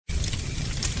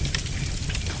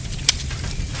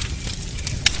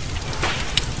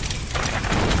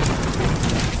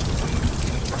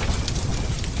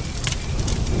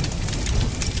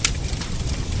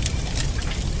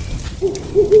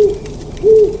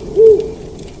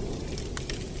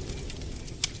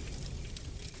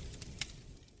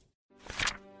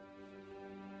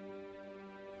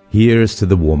Here's to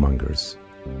the warmongers,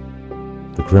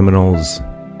 the criminals,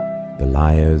 the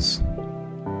liars,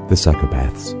 the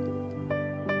psychopaths,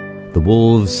 the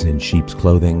wolves in sheep's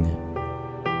clothing,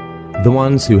 the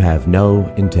ones who have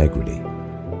no integrity.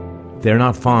 They're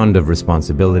not fond of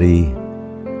responsibility,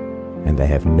 and they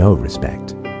have no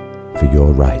respect for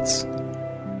your rights.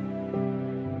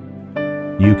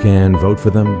 You can vote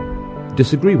for them,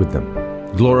 disagree with them,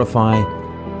 glorify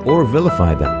or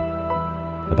vilify them.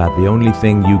 About the only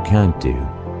thing you can't do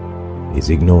is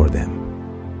ignore them,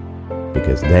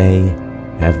 because they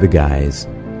have the guys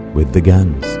with the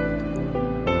guns,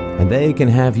 and they can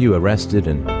have you arrested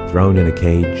and thrown in a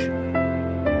cage.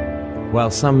 While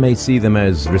some may see them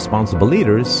as responsible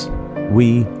leaders,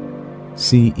 we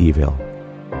see evil,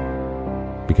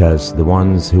 because the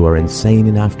ones who are insane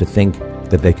enough to think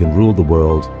that they can rule the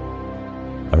world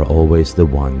are always the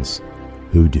ones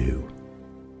who do.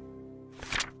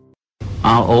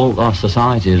 All our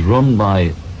society is run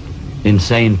by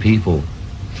insane people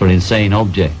for insane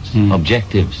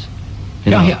objectives.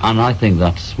 You know? And I think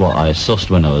that's what I sussed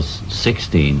when I was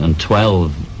 16 and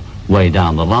 12 way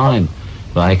down the line.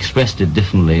 But I expressed it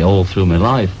differently all through my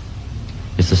life.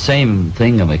 It's the same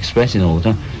thing I'm expressing all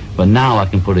the time. But now I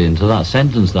can put it into that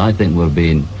sentence that I think we're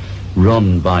being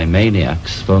run by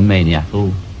maniacs for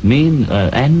maniacal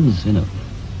ends, you know.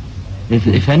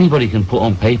 If anybody can put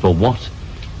on paper what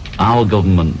our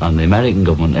government and the American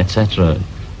government, etc.,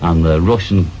 and the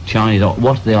Russian, Chinese,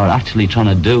 what they are actually trying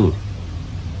to do,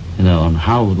 you know,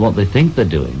 and what they think they're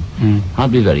doing,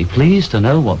 I'd be very pleased to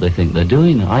know what they think they're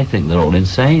doing. I think they're all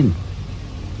insane,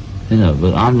 you know,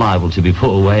 but I'm liable to be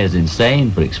put away as insane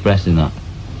for expressing that.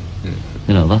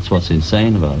 You know, that's what's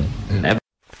insane about it.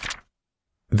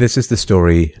 This is the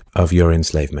story of your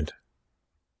enslavement,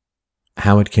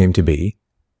 how it came to be,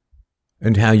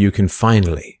 and how you can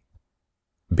finally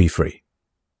be free.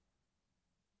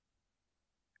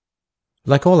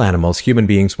 Like all animals, human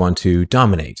beings want to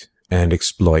dominate and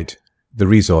exploit the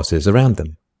resources around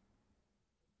them.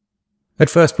 At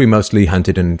first, we mostly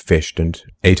hunted and fished and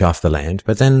ate off the land,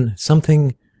 but then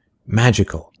something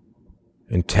magical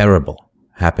and terrible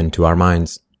happened to our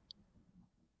minds.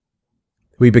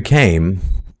 We became,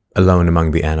 alone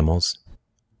among the animals,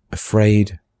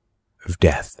 afraid of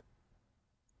death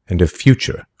and of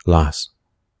future loss.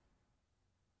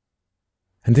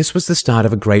 And this was the start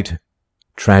of a great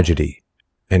tragedy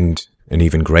and an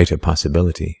even greater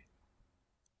possibility.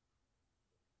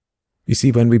 You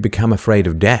see, when we become afraid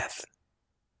of death,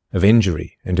 of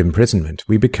injury and imprisonment,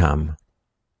 we become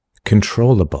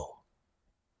controllable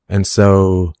and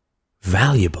so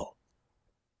valuable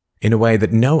in a way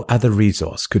that no other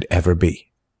resource could ever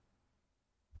be.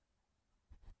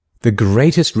 The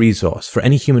greatest resource for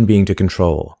any human being to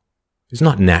control is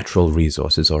not natural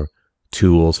resources or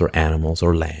tools or animals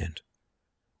or land,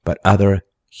 but other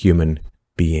human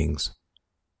beings.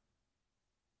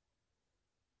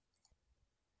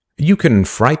 You can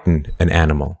frighten an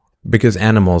animal because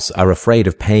animals are afraid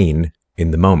of pain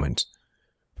in the moment,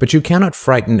 but you cannot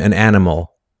frighten an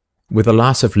animal with a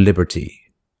loss of liberty,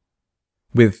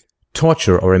 with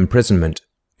torture or imprisonment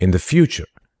in the future,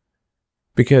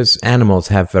 because animals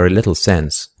have very little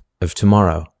sense of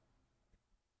tomorrow.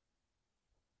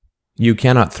 You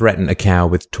cannot threaten a cow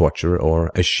with torture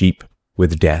or a sheep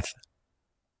with death.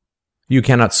 You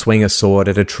cannot swing a sword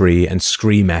at a tree and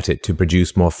scream at it to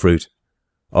produce more fruit,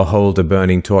 or hold a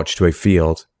burning torch to a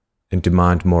field and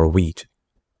demand more wheat.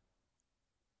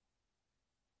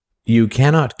 You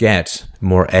cannot get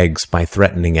more eggs by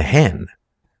threatening a hen,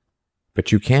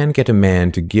 but you can get a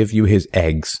man to give you his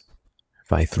eggs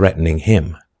by threatening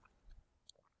him.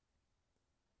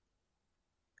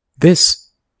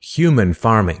 This human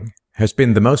farming has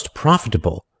been the most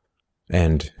profitable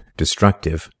and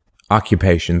destructive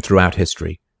occupation throughout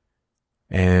history,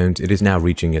 and it is now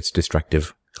reaching its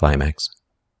destructive climax.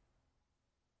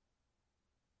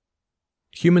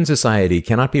 Human society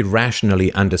cannot be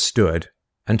rationally understood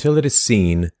until it is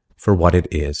seen for what it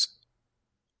is: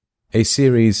 a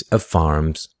series of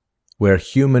farms where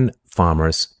human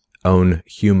farmers own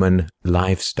human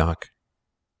livestock.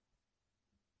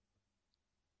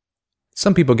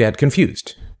 Some people get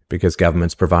confused because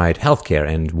governments provide healthcare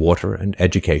and water and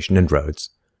education and roads,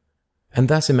 and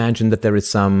thus imagine that there is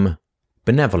some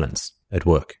benevolence at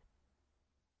work.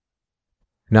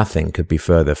 Nothing could be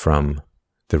further from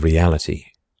the reality.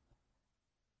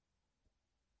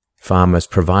 Farmers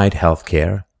provide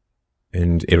healthcare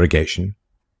and irrigation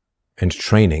and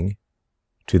training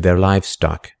to their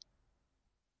livestock.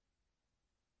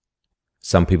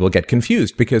 Some people get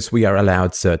confused because we are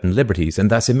allowed certain liberties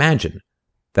and thus imagine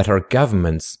that our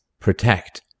governments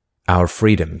protect our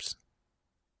freedoms.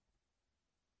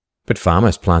 But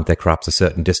farmers plant their crops a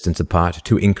certain distance apart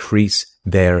to increase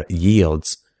their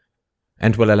yields,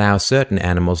 and will allow certain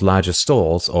animals larger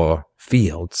stalls or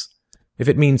fields if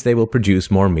it means they will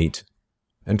produce more meat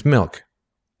and milk.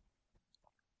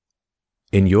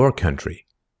 In your country,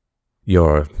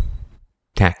 your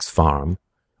tax farm,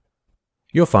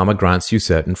 your farmer grants you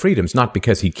certain freedoms, not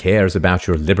because he cares about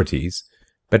your liberties,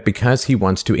 but because he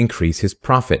wants to increase his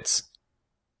profits.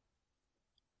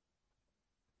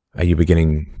 Are you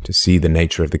beginning to see the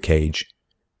nature of the cage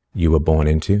you were born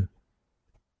into?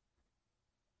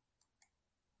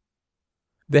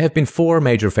 There have been 4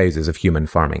 major phases of human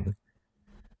farming.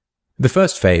 The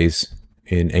first phase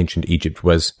in ancient Egypt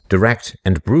was direct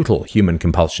and brutal human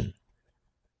compulsion.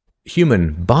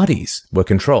 Human bodies were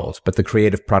controlled, but the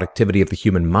creative productivity of the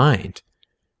human mind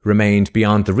remained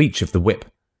beyond the reach of the whip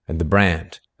and the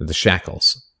brand and the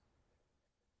shackles.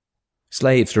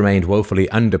 Slaves remained woefully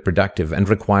underproductive and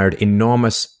required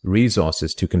enormous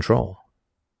resources to control.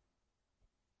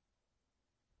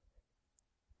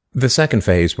 The second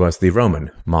phase was the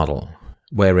Roman model,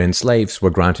 wherein slaves were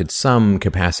granted some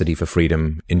capacity for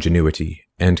freedom, ingenuity,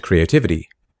 and creativity,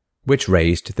 which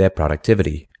raised their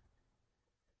productivity.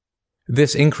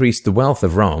 This increased the wealth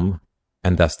of Rome,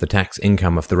 and thus the tax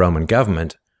income of the Roman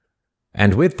government,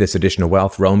 and with this additional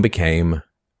wealth Rome became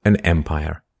an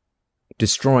empire,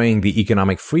 destroying the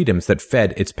economic freedoms that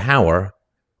fed its power,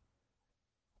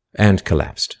 and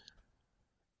collapsed.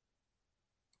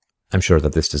 I'm sure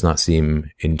that this does not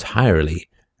seem entirely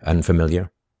unfamiliar.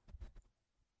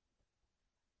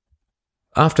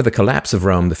 After the collapse of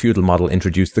Rome, the feudal model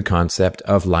introduced the concept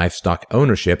of livestock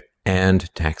ownership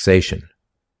and taxation.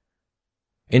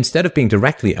 Instead of being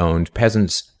directly owned,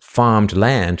 peasants farmed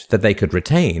land that they could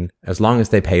retain as long as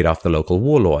they paid off the local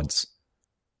warlords.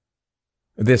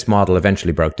 This model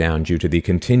eventually broke down due to the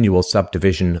continual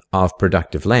subdivision of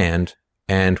productive land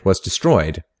and was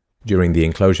destroyed during the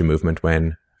enclosure movement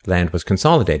when land was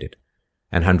consolidated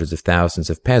and hundreds of thousands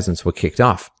of peasants were kicked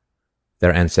off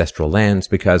their ancestral lands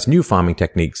because new farming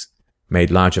techniques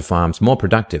made larger farms more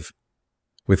productive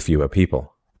with fewer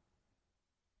people.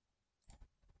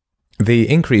 The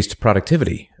increased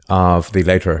productivity of the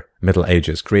later Middle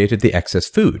Ages created the excess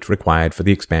food required for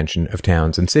the expansion of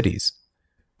towns and cities,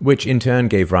 which in turn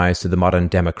gave rise to the modern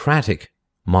democratic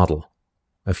model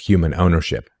of human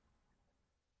ownership.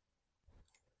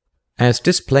 As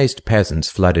displaced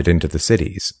peasants flooded into the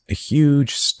cities, a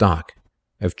huge stock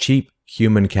of cheap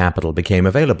human capital became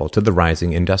available to the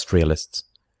rising industrialists.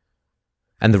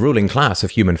 And the ruling class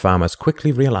of human farmers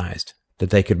quickly realized that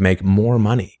they could make more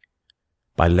money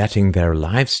by letting their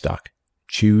livestock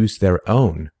choose their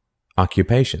own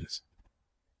occupations.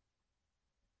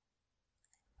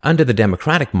 Under the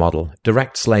democratic model,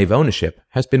 direct slave ownership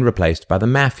has been replaced by the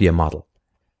mafia model.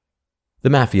 The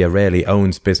mafia rarely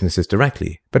owns businesses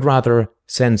directly, but rather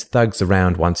sends thugs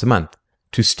around once a month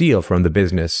to steal from the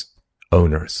business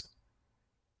owners.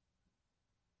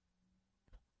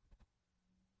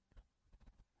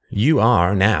 You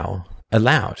are now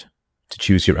allowed to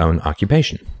choose your own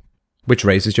occupation, which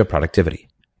raises your productivity,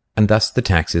 and thus the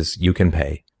taxes you can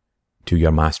pay to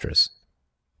your masters.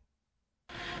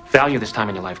 Value this time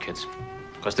in your life, kids,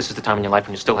 because this is the time in your life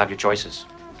when you still have your choices.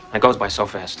 And it goes by so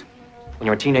fast. When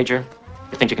you're a teenager,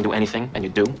 you think you can do anything, and you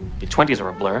do. Your 20s are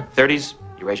a blur. 30s,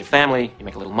 you raise your family, you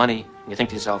make a little money, and you think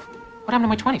to yourself, what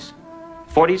happened to my 20s?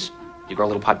 40s, you grow a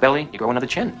little pot belly, you grow another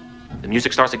chin. The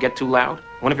music starts to get too loud.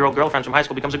 One of your old girlfriends from high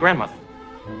school becomes a grandmother.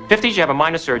 50s, you have a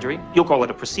minor surgery. You'll call it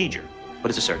a procedure,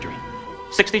 but it's a surgery.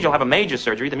 60s, you'll have a major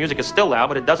surgery. The music is still loud,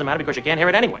 but it doesn't matter because you can't hear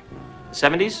it anyway.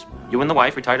 70s, you and the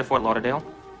wife retire to Fort Lauderdale.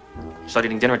 Start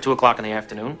eating dinner at 2 o'clock in the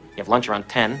afternoon. You have lunch around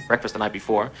 10, breakfast the night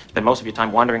before. Spend most of your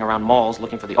time wandering around malls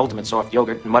looking for the ultimate soft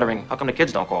yogurt and muttering, how come the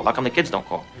kids don't call? How come the kids don't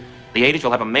call? The 80s,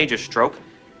 you'll have a major stroke.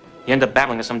 You end up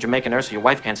battling with some Jamaican nurse who your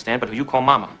wife can't stand, but who you call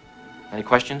mama. Any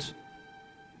questions?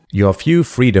 Your few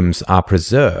freedoms are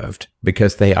preserved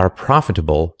because they are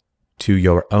profitable to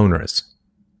your owners.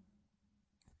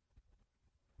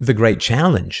 The great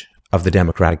challenge of the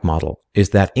democratic model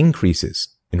is that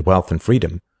increases in wealth and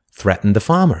freedom threaten the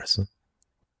farmers.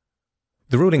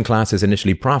 The ruling classes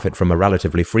initially profit from a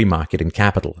relatively free market in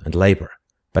capital and labor,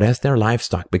 but as their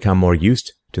livestock become more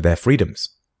used to their freedoms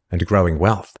and growing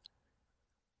wealth,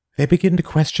 they begin to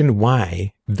question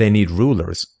why they need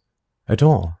rulers at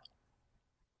all.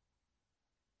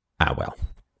 Well,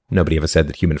 nobody ever said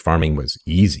that human farming was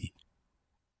easy.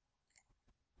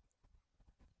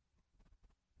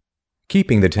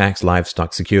 Keeping the taxed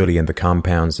livestock securely in the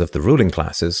compounds of the ruling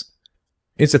classes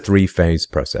is a 3-phase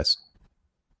process.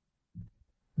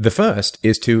 The first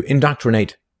is to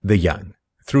indoctrinate the young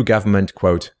through government,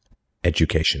 quote,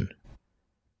 education.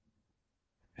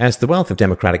 As the wealth of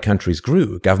democratic countries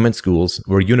grew, government schools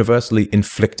were universally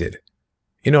inflicted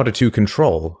in order to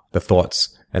control the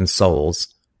thoughts and souls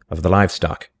of the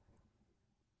livestock.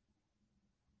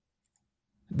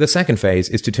 The second phase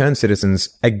is to turn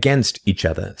citizens against each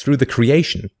other through the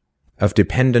creation of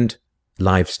dependent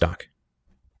livestock.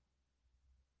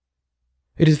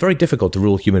 It is very difficult to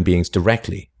rule human beings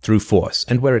directly through force,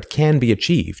 and where it can be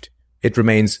achieved, it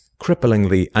remains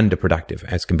cripplingly underproductive,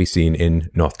 as can be seen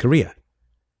in North Korea.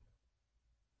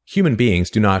 Human beings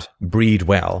do not breed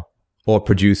well or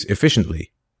produce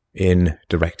efficiently in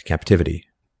direct captivity.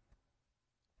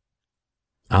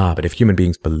 But if human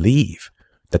beings believe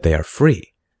that they are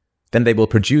free, then they will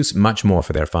produce much more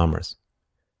for their farmers.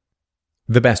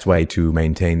 The best way to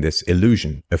maintain this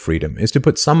illusion of freedom is to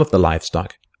put some of the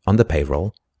livestock on the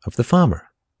payroll of the farmer.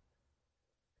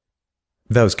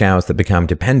 Those cows that become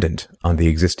dependent on the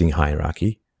existing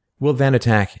hierarchy will then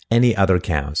attack any other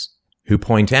cows who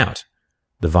point out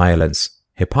the violence,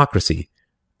 hypocrisy,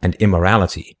 and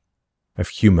immorality of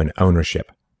human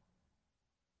ownership.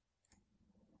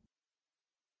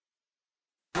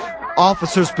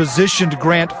 Officers positioned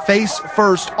Grant face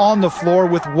first on the floor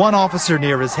with one officer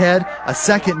near his head, a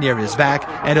second near his back,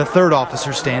 and a third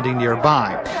officer standing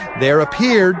nearby. There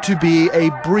appeared to be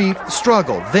a brief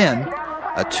struggle. Then,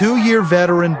 a 2-year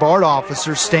veteran BART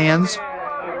officer stands,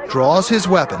 draws his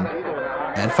weapon,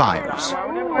 and fires.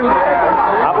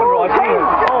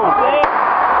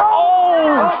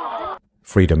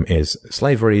 Freedom is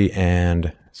slavery,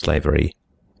 and slavery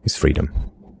is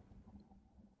freedom.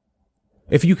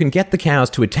 If you can get the cows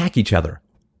to attack each other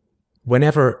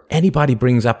whenever anybody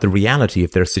brings up the reality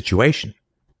of their situation,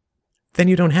 then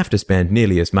you don't have to spend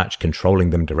nearly as much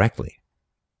controlling them directly.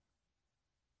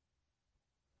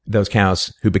 Those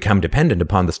cows who become dependent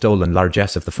upon the stolen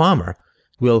largesse of the farmer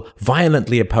will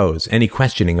violently oppose any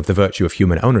questioning of the virtue of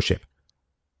human ownership,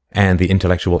 and the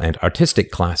intellectual and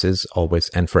artistic classes, always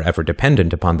and forever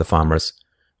dependent upon the farmers,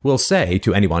 will say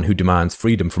to anyone who demands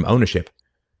freedom from ownership,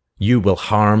 "You will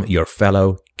harm your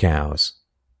fellow cows."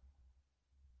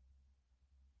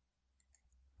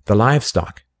 The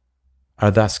livestock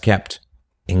are thus kept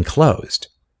enclosed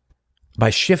by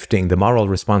shifting the moral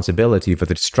responsibility for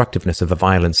the destructiveness of the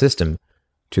violent system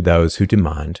to those who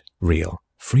demand real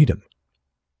freedom.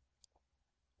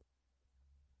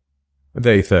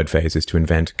 The third phase is to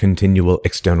invent continual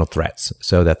external threats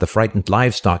so that the frightened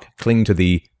livestock cling to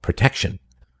the protection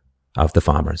of the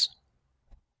farmers.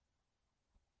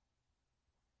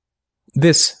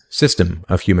 This system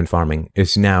of human farming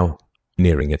is now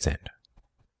nearing its end.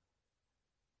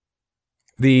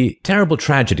 The terrible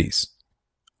tragedies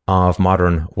of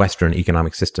modern Western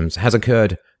economic systems has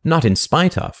occurred not in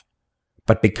spite of,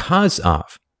 but because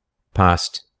of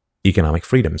past economic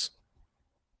freedoms.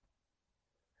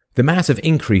 The massive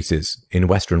increases in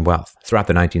Western wealth throughout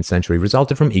the 19th century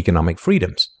resulted from economic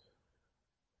freedoms.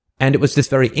 And it was this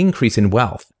very increase in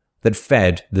wealth that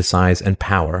fed the size and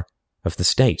power of the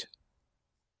state.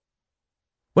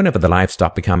 Whenever the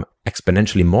livestock become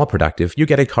exponentially more productive, you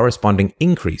get a corresponding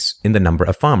increase in the number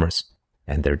of farmers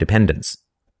and their dependents.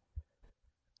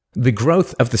 The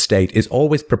growth of the state is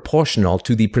always proportional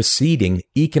to the preceding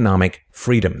economic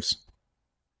freedoms.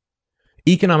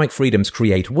 Economic freedoms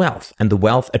create wealth, and the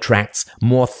wealth attracts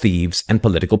more thieves and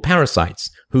political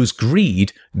parasites, whose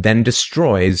greed then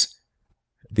destroys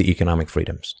the economic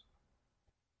freedoms.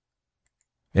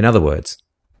 In other words,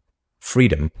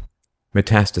 freedom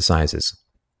metastasizes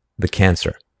the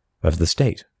cancer of the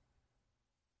state.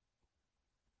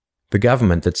 The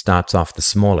government that starts off the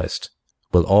smallest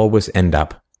will always end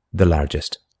up the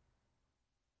largest.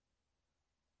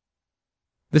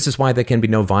 This is why there can be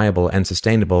no viable and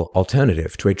sustainable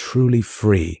alternative to a truly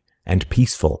free and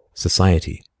peaceful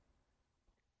society.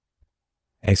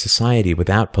 A society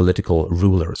without political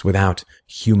rulers, without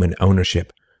human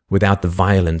ownership, without the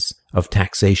violence of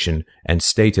taxation and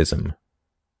statism.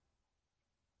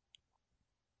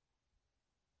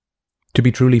 To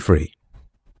be truly free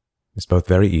is both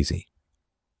very easy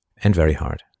and very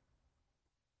hard.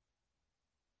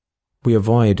 We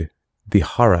avoid the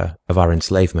horror of our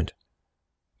enslavement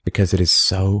because it is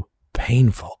so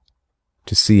painful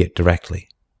to see it directly.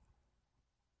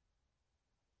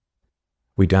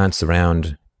 We dance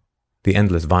around the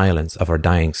endless violence of our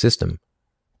dying system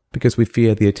because we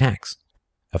fear the attacks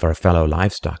of our fellow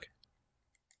livestock.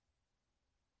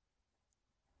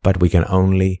 But we can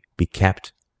only be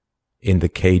kept in the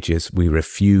cages we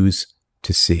refuse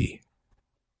to see.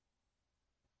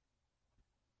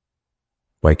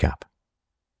 Wake up.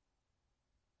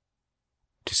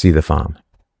 To see the farm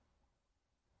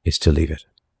is to leave it.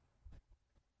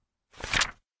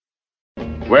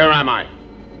 Where am I?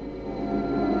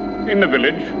 In the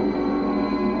village.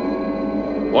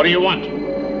 What do you want?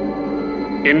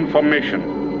 Information.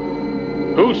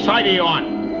 Whose side are you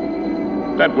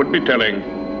on? That would be telling.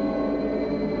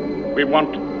 We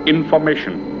want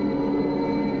information.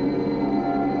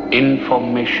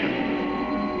 Information.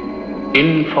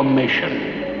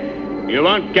 Information. You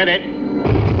won't get it.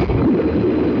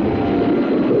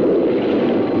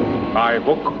 By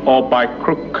hook or by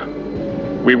crook.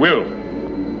 We will.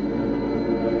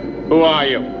 Who are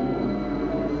you?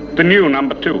 The new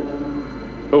number 2.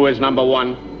 Who is number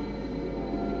 1?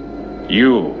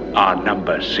 You are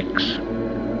number 6.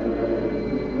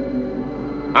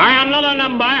 I am not a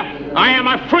number. I am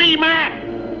a free man.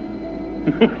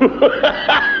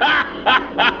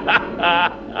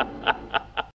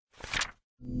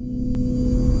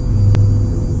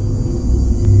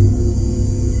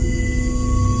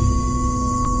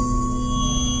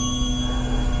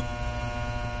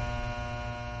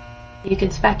 You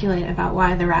could speculate about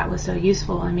why the rat was so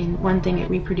useful. I mean, one thing, it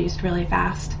reproduced really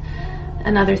fast.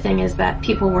 Another thing is that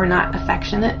people were not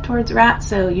affectionate towards rats,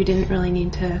 so you didn't really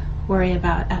need to worry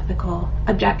about ethical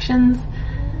objections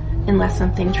unless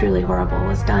something truly horrible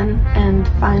was done. And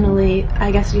finally,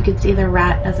 I guess you could see the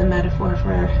rat as a metaphor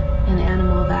for an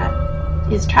animal that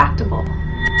is tractable.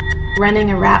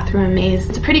 Running a rat through a maze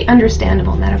is a pretty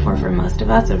understandable metaphor for most of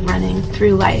us of running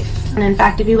through life. And in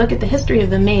fact, if you look at the history of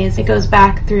the maze, it goes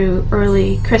back through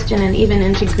early Christian and even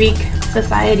into Greek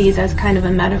societies as kind of a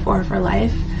metaphor for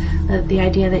life. The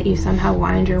idea that you somehow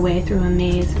wind your way through a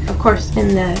maze. Of course,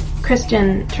 in the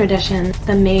Christian tradition,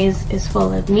 the maze is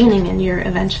full of meaning and you're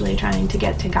eventually trying to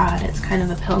get to God. It's kind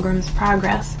of a pilgrim's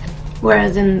progress.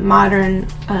 Whereas in modern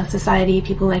society,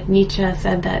 people like Nietzsche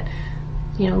said that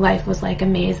life was like a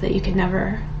maze that you could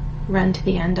never run to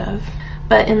the end of.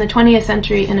 But in the 20th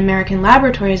century, in American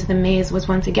laboratories, the maze was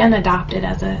once again adopted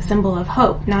as a symbol of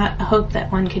hope. Not a hope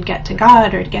that one could get to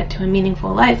God or get to a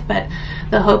meaningful life, but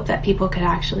the hope that people could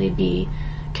actually be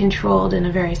controlled in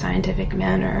a very scientific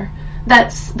manner.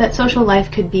 That social life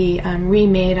could be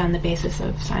remade on the basis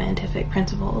of scientific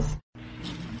principles.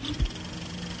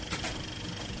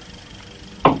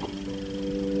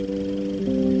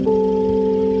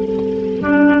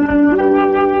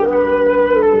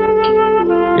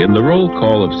 In the roll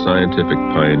call of scientific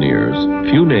pioneers,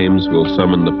 few names will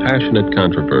summon the passionate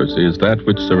controversy as that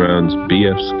which surrounds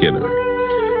B.F. Skinner.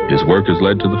 His work has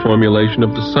led to the formulation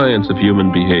of the science of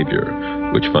human behavior,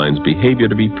 which finds behavior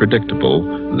to be predictable,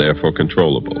 therefore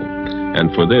controllable.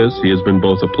 And for this, he has been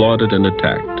both applauded and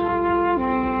attacked.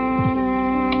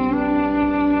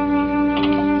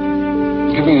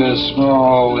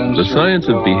 The science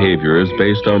of behavior is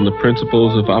based on the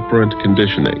principles of operant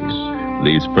conditioning.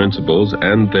 These principles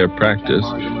and their practice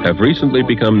have recently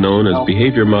become known as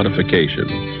behavior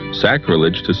modification,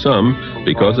 sacrilege to some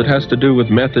because it has to do with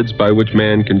methods by which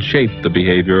man can shape the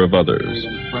behavior of others.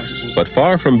 But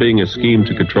far from being a scheme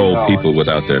to control people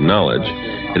without their knowledge,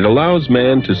 it allows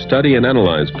man to study and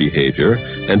analyze behavior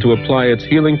and to apply its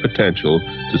healing potential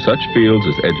to such fields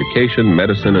as education,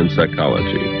 medicine, and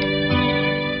psychology.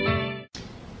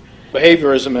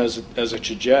 Behaviorism, as it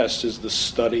suggests, is the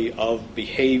study of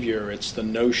behavior. It's the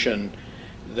notion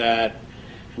that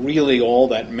really all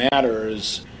that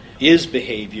matters is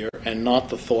behavior and not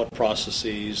the thought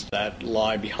processes that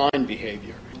lie behind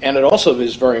behavior. And it also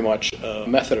is very much a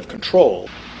method of control.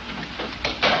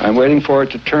 I'm waiting for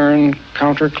it to turn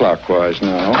counterclockwise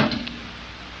now.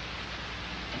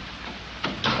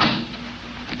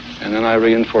 And then I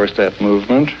reinforce that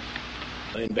movement.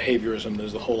 In behaviorism,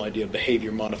 there's the whole idea of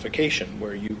behavior modification,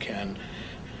 where you can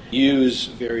use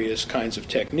various kinds of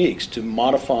techniques to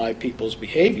modify people's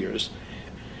behaviors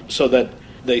so that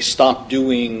they stop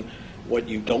doing what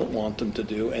you don't want them to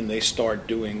do and they start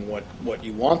doing what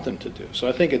you want them to do. So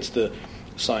I think it's the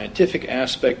scientific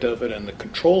aspect of it and the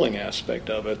controlling aspect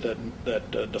of it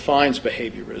that defines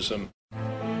behaviorism.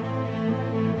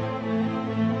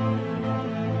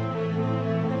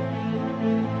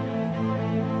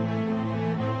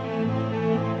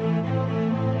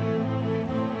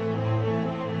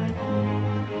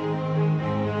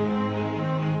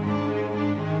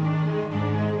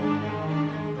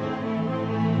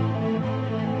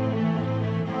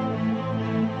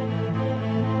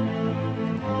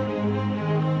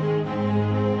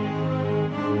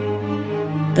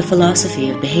 The philosophy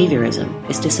of behaviorism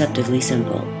is deceptively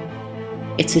simple.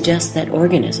 It suggests that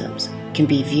organisms can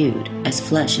be viewed as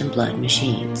flesh and blood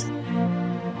machines.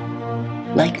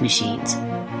 Like machines,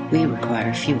 we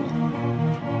require fuel.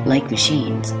 Like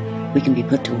machines, we can be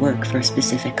put to work for a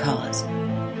specific cause.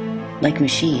 Like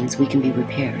machines, we can be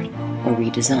repaired or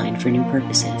redesigned for new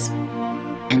purposes.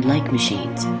 and like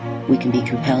machines, we can be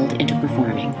compelled into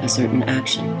performing a certain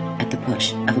action at the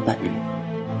push of a button.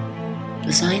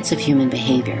 The science of human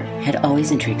behavior had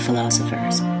always intrigued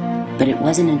philosophers, but it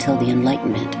wasn't until the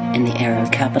Enlightenment and the era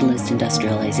of capitalist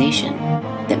industrialization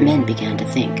that men began to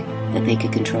think that they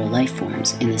could control life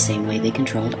forms in the same way they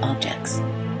controlled objects.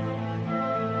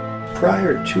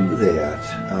 Prior to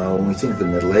that, when we think of the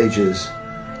Middle Ages,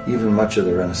 even much of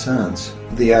the Renaissance,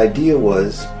 the idea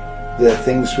was that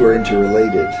things were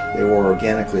interrelated. They were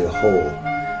organically a whole.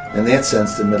 In that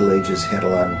sense, the Middle Ages had a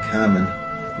lot in common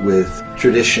with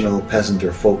traditional peasant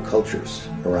or folk cultures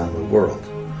around the world.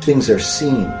 Things are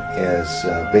seen as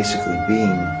basically being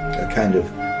a kind of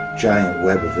giant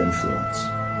web of influence.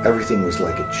 Everything was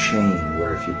like a chain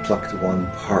where if you plucked one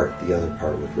part, the other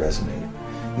part would resonate.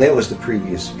 That was the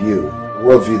previous view, a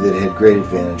worldview that had great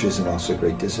advantages and also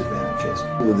great disadvantages.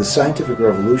 With the scientific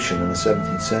revolution in the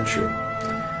 17th century,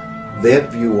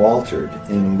 that view altered,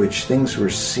 in which things were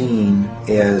seen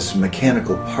as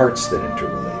mechanical parts that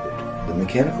interrelated. The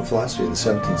mechanical philosophy of the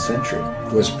 17th century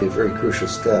was a very crucial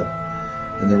step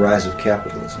in the rise of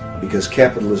capitalism, because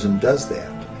capitalism does that.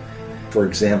 For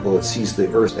example, it sees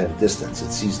the earth at a distance.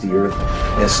 It sees the earth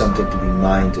as something to be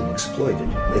mined and exploited.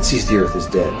 It sees the earth as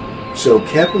dead. So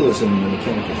capitalism and the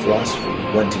mechanical philosophy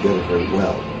went together very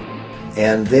well.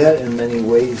 And that in many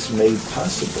ways made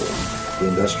possible the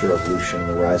Industrial Revolution and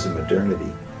the rise of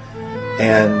modernity.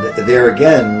 And there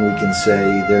again, we can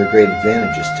say there are great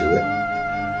advantages to it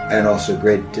and also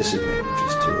great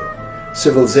disadvantages to it.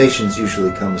 Civilizations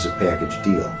usually come as a package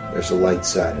deal. There's a light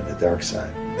side and a dark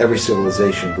side. Every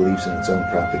civilization believes in its own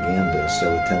propaganda,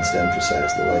 so it tends to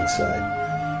emphasize the light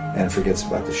side and forgets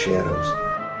about the shadows.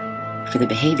 For the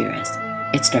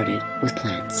behaviorist, it started with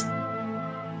plants.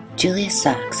 Julius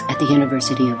Sachs at the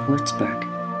University of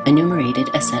Würzburg enumerated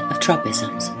a set of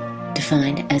tropisms,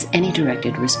 defined as any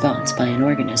directed response by an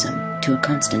organism to a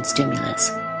constant stimulus.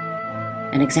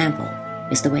 An example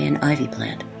is the way an ivy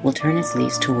plant will turn its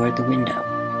leaves toward the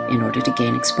window in order to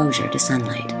gain exposure to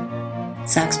sunlight.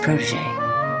 Sachs' protege,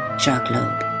 Jacques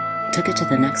Loeb, took it to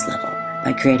the next level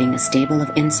by creating a stable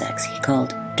of insects he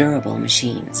called durable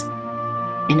machines.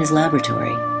 In his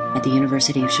laboratory at the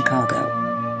University of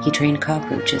Chicago, he trained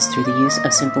cockroaches through the use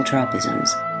of simple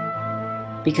tropisms.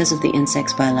 Because of the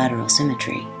insect's bilateral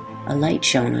symmetry, a light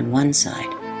shone on one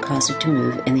side caused it to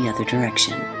move in the other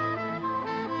direction.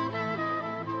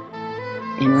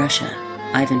 In Russia,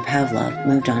 Ivan Pavlov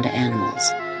moved on to animals.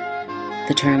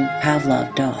 The term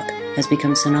Pavlov dog has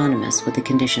become synonymous with the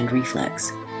conditioned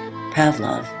reflex.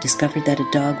 Pavlov discovered that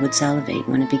a dog would salivate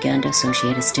when it began to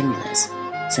associate a stimulus,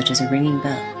 such as a ringing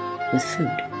bell, with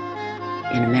food.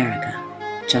 In America,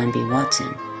 John B.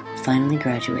 Watson finally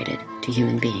graduated to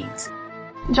human beings.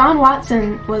 John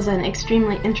Watson was an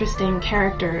extremely interesting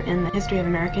character in the history of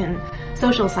American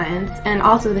social science and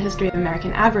also the history of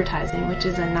American advertising, which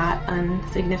is a not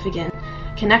insignificant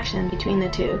connection between the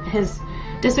two. His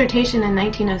dissertation in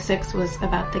 1906 was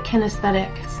about the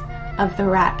kinesthetics of the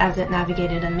rat as it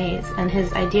navigated a maze, and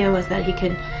his idea was that he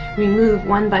could remove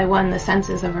one by one the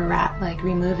senses of a rat, like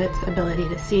remove its ability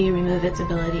to see, remove its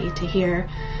ability to hear,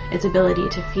 its ability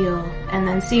to feel, and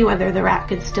then see whether the rat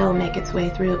could still make its way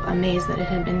through a maze that it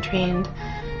had been trained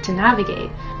to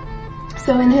navigate.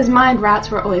 So in his mind,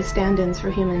 rats were always stand-ins for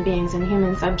human beings and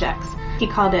human subjects. He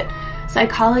called it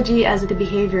Psychology as the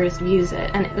Behaviorist Views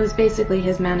It, and it was basically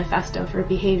his manifesto for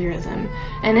behaviorism.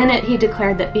 And in it, he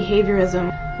declared that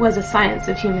behaviorism was a science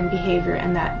of human behavior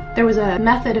and that there was a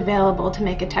method available to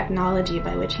make a technology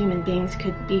by which human beings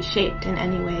could be shaped in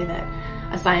any way that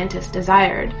a scientist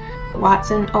desired.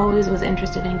 Watson always was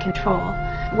interested in control.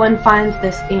 One finds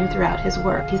this theme throughout his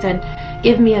work. He said,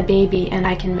 "Give me a baby and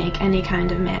I can make any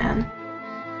kind of man."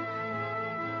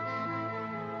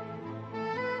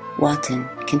 Watson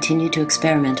continued to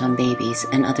experiment on babies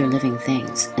and other living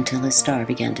things until his star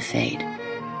began to fade.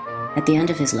 At the end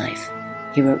of his life,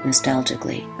 he wrote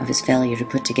nostalgically of his failure to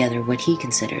put together what he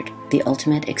considered the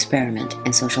ultimate experiment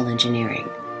in social engineering,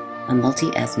 a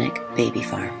multi-ethnic baby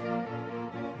farm.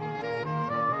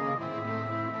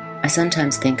 "I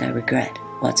sometimes think I regret,"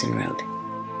 Watson wrote,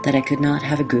 "that I could not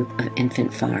have a group of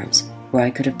infant farms where I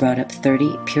could have brought up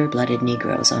 30 pure-blooded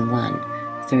Negroes on one,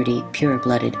 30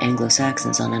 pure-blooded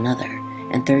Anglo-Saxons on another,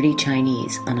 and 30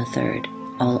 Chinese on a third,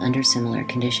 all under similar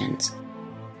conditions."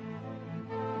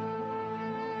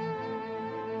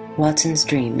 Watson's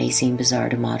dream may seem bizarre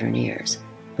to modern ears,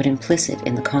 but implicit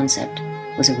in the concept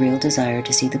was a real desire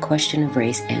to see the question of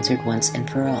race answered once and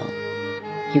for all.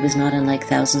 He was not unlike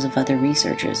thousands of other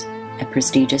researchers at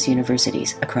prestigious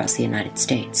universities across the United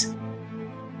States.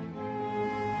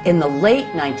 In the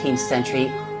late 19th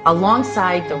century,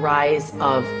 alongside the rise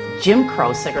of Jim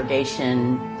Crow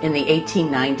segregation in the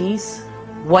 1890s,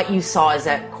 what you saw is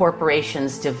that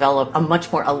corporations developed a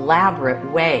much more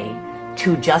elaborate way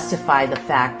to justify the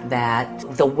fact that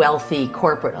the wealthy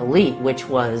corporate elite, which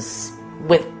was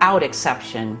without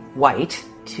exception white,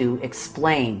 to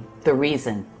explain the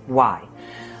reason why.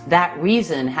 That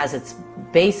reason has its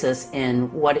basis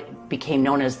in what became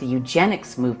known as the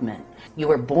eugenics movement. You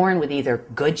were born with either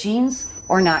good genes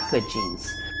or not good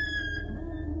genes.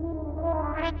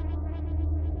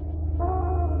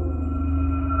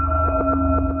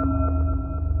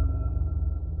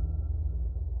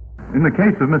 In the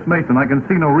case of Miss Mason, I can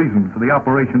see no reason for the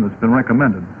operation that's been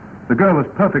recommended. The girl is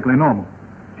perfectly normal.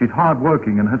 She's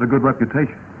hard-working and has a good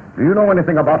reputation. Do you know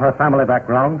anything about her family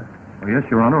background? Oh, yes,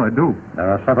 Your Honor, I do. There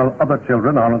are several other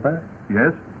children, aren't there?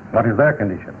 Yes. What is their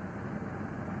condition?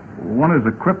 One is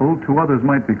a cripple. Two others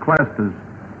might be classed as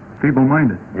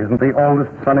feeble-minded. Isn't the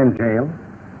oldest son in jail?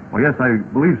 Oh, yes, I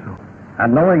believe so.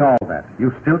 And knowing all that,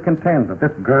 you still contend that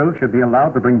this girl should be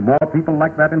allowed to bring more people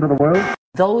like that into the world?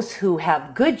 Those who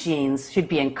have good genes should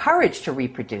be encouraged to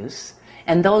reproduce,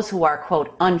 and those who are,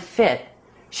 quote, unfit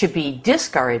should be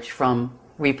discouraged from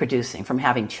reproducing, from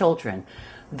having children.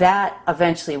 That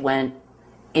eventually went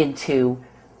into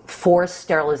forced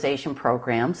sterilization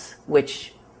programs,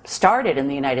 which started in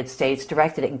the United States,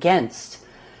 directed against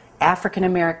African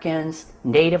Americans,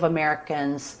 Native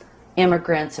Americans,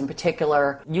 immigrants in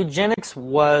particular. Eugenics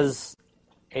was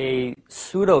a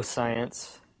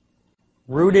pseudoscience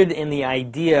rooted in the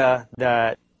idea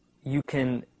that you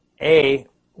can, A,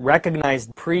 recognize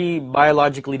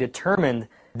pre-biologically determined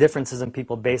differences in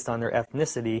people based on their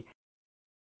ethnicity,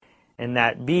 and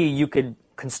that B, you could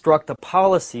construct a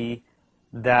policy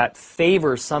that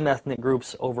favors some ethnic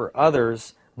groups over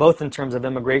others, both in terms of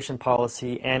immigration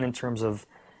policy and in terms of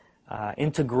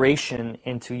integration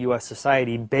into U.S.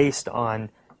 society based on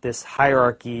this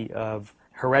hierarchy of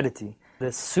heredity.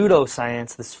 This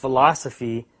pseudoscience, this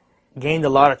philosophy, gained a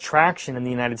lot of traction in the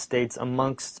United States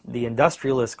amongst the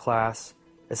industrialist class,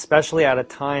 especially at a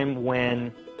time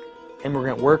when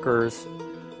immigrant workers,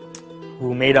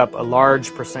 who made up a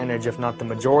large percentage, if not the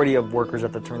majority of workers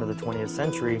at the turn of the 20th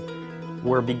century,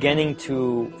 were beginning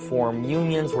to form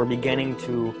unions, were beginning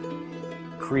to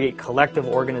create collective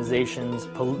organizations,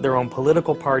 their own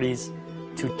political parties,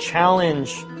 to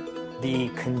challenge the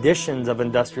conditions of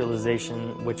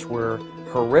industrialization, which were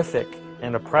horrific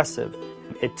and oppressive.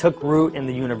 It took root in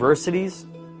the universities.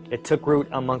 It took root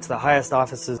amongst the highest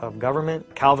offices of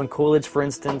government. Calvin Coolidge, for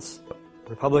instance,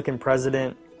 Republican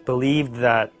president, believed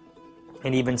that,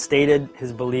 and even stated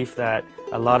his belief that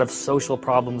a lot of social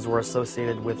problems were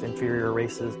associated with inferior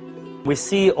races. We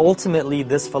see ultimately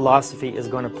this philosophy is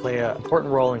going to play an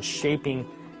important role in shaping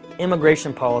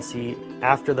immigration policy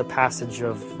after the passage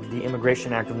of the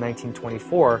Immigration Act of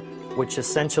 1924, which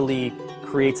essentially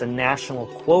creates a national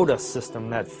quota system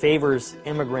that favors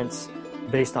immigrants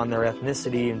based on their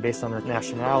ethnicity and based on their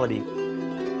nationality.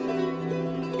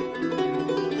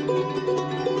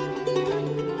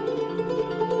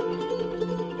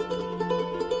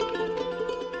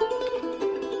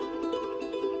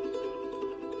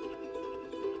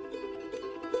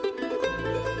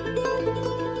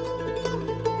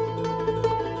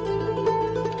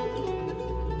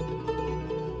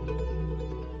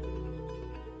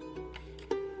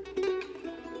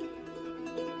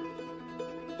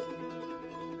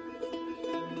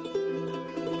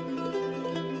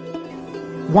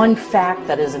 One fact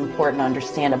that is important to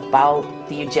understand about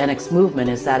the eugenics movement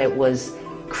is that it was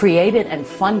created and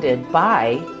funded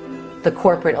by the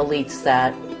corporate elites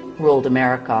that ruled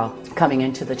America coming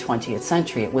into the 20th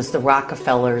century. It was the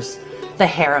Rockefellers, the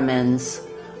Harrimans,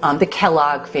 the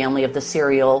Kellogg family of the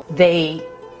cereal. They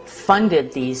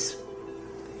funded these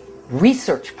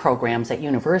research programs at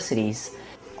universities,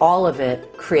 all of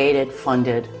it created,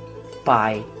 funded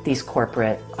by these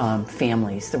corporate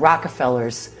families. The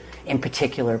Rockefellers in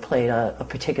particular played a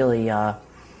particularly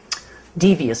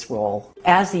devious role.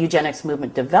 As the eugenics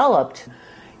movement developed,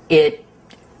 it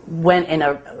went in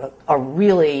a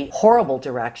really horrible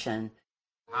direction.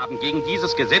 Haben gegen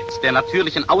dieses Gesetz der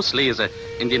natürlichen Auslese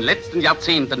in den letzten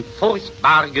Jahrzehnten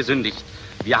furchtbar gesündigt.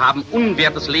 Wir haben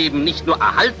unwertes Leben nicht nur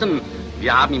erhalten,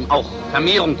 wir haben ihm auch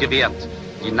Vermehrung gewährt.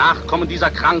 Die Nachkommen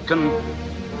dieser Kranken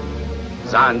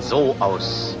sahen so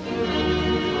aus.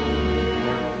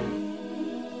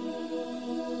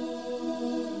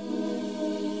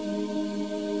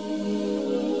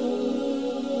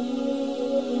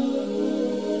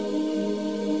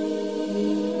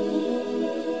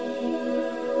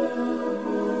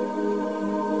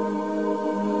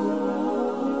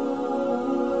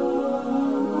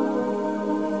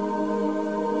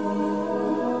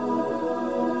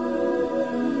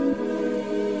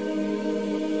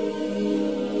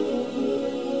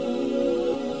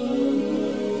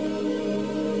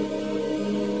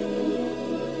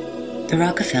 The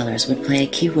Rockefellers would play a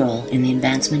key role in the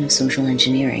advancement of social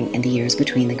engineering in the years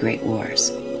between the Great Wars.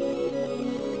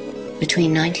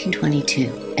 Between 1922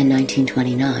 and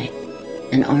 1929,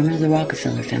 an arm of the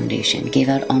Rockefeller Foundation gave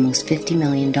out almost $50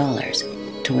 million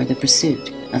toward the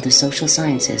pursuit of the social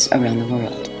sciences around the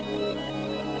world.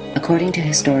 According to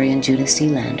historian Judith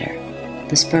Sealander,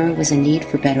 the spur was a need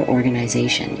for better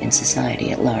organization in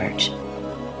society at large.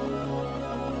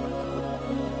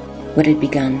 What had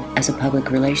begun as a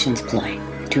public relations ploy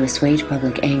to assuage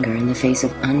public anger in the face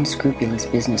of unscrupulous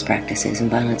business practices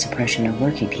and violent suppression of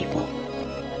working people,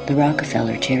 the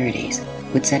Rockefeller Charities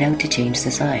would set out to change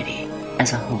society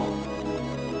as a whole.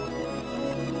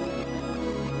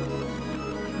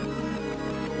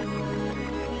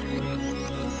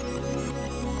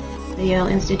 The Yale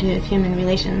Institute of Human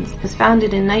Relations was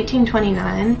founded in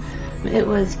 1929. It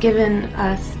was given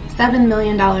us $7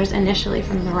 million initially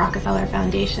from the Rockefeller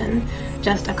Foundation,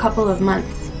 just a couple of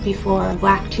months before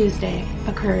Black Tuesday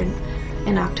occurred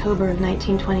in October of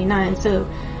 1929. So,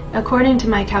 according to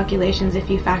my calculations, if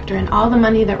you factor in all the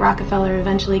money that Rockefeller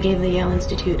eventually gave the Yale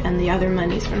Institute and the other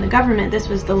monies from the government, this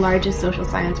was the largest social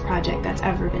science project that's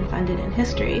ever been funded in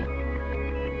history.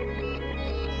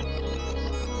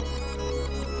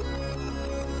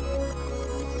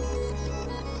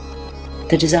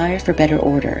 The desire for better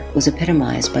order was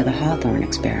epitomized by the Hawthorne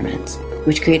experiments,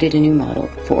 which created a new model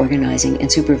for organizing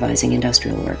and supervising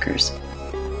industrial workers.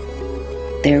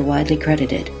 They are widely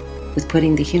credited with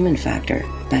putting the human factor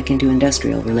back into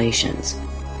industrial relations.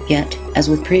 Yet, as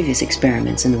with previous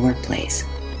experiments in the workplace,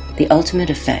 the ultimate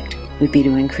effect would be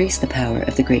to increase the power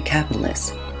of the great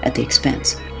capitalists at the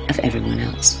expense of everyone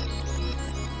else.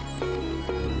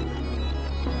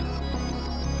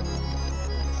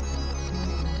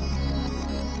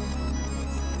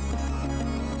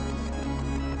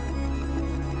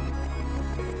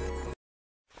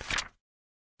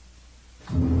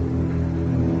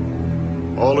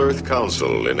 All Earth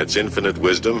Council, in its infinite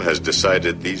wisdom, has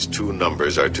decided these two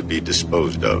numbers are to be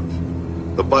disposed of.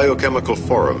 The Biochemical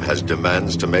Forum has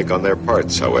demands to make on their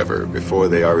parts, however, before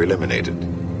they are eliminated.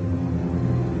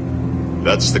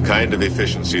 That's the kind of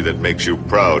efficiency that makes you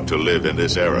proud to live in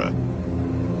this era.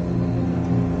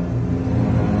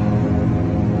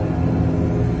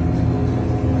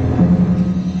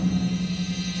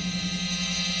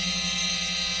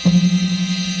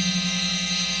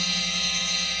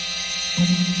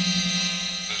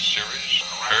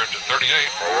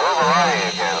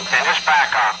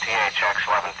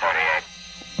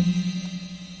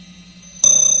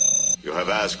 You have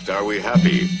asked, are we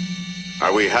happy?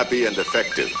 Are we happy and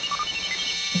effective?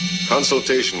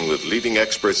 Consultation with leading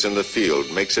experts in the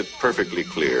field makes it perfectly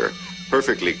clear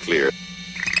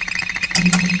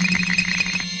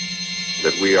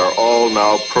that we are all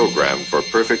now programmed for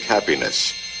perfect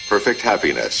happiness, perfect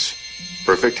happiness,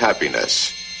 perfect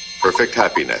happiness, perfect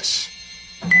happiness.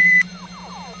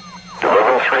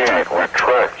 1138, we're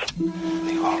tracked.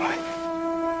 Are you all right?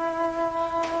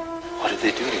 What did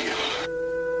they do to you?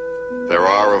 There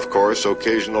are, of course,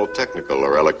 occasional technical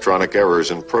or electronic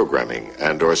errors in programming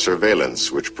and or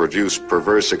surveillance which produce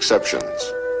perverse exceptions.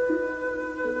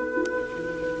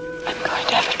 I'm going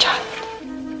to have a child.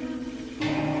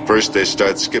 First, they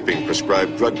start skipping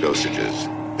prescribed drug dosages.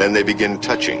 Then they begin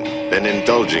touching, then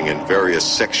indulging in various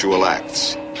sexual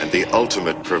acts, and the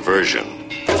ultimate perversion,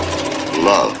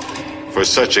 love. For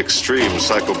such extreme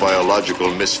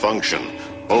psychobiological misfunction,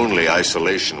 only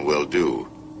isolation will do.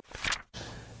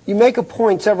 You make a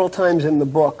point several times in the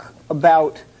book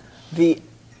about the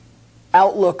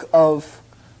outlook of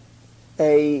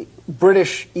a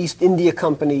British East India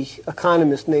Company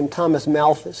economist named Thomas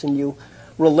Malthus, and you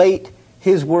relate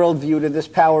his worldview to this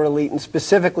power elite and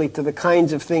specifically to the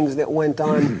kinds of things that went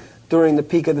on during the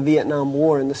peak of the Vietnam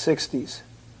War in the 60s.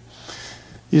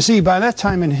 You see, by that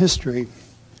time in history,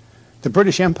 the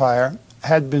British Empire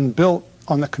had been built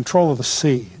on the control of the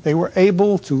sea. They were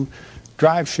able to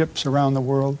drive ships around the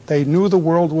world. They knew the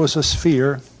world was a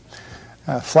sphere.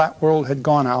 Flat world had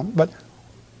gone out. But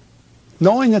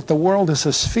knowing that the world is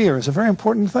a sphere is a very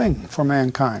important thing for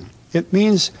mankind. It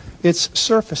means its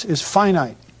surface is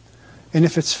finite. And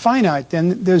if it's finite,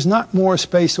 then there's not more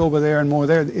space over there and more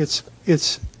there.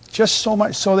 It's just so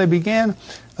much. So they began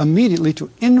immediately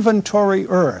to inventory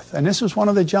Earth. And this was one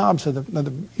of the jobs of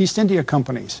the East India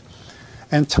Companies.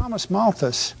 And Thomas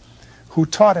Malthus, who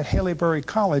taught at Haileybury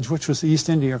College, which was the East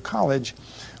India College,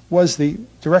 was the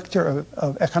director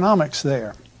of economics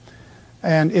there.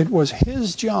 And it was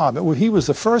his job. He was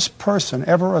the first person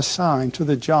ever assigned to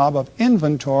the job of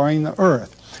inventorying the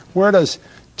Earth. Where does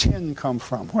tin come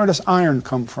from? Where does iron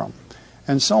come from?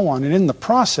 And so on. And in the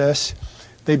process,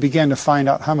 They began to find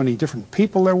out how many different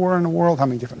people there were in the world, how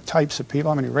many different types of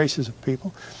people, how many races of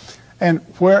people, and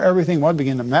where everything was,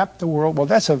 began to map the world. Well,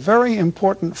 that's a very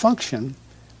important function,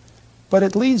 but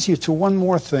it leads you to one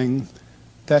more thing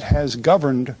that has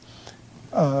governed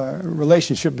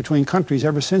relationship between countries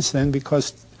ever since then,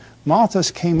 because Malthus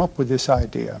came up with this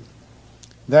idea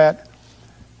that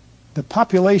the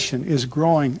population is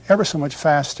growing ever so much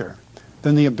faster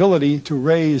than the ability to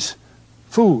raise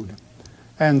food,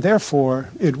 and therefore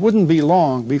it wouldn't be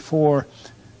long before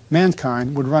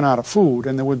mankind would run out of food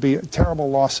and there would be a terrible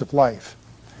loss of life.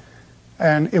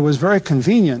 And it was very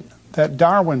convenient that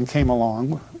Darwin came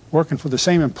along, working for the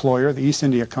same employer, the East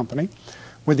India Company,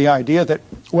 with the idea that,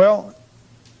 well,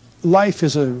 life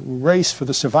is a race for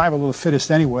the survival of the fittest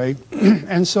anyway,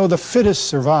 and so the fittest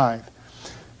survive.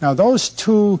 Now, those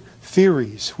two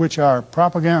theories, which are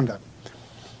propaganda,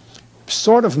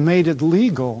 sort of made it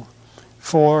legal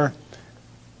for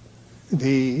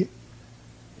the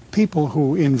people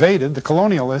who invaded, the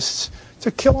colonialists, to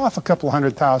kill off a couple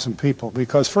 100,000 people,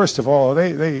 because first of all,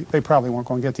 they probably weren't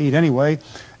going to get to eat anyway,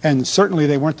 and certainly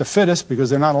they weren't the fittest, because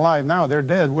they're not alive now, they're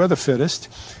dead, we're the fittest.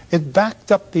 It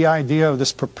backed up the idea of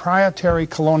this proprietary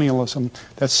colonialism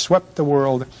that swept the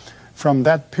world from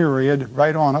that period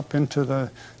right on up into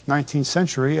the 19th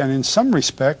century, and in some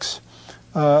respects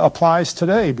applies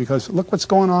today, because look what's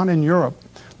going on in Europe.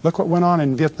 Look what went on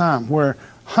in Vietnam, where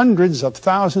hundreds of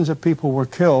thousands of people were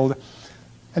killed.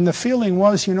 And the feeling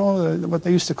was, you know, what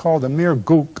they used to call the mere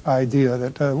gook idea,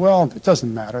 that, well, it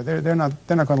doesn't matter. They're not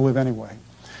going to live anyway.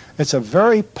 It's a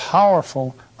very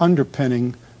powerful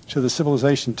underpinning to the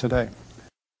civilization today.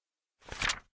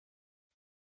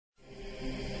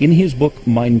 In his book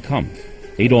Mein Kampf,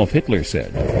 Adolf Hitler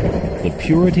said, "The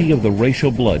purity of the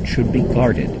racial blood should be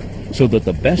guarded so that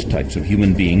the best types of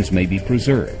human beings may be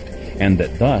preserved, and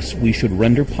that thus we should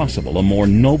render possible a more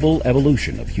noble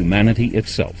evolution of humanity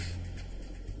itself."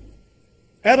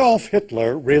 Adolf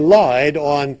Hitler relied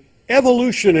on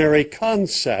evolutionary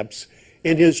concepts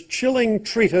in his chilling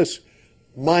treatise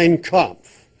Mein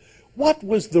Kampf. What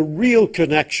was the real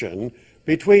connection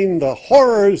between the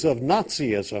horrors of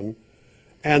Nazism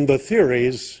and the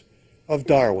theories of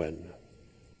Darwin?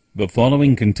 The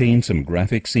following contains some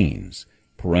graphic scenes.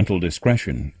 Parental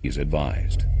discretion is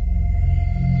advised.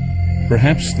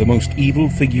 Perhaps the most evil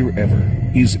figure ever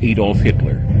is Adolf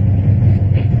Hitler.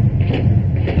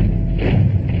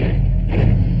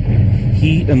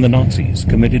 He and the Nazis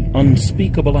committed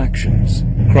unspeakable actions,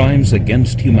 crimes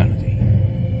against humanity.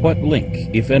 What link,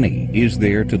 if any, is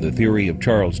there to the theory of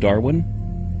Charles Darwin?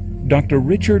 Dr.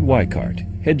 Richard Weikart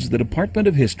heads the Department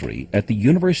of History at the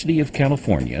University of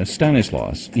California,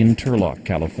 Stanislaus, in Turlock,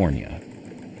 California.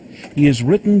 He has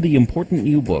written the important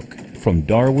new book, From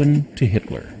Darwin to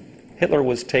Hitler. Hitler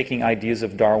was taking ideas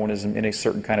of Darwinism in a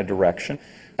certain kind of direction.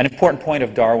 An important point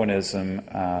of Darwinism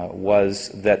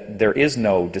was that there is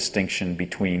no distinction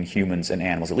between humans and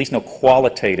animals, at least no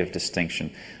qualitative distinction.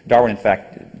 Darwin, in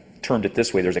fact, termed it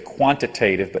this way: there's a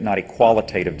quantitative but not a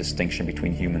qualitative distinction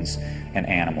between humans and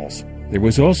animals. There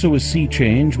was also a sea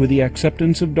change with the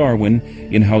acceptance of Darwin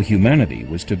in how humanity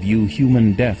was to view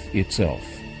human death itself.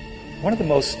 One of the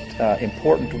most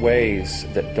important ways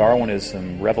that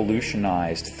Darwinism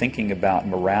revolutionized thinking about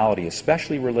morality,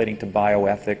 especially relating to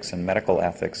bioethics and medical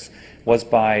ethics, was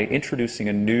by introducing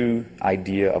a new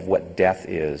idea of what death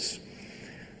is.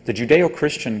 The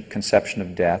Judeo-Christian conception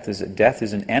of death is that death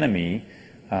is an enemy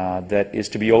that is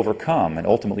to be overcome and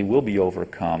ultimately will be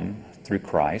overcome through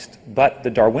Christ. But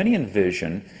the Darwinian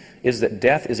vision is that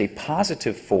death is a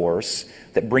positive force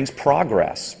that brings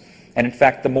progress. And in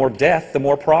fact, the more death, the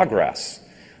more progress.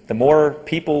 The more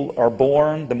people are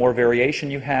born, the more variation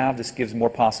you have. This gives more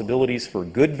possibilities for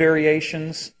good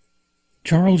variations.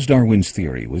 Charles Darwin's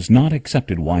theory was not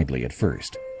accepted widely at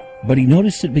first, but he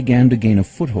noticed it began to gain a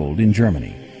foothold in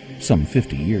Germany, some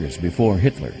 50 years before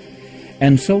Hitler.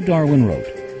 And so Darwin wrote,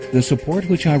 "The support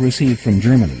which I received from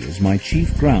Germany is my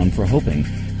chief ground for hoping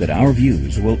that our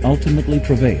views will ultimately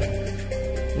prevail.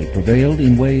 They prevailed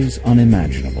in ways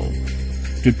unimaginable.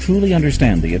 To truly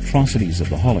understand the atrocities of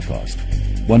the Holocaust,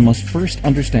 one must first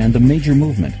understand the major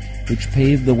movement which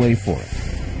paved the way for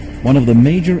it. One of the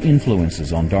major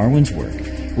influences on Darwin's work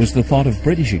was the thought of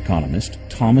British economist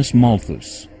Thomas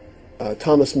Malthus."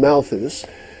 Thomas Malthus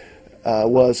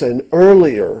was an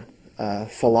earlier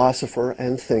philosopher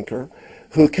and thinker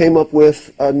who came up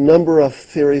with a number of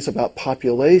theories about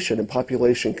population and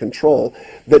population control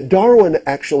that Darwin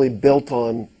actually built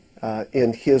on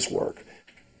in his work.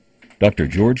 Dr.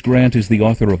 George Grant is the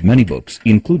author of many books,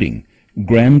 including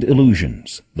Grand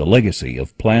Illusions, The Legacy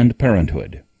of Planned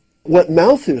Parenthood. What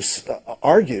Malthus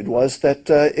argued was that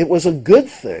it was a good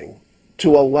thing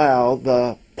to allow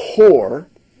the poor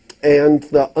and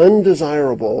the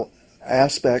undesirable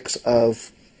aspects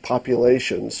of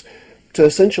populations to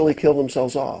essentially kill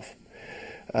themselves off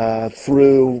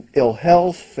through ill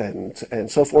health and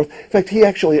so forth. In fact, he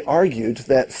actually argued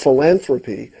that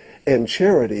philanthropy and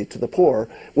charity to the poor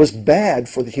was bad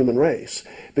for the human race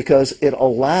because it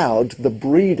allowed the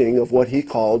breeding of what he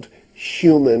called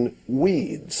human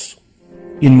weeds.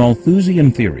 In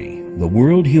Malthusian theory, the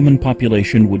world human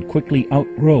population would quickly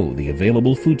outgrow the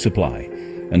available food supply,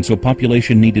 and so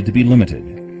population needed to be limited.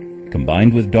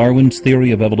 Combined with Darwin's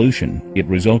theory of evolution, it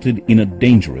resulted in a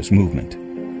dangerous movement.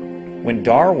 When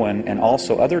Darwin and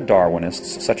also other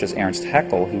Darwinists, such as Ernst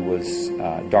Haeckel, who was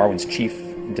Darwin's chief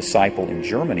disciple in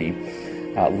Germany,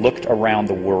 looked around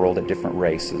the world at different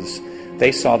races,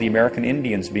 they saw the American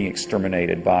Indians being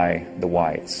exterminated by the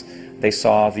whites. They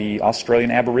saw the Australian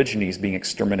Aborigines being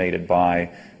exterminated by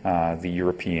the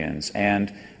Europeans.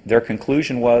 And their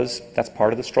conclusion was that's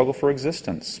part of the struggle for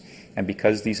existence. And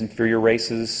because these inferior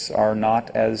races are not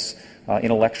as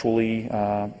intellectually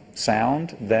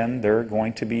sound, then they're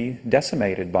going to be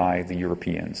decimated by the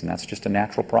Europeans. And that's just a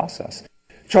natural process.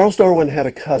 Charles Darwin had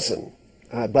a cousin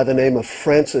by the name of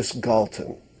Francis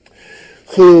Galton,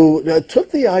 who took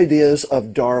the ideas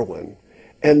of Darwin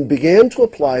and began to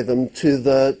apply them to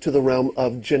the realm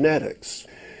of genetics.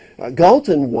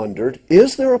 Galton wondered,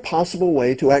 is there a possible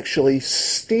way to actually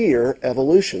steer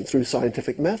evolution through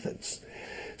scientific methods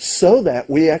so that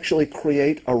we actually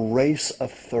create a race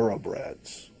of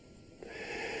thoroughbreds?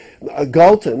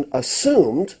 Galton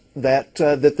assumed that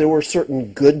there were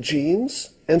certain good genes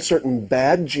and certain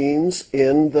bad genes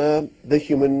in the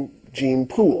human gene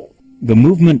pool. The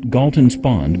movement Galton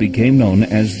spawned became known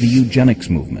as the eugenics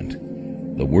movement.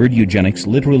 The word eugenics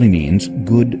literally means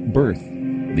good birth.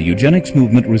 The eugenics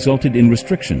movement resulted in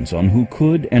restrictions on who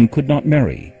could and could not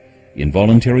marry,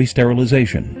 involuntary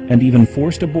sterilization, and even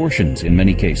forced abortions in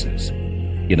many cases.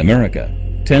 In America,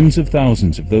 tens of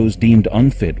thousands of those deemed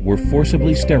unfit were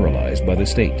forcibly sterilized by the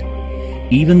state.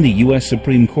 Even the U.S.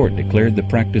 Supreme Court declared the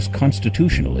practice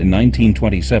constitutional in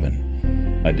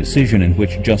 1927, a decision in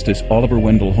which Justice Oliver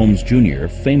Wendell Holmes Jr.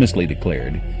 famously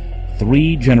declared,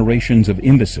 3 generations of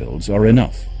imbeciles are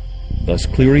enough, thus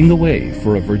clearing the way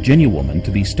for a Virginia woman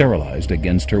to be sterilized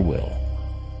against her will.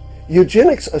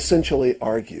 Eugenics essentially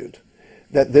argued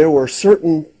that there were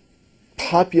certain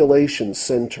population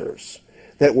centers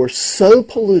that were so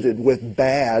polluted with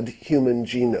bad human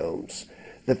genomes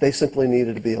that they simply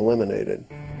needed to be eliminated.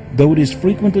 Though it is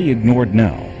frequently ignored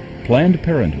now, Planned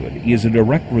Parenthood is a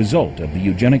direct result of the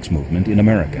eugenics movement in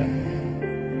America.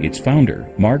 Its founder,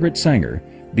 Margaret Sanger,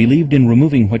 believed in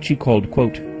removing what she called,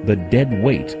 quote, the dead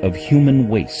weight of human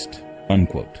waste,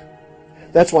 unquote.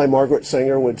 That's why Margaret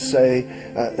Sanger would say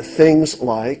things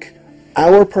like,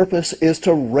 our purpose is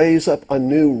to raise up a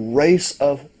new race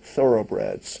of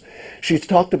thoroughbreds. She's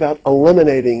talked about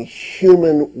eliminating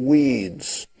human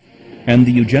weeds. And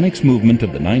the eugenics movement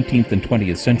of the 19th and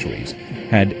 20th centuries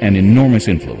had an enormous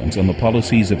influence on the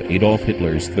policies of Adolf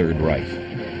Hitler's Third Reich.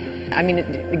 I mean,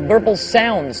 Goebbels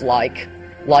sounds like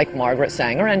Margaret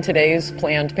Sanger and today's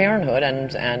Planned Parenthood and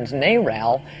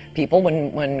NARAL people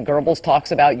when Goebbels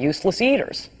talks about useless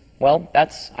eaters. Well,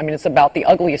 it's about the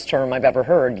ugliest term I've ever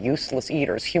heard, useless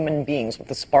eaters, human beings with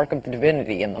the spark of the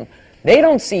divinity in them. They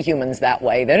don't see humans that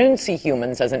way. They didn't see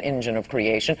humans as an engine of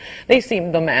creation. They see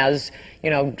them as,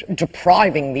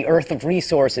 depriving the earth of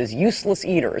resources, useless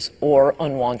eaters, or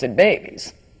unwanted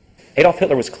babies. Adolf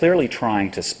Hitler was clearly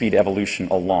trying to speed evolution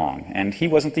along, and he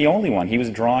wasn't the only one. He was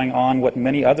drawing on what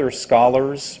many other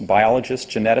scholars, biologists,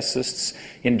 geneticists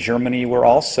in Germany were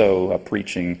also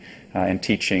preaching and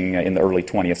teaching in the early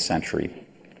 20th century.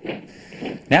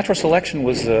 Natural selection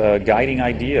was a guiding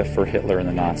idea for Hitler and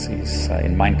the Nazis.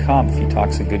 In Mein Kampf, he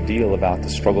talks a good deal about the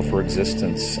struggle for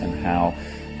existence and how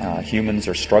humans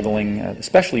are struggling,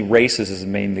 especially races is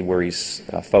mainly where he's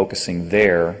focusing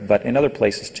there, but in other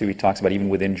places too he talks about even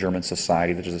within German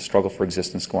society that there's a struggle for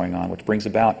existence going on which brings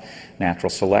about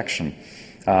natural selection.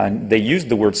 They used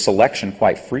the word selection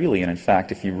quite freely, and in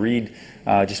fact if you read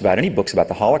just about any books about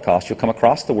the Holocaust you'll come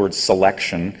across the word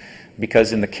selection,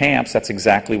 because in the camps that's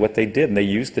exactly what they did, and they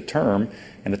used the term,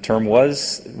 and the term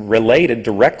was related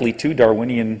directly to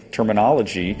Darwinian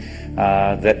terminology,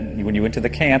 that when you went to the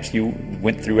camps you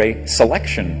went through a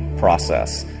selection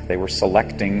process. They were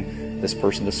selecting this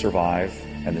person to survive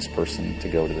and this person to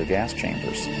go to the gas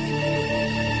chambers.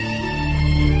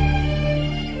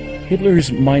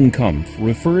 Hitler's Mein Kampf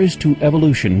refers to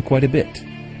evolution quite a bit,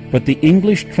 but the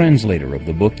English translator of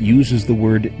the book uses the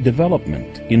word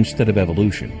development instead of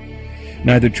evolution.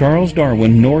 Neither Charles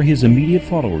Darwin nor his immediate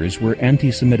followers were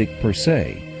anti-Semitic per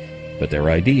se, but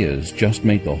their ideas just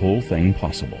made the whole thing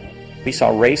possible. We saw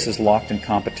races locked in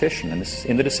competition, and this,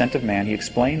 in The Descent of Man he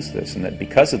explains this, and that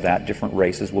because of that, different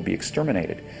races will be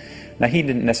exterminated. Now, he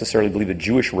didn't necessarily believe the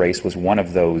Jewish race was one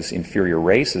of those inferior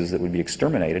races that would be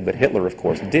exterminated, but Hitler, of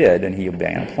course, did, and he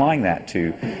began applying that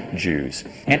to Jews.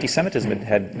 Anti-Semitism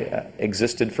had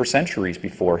existed for centuries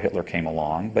before Hitler came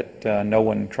along, but no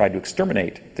one tried to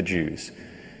exterminate the Jews.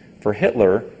 For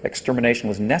Hitler, extermination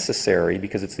was necessary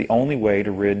because it's the only way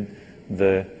to rid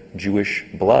the Jewish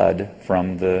blood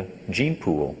from the gene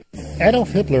pool.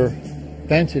 Adolf Hitler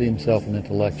fancied himself an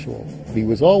intellectual. He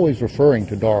was always referring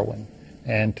to Darwin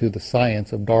and to the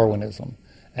science of Darwinism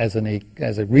as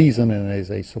a reason and as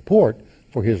a support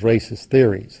for his racist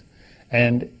theories.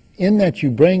 And in that you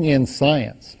bring in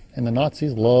science, and the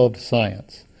Nazis loved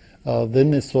science,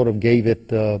 then this sort of gave it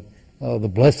the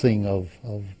blessing of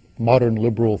modern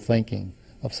liberal thinking,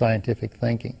 of scientific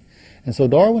thinking. And so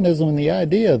Darwinism and the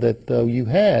idea that you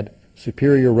had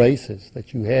superior races,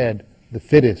 that you had the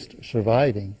fittest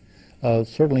surviving,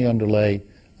 certainly underlay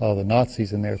the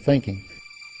Nazis in their thinking.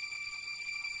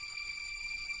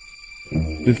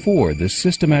 Before the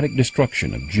systematic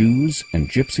destruction of Jews and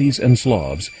Gypsies and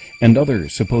Slavs and other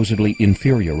supposedly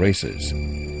inferior races,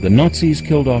 the Nazis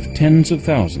killed off tens of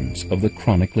thousands of the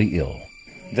chronically ill.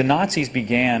 The Nazis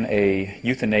began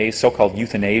a so-called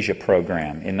euthanasia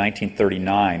program in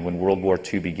 1939 when World War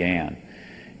II began.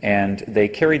 And they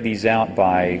carried these out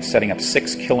by setting up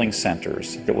 6 killing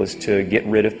centers. It was to get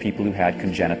rid of people who had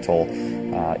congenital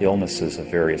illnesses of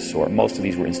various sorts. Most of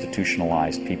these were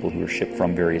institutionalized people who were shipped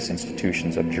from various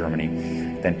institutions of Germany,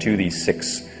 then to these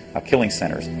 6 killing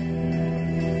centers.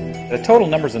 The total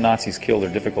numbers of Nazis killed are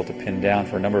difficult to pin down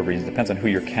for a number of reasons. It depends on who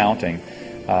you're counting.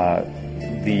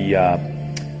 The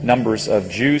numbers of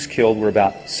Jews killed were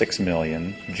about 6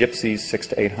 million, Gypsies 600,000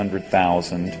 to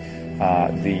 800,000.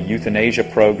 The euthanasia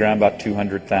program, about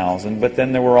 200,000, but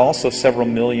then there were also several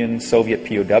million Soviet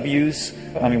POWs.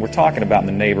 I mean, we're talking about in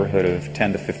the neighborhood of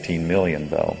 10 to 15 million,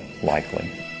 though,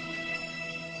 likely.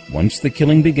 Once the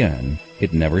killing began,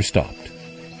 it never stopped.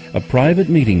 A private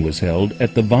meeting was held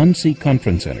at the Wannsee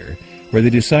Conference Center where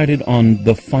they decided on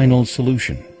the final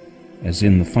solution, as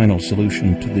in the final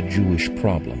solution to the Jewish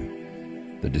problem,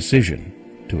 the decision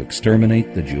to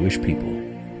exterminate the Jewish people.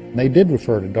 They did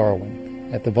refer to Darwin.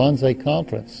 At the Wannsee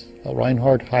Conference,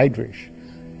 Reinhard Heydrich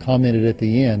commented at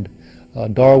the end,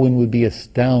 Darwin would be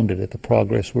astounded at the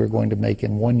progress we're going to make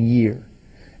in 1 year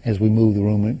as we move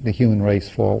the human race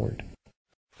forward.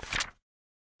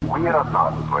 We are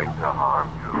not going to harm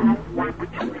you.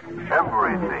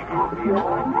 Everything will be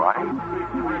all right.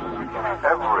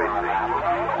 Everything will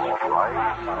be all right.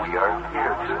 We are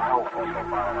here to help you.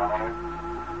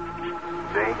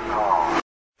 Stay calm.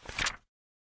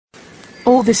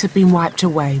 All this had been wiped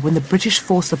away when the British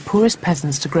forced the poorest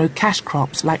peasants to grow cash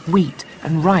crops like wheat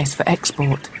and rice for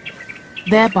export,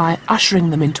 thereby ushering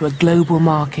them into a global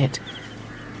market.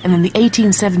 And in the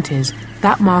 1870s,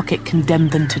 that market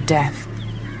condemned them to death.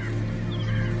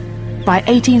 By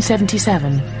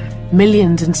 1877,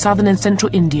 millions in southern and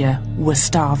central India were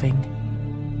starving.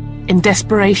 In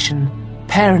desperation,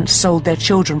 parents sold their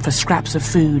children for scraps of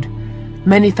food.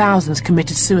 Many thousands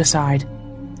committed suicide.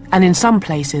 And in some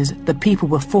places, the people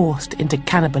were forced into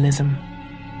cannibalism.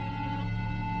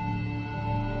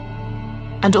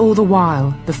 And all the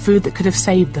while, the food that could have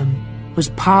saved them was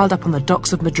piled up on the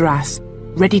docks of Madras,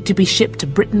 ready to be shipped to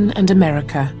Britain and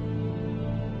America.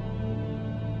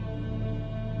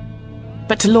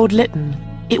 But to Lord Lytton,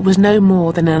 it was no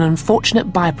more than an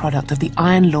unfortunate byproduct of the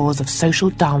iron laws of social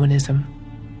Darwinism.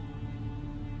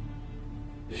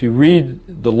 If you read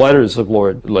the letters of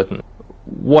Lord Lytton,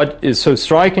 what is so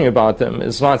striking about them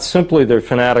is not simply their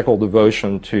fanatical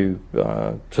devotion to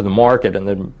the market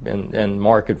and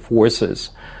market forces.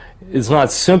 It's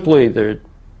not simply their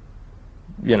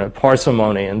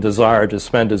parsimony and desire to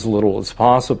spend as little as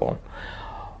possible,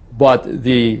 but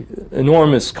the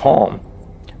enormous calm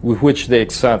with which they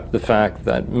accept the fact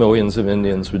that millions of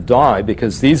Indians would die,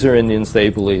 because these are Indians they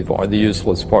believe are the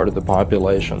useless part of the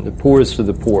population, the poorest of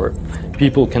the poor,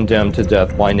 people condemned to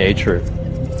death by nature.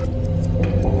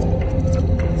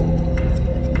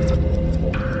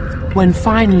 When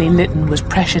finally Lytton was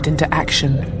pressured into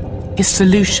action, his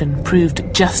solution proved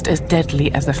just as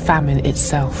deadly as the famine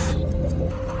itself.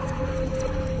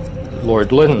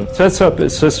 Lord Lytton sets up a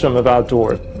system of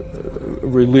outdoor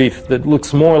relief that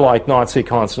looks more like Nazi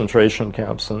concentration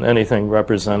camps than anything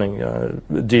representing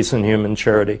decent human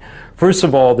charity. First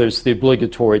of all, there's the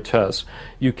obligatory test.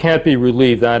 You can't be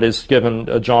relieved, that is, given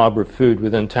a job or food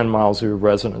within 10 miles of your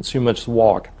residence. You must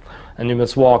walk. And you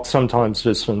must walk sometimes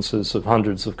distances of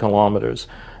hundreds of kilometers.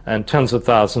 and tens of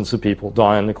thousands of people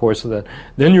die in the course of that.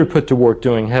 Then you're put to work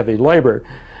doing heavy labor,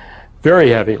 very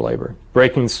heavy labor,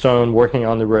 breaking stone, working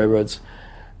on the railroads,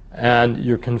 and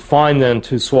you're confined then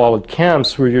to squalid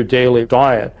camps where your daily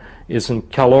diet is in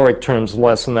caloric terms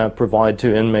less than that provided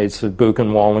to inmates of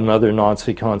Buchenwald and other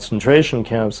Nazi concentration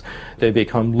camps. They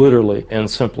become literally and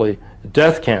simply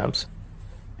death camps.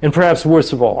 And perhaps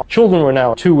worst of all, children were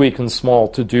now too weak and small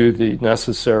to do the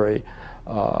necessary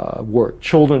work.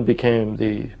 Children became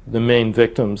the main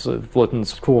victims of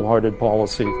Lytton's cool-hearted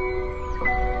policy.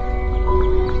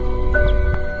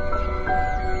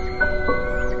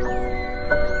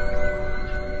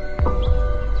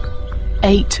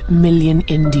 "8 million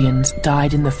Indians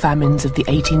died in the famines of the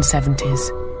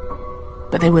 1870s.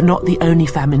 But they were not the only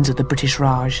famines of the British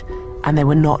Raj, and they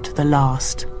were not the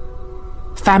last.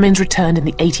 Famines returned in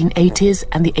the 1880s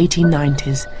and the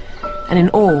 1890s, and in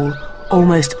all,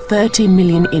 almost 30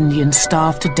 million Indians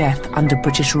starved to death under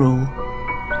British rule.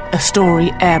 A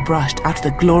story airbrushed out of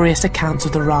the glorious accounts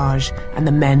of the Raj and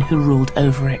the men who ruled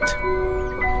over it."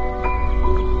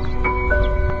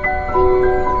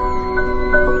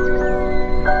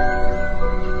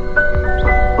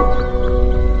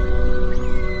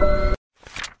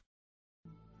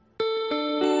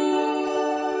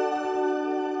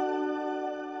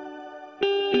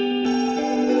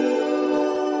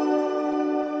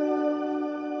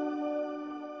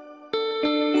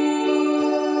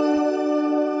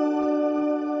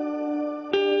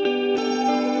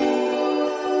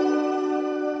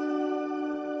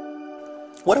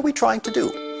 What are we trying to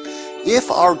do? If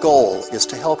our goal is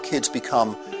to help kids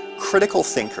become critical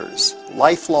thinkers,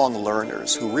 lifelong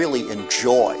learners who really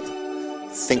enjoy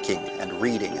thinking and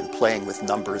reading and playing with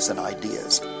numbers and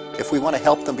ideas, if we want to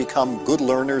help them become good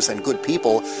learners and good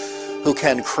people who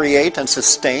can create and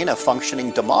sustain a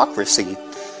functioning democracy,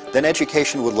 then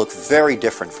education would look very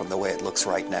different from the way it looks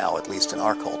right now, at least in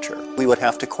our culture. We would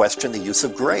have to question the use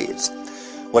of grades.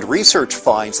 What research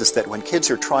finds is that when kids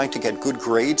are trying to get good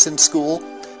grades in school,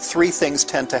 three things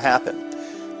tend to happen.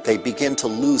 They begin to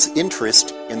lose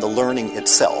interest in the learning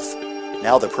itself.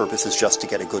 Now the purpose is just to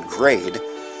get a good grade,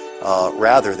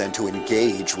 rather than to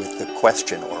engage with the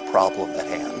question or problem at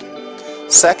hand.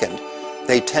 Second,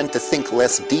 they tend to think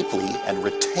less deeply and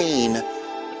retain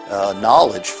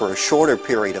knowledge for a shorter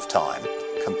period of time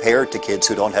compared to kids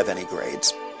who don't have any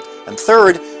grades. And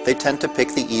third, they tend to pick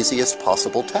the easiest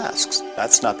possible tasks.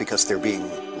 That's not because they're being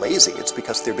lazy, it's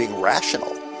because they're being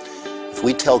rational. If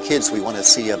we tell kids we want to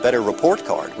see a better report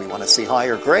card, we want to see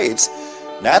higher grades,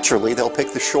 naturally they'll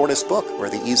pick the shortest book or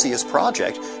the easiest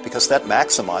project because that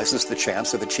maximizes the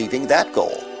chance of achieving that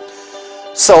goal.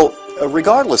 So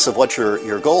regardless of what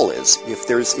your goal is,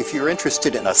 if you're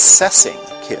interested in assessing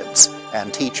kids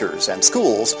and teachers and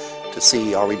schools to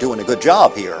see are we doing a good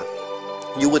job here,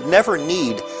 you would never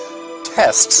need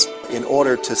tests in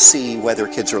order to see whether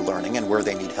kids are learning and where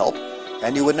they need help,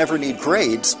 and you would never need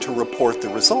grades to report the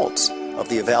results of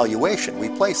the evaluation we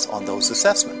place on those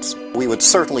assessments. We would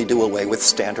certainly do away with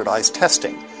standardized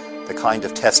testing, the kind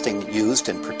of testing used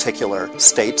in particular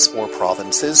states or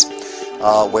provinces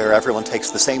where everyone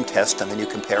takes the same test and then you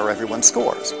compare everyone's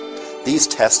scores. These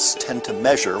tests tend to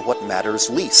measure what matters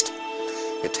least.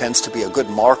 It tends to be a good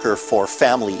marker for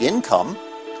family income,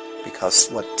 because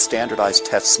what standardized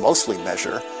tests mostly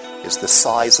measure is the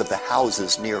size of the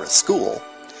houses near a school.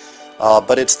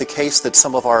 But it's the case that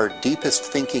some of our deepest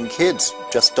thinking kids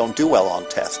just don't do well on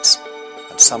tests.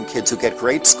 And some kids who get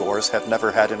great scores have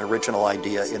never had an original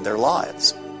idea in their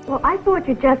lives. Well, I thought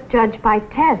you just judged by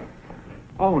tests.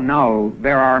 Oh, no.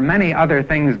 There are many other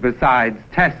things besides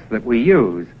tests that we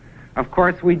use. Of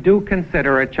course, we do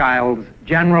consider a child's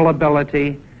general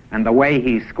ability and the way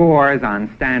he scores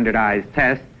on standardized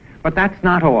tests, but that's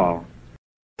not all.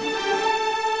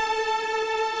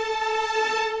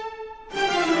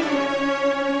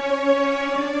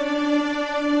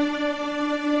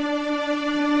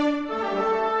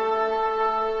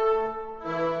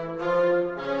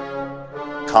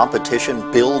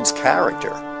 Competition builds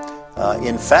character.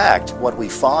 In fact, what we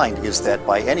find is that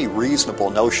by any reasonable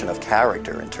notion of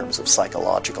character in terms of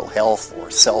psychological health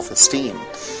or self-esteem,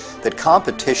 that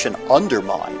competition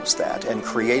undermines that and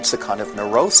creates a kind of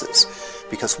neurosis,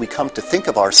 because we come to think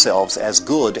of ourselves as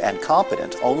good and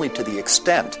competent only to the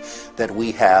extent that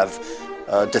we have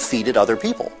defeated other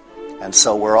people. And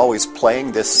so we're always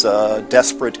playing this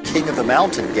desperate king of the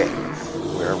mountain game,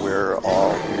 where we're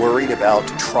all worried about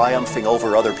triumphing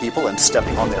over other people and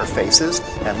stepping on their faces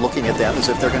and looking at them as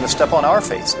if they're going to step on our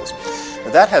faces.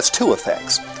 Now, that has two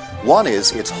effects. One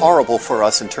is it's horrible for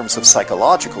us in terms of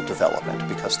psychological development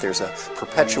because there's a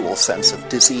perpetual sense of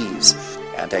disease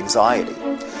and anxiety.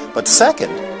 But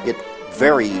second, it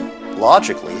very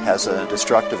logically has a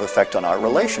destructive effect on our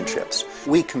relationships.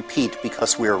 We compete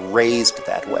because we're raised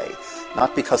that way,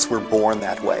 not because we're born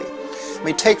that way. I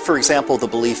mean, take, for example, the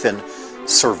belief in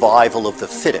survival of the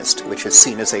fittest, which is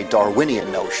seen as a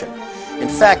Darwinian notion. In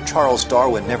fact, Charles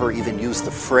Darwin never even used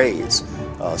the phrase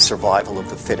survival of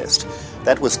the fittest.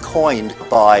 That was coined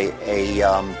by a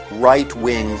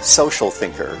right-wing social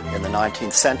thinker in the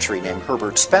 19th century named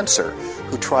Herbert Spencer,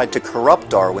 who tried to corrupt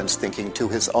Darwin's thinking to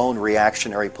his own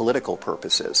reactionary political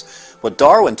purposes. What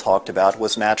Darwin talked about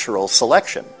was natural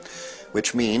selection,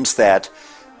 which means that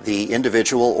the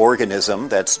individual organism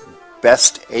that's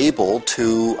best able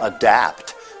to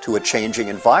adapt to a changing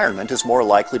environment is more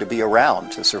likely to be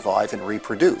around to survive and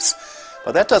reproduce.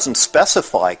 But that doesn't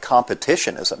specify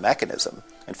competition as a mechanism.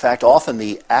 In fact, often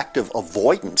the active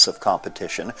avoidance of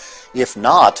competition, if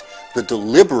not the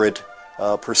deliberate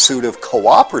pursuit of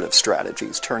cooperative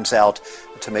strategies, turns out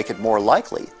to make it more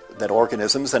likely that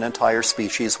organisms and entire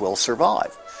species will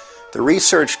survive. The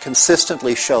research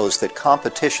consistently shows that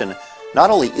competition not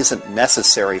only isn't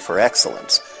necessary for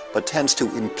excellence, but tends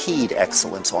to impede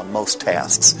excellence on most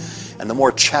tasks. And the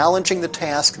more challenging the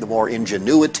task, the more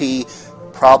ingenuity,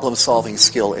 problem-solving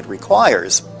skill it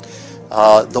requires,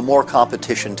 the more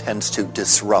competition tends to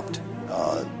disrupt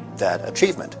that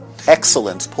achievement.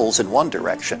 Excellence pulls in one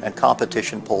direction and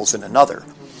competition pulls in another.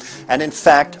 And in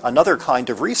fact, another kind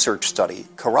of research study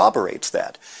corroborates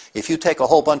that. If you take a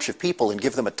whole bunch of people and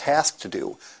give them a task to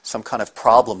do, some kind of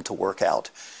problem to work out,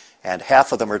 and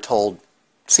half of them are told,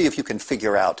 see if you can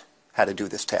figure out how to do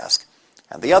this task,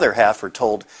 and the other half are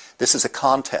told, this is a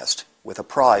contest with a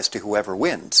prize to whoever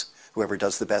wins, whoever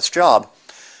does the best job,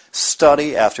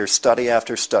 study after study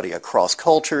after study across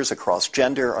cultures, across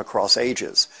gender, across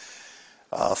ages,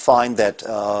 find that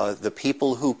the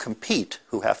people who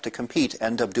have to compete,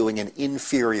 end up doing an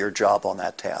inferior job on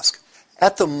that task.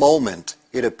 At the moment,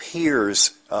 it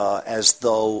appears as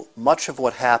though much of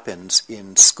what happens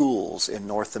in schools in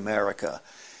North America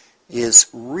is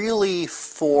really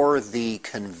for the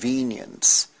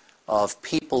convenience of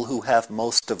people who have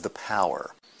most of the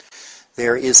power.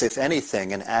 There is, if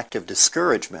anything, an active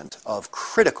discouragement of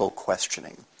critical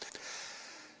questioning.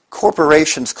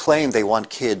 Corporations claim they want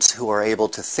kids who are able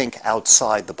to think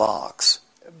outside the box,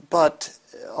 but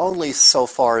only so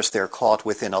far as they're caught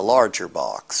within a larger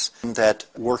box that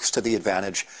works to the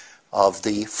advantage of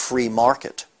the free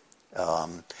market,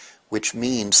 which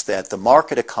means that the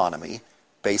market economy,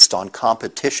 based on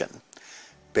competition,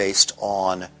 based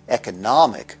on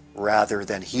economic rather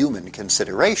than human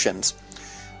considerations,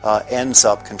 ends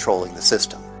up controlling the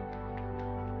system.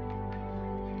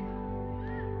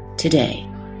 Today,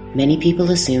 many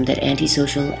people assume that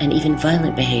antisocial and even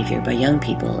violent behavior by young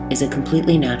people is a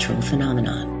completely natural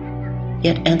phenomenon.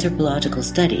 Yet anthropological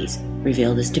studies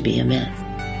reveal this to be a myth.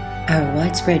 Our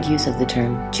widespread use of the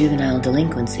term juvenile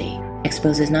delinquency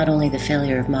exposes not only the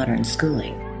failure of modern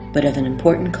schooling, but of an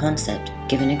important concept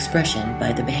given expression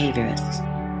by the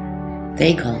behaviorists.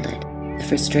 They called it the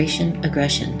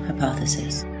frustration-aggression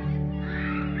hypothesis.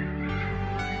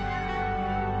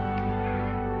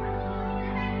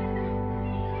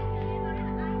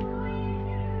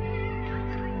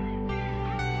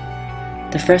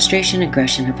 The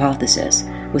frustration-aggression hypothesis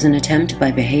was an attempt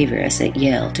by behaviorists at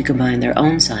Yale to combine their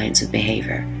own science of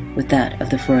behavior with that of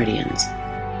the Freudians.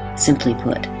 Simply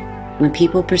put, when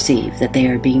people perceive that they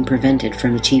are being prevented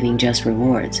from achieving just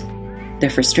rewards, their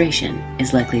frustration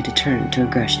is likely to turn to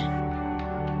aggression.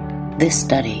 This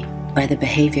study, by the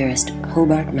behaviorist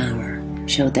Hobart Maurer,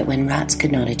 showed that when rats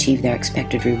could not achieve their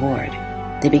expected reward,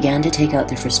 they began to take out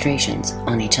their frustrations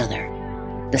on each other.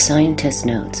 The scientist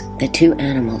notes that two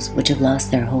animals which have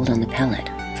lost their hold on the pellet,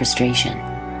 frustration,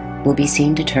 will be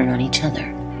seen to turn on each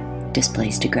other,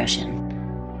 displaced aggression.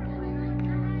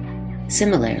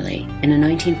 Similarly, in a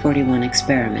 1941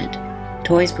 experiment,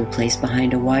 toys were placed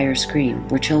behind a wire screen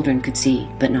where children could see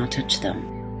but not touch them.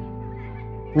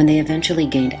 When they eventually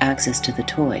gained access to the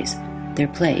toys, their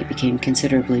play became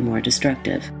considerably more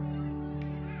destructive.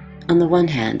 On the one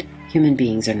hand, human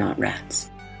beings are not rats.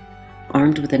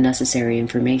 Armed with the necessary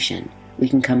information, we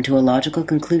can come to a logical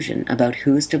conclusion about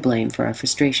who is to blame for our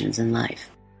frustrations in life.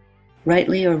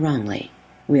 Rightly or wrongly,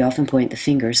 we often point the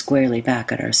finger squarely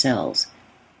back at ourselves.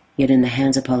 Yet in the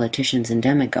hands of politicians and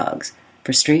demagogues,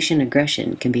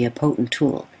 frustration-aggression can be a potent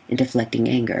tool in deflecting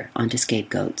anger onto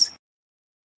scapegoats.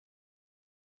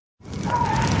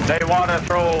 They want to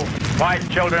throw white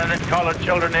children and colored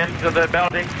children into the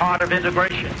melting pot of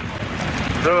integration,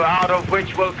 out of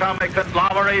which will come a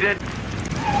conglomerated,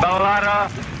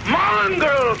 mulatto,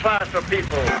 mongrel class of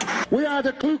people. We are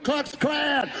the Ku Klux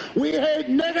Klan. We hate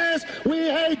niggers, we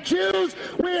hate Jews,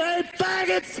 we hate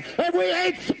faggots, and we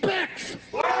hate spicks.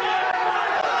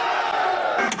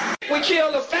 We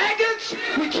kill the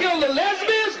faggots, we kill the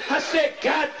lesbians. I said,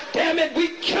 God damn it, we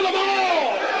kill them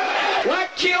all. Why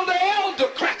kill the elder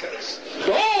crackers?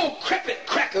 The old crepit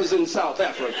crackers in South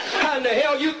Africa. How in the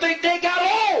hell you think they got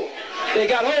old? They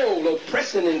got old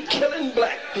oppressing and killing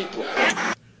black people.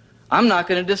 I'm not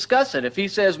going to discuss it. If he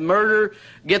says murder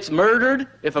gets murdered,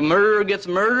 if a murderer gets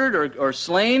murdered or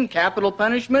slain, capital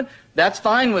punishment, that's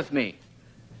fine with me.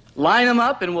 Line them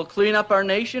up and we'll clean up our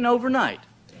nation overnight.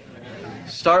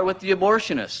 Start with the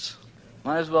abortionists.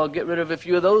 Might as well get rid of a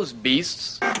few of those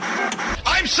beasts.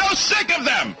 I'm so sick of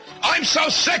them! I'm so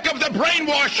sick of the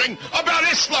brainwashing about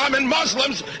Islam and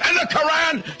Muslims and the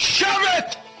Quran. Shove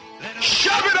it!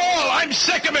 Shove it all! I'm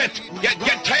sick of it!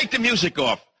 Take the music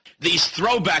off. These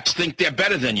throwbacks think they're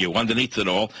better than you underneath it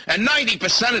all, and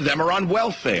 90% of them are on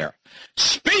welfare.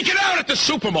 Speak it out at the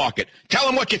supermarket. Tell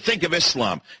them what you think of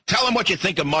Islam. Tell them what you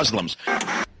think of Muslims.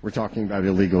 We're talking about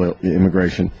illegal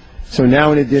immigration. So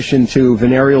now, in addition to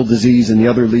venereal disease and the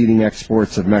other leading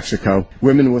exports of Mexico,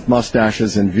 women with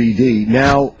mustaches and VD,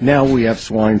 now we have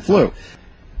swine flu.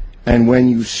 And when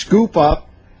you scoop up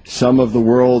some of the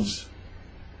world's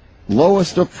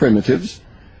lowest of primitives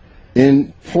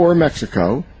in poor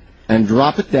Mexico and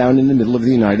drop it down in the middle of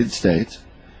the United States,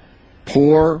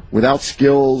 poor, without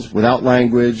skills, without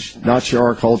language, not sure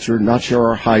our culture, not sure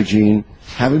our hygiene,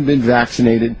 haven't been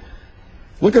vaccinated,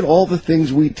 look at all the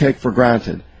things we take for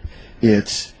granted.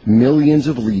 It's millions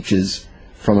of leeches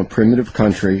from a primitive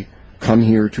country come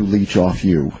here to leech off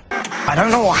you. I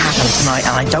don't know what happened tonight,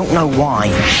 and I don't know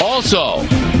why. Also,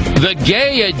 the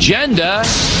gay agenda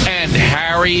and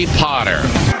Harry Potter.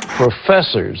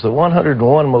 Professors, the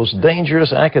 101 most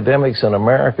dangerous academics in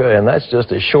America, and that's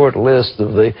just a short list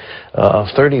of the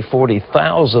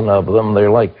 40,000 of them. They're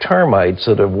like termites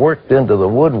that have worked into the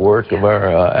woodwork of our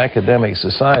academic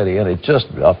society, and it's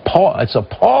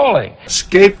appalling.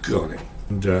 Scapegoating,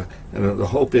 and the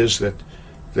hope is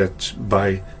that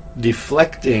by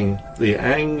deflecting the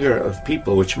anger of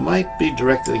people, which might be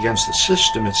directed against the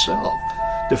system itself,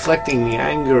 deflecting the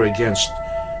anger against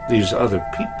these other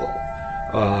people,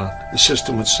 the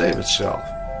system would save itself.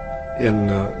 In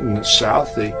the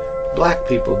South, the black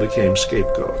people became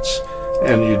scapegoats,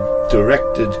 and you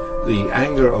directed the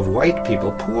anger of white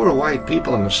people. Poor white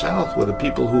people in the South were the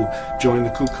people who joined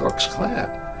the Ku Klux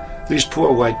Klan. These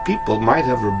poor white people might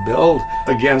have rebelled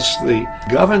against the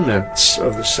governments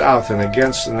of the South and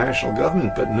against the national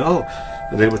government, but no,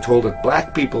 they were told that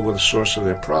black people were the source of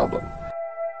their problem.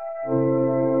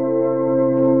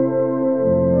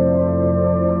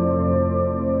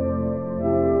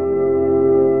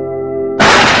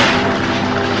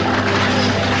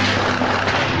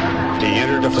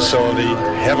 Facility,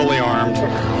 heavily armed,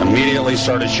 immediately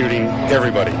started shooting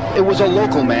everybody. It was a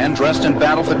local man dressed in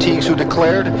battle fatigues who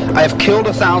declared, "I have killed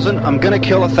 1,000, I'm gonna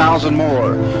kill 1,000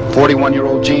 more."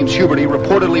 41-year-old James Huberty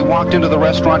reportedly walked into the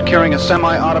restaurant carrying a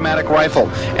semi-automatic rifle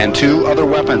and 2 other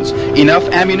weapons, enough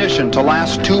ammunition to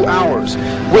last 2 hours.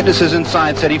 Witnesses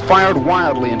inside said he fired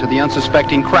wildly into the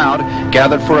unsuspecting crowd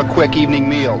gathered for a quick evening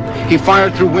meal. He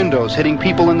fired through windows, hitting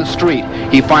people in the street.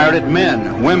 He fired at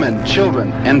men, women,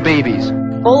 children, and babies.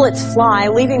 Bullets fly,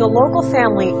 leaving a local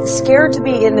family scared to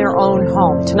be in their own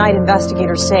home. Tonight,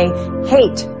 investigators say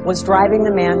hate was driving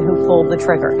the man who pulled the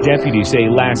trigger. Deputies say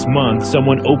last month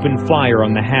someone opened fire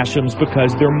on the Hashims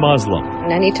because they're Muslim.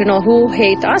 And I need to know who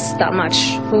hates us that much,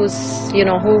 who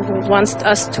wants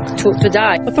us to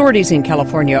die. Authorities in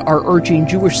California are urging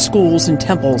Jewish schools and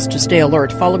temples to stay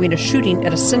alert following a shooting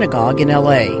at a synagogue in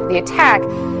L.A. The attack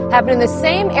happened in the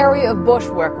same area of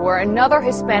Bushwick where another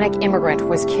Hispanic immigrant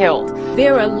was killed.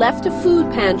 Vera left a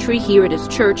food pantry here at his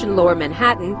church in Lower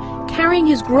Manhattan, carrying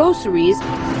his groceries.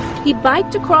 He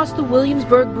biked across the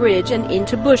Williamsburg Bridge and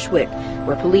into Bushwick,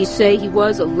 where police say he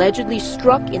was allegedly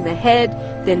struck in the head,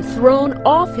 then thrown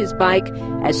off his bike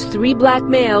as 3 black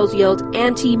males yelled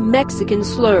anti-Mexican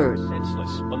slurs.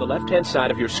 On the left-hand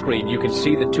side of your screen, you can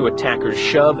see the 2 attackers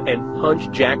shove and punch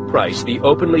Jack Price, the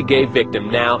openly gay victim,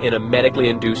 now in a medically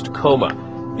induced coma.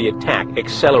 The attack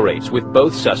accelerates, with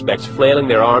both suspects flailing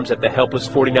their arms at the helpless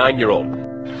 49-year-old.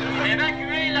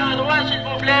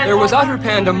 There was utter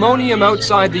pandemonium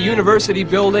outside the university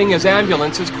building as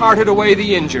ambulances carted away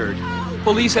the injured.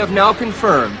 Police have now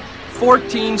confirmed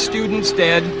 14 students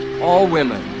dead, all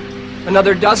women.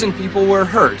 Another dozen people were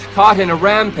hurt, caught in a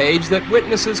rampage that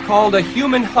witnesses called a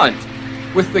human hunt,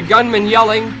 with the gunman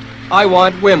yelling, "I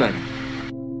want women."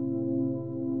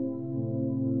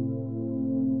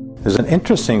 There's an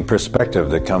interesting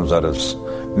perspective that comes out of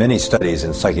many studies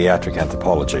in psychiatric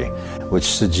anthropology, which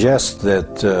suggests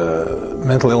that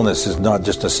mental illness is not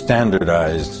just a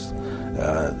standardized,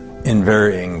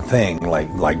 invariing thing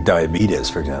like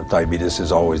diabetes, for example. Diabetes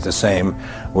is always the same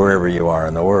wherever you are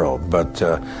in the world, but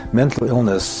mental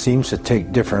illness seems to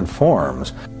take different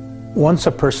forms. Once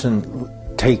a person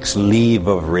takes leave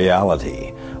of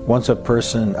reality, once a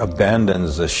person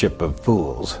abandons the ship of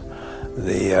fools,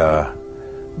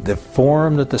 the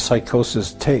form that the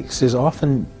psychosis takes is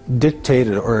often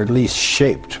dictated or at least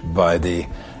shaped by the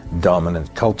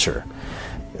dominant culture.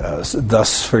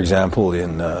 Thus, for example,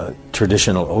 in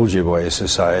traditional Ojibwe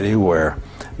society, where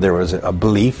there was a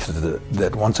belief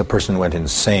that once a person went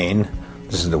insane,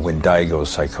 this is the Wendigo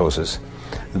psychosis,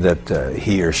 that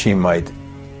he or she might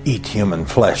eat human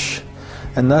flesh.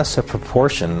 And thus a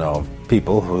proportion of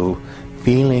people who,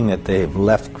 feeling that they've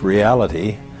left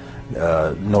reality,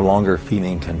 no longer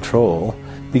feeling control,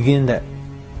 begin to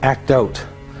act out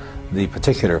the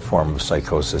particular form of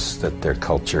psychosis that their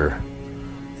culture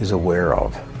is aware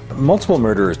of. Multiple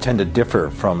murderers tend to differ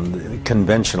from the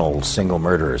conventional single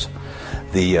murderers.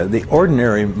 The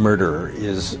ordinary murderer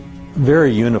is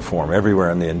very uniform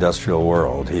everywhere in the industrial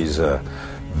world. He's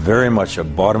very much a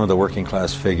bottom of the working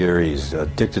class figure. He's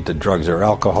addicted to drugs or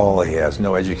alcohol. He has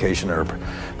no education or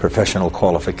professional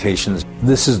qualifications.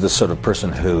 This is the sort of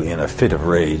person who, in a fit of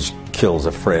rage, kills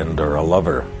a friend or a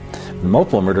lover.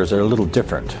 Multiple murders are a little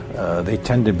different. They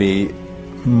tend to be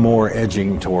more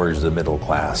edging towards the middle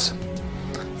class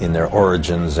in their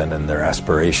origins and in their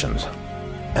aspirations.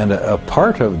 And a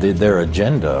part of their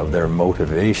agenda, of their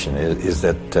motivation, is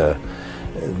that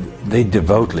they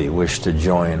devoutly wish to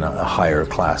join a higher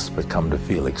class but come to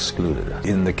feel excluded.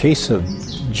 In the case of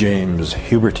James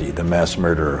Huberty, the mass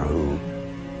murderer who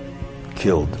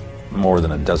killed more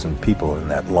than a dozen people in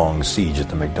that long siege at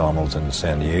the McDonald's in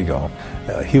San Diego,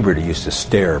 Huberty used to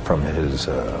stare from his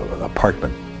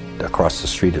apartment across the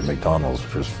street at McDonald's,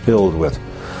 which was filled with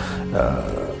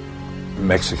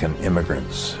Mexican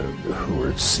immigrants who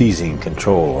were seizing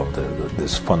control of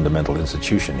this fundamental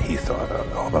institution, he thought,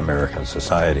 of American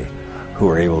society, who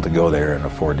were able to go there and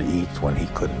afford to eat when he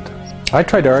couldn't. I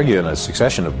tried to argue in a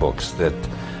succession of books that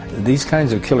these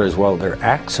kinds of killers, while their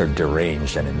acts are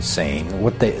deranged and insane,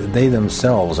 what they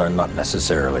themselves are not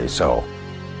necessarily so.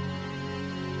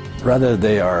 Rather,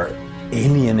 they are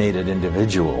alienated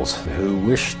individuals who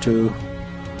wish to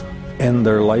end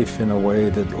their life in a way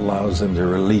that allows them to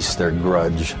release their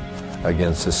grudge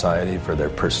against society for their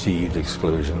perceived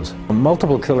exclusions.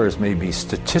 Multiple killers may be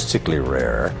statistically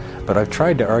rare, but I've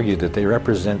tried to argue that they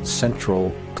represent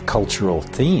central cultural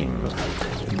themes.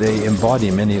 They embody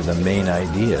many of the main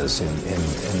ideas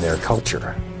in their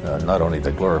culture. Not only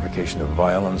the glorification of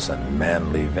violence and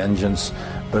manly vengeance,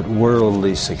 but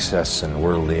worldly success and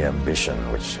worldly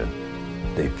ambition, which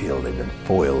they feel they've been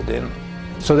foiled in.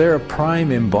 So they're a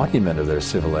prime embodiment of their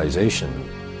civilization,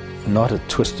 not a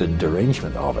twisted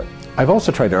derangement of it. I've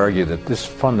also tried to argue that this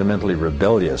fundamentally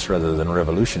rebellious rather than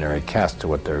revolutionary cast to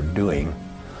what they're doing,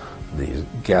 these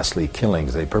ghastly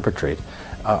killings they perpetrate,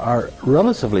 are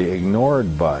relatively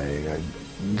ignored by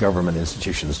government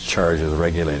institutions charged with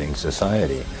regulating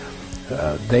society.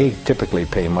 They typically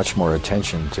pay much more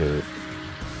attention to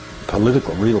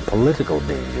real political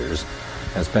dangers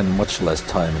and spend much less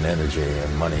time and energy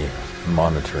and money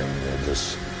monitoring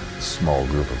this small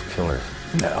group of killers.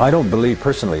 I don't believe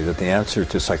personally that the answer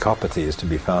to psychopathy is to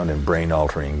be found in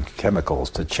brain-altering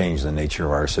chemicals to change the nature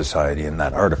of our society in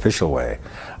that artificial way.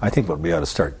 I think what we ought to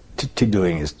start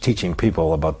doing is teaching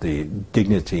people about the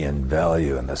dignity and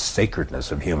value and the sacredness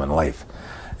of human life,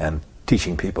 and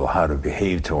teaching people how to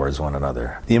behave towards one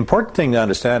another. The important thing to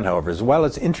understand, however, is while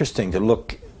it's interesting to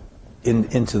look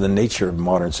into the nature of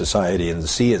modern society and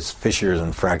see its fissures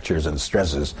and fractures and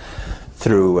stresses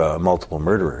through multiple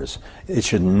murderers, it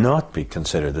should not be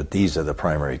considered that these are the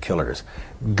primary killers.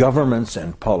 Governments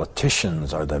and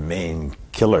politicians are the main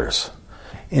killers.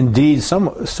 Indeed,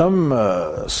 some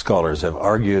scholars have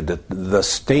argued that the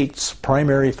state's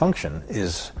primary function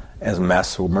is, as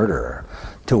mass murderer,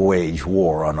 to wage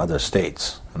war on other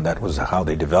states. And that was how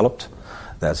they developed.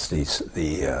 That's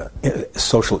the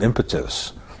social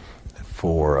impetus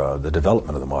for the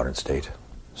development of the modern state.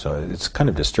 So it's kind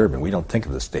of disturbing. We don't think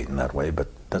of the state in that way, but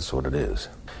that's what it is.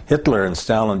 Hitler and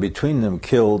Stalin, between them,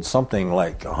 killed something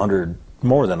like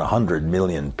more than 100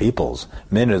 million peoples,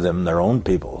 many of them their own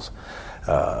peoples.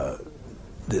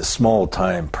 The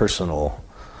small-time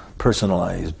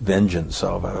personalized vengeance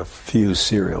of a few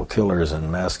serial killers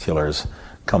and mass killers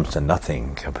comes to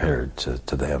nothing compared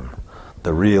to them.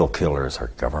 The real killers are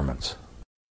governments.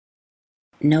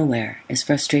 Nowhere is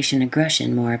frustration and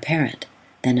aggression more apparent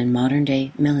than in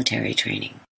modern-day military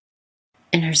training.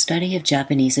 In her study of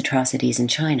Japanese atrocities in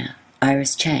China,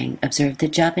 Iris Chang observed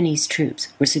that Japanese troops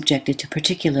were subjected to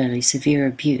particularly severe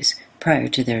abuse prior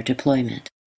to their deployment.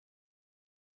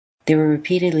 They were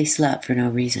repeatedly slapped for no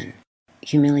reason,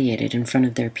 humiliated in front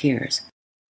of their peers,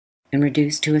 and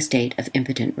reduced to a state of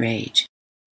impotent rage.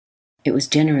 It was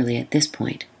generally at this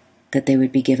point that they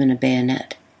would be given a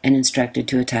bayonet and instructed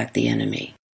to attack the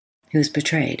enemy, who was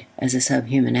portrayed as a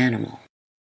subhuman animal.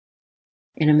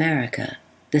 In America,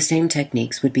 the same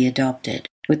techniques would be adopted,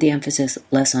 with the emphasis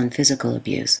less on physical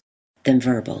abuse than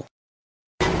verbal.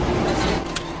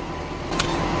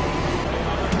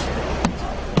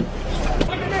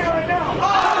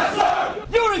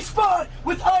 You respond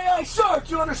with aye, aye, sir.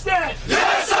 Do you understand?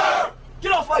 Yes, sir.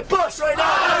 Get off my bus right now.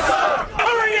 Yes, sir.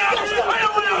 Hurry up!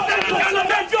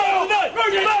 Let's go! Hurry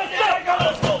up!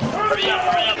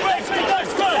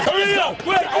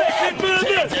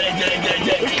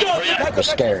 They're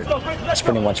scared. That's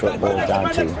pretty much what it boils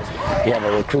down to. You have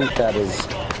a recruit that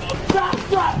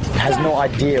has no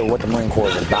idea what the Marine Corps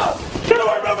is about. Get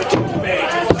away from the speed!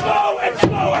 Slow and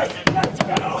slower! Let's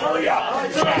go! Hurry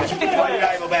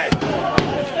up! Go back.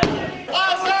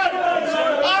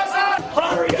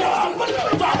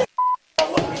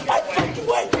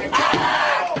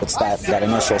 It's that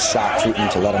initial shock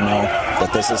treatment to let them know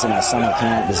that this isn't a summer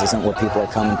camp, this isn't where people are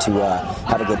coming to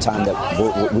have a good time,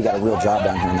 that we got a real job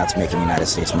down here, and that's making United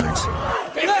States Marines.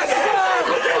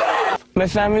 My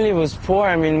family was poor.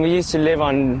 I mean, we used to live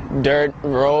on dirt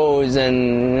roads,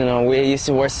 and, you know, we used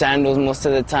to wear sandals most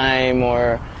of the time,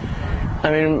 or,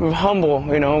 I mean, humble,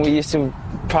 you know. We used to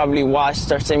probably wash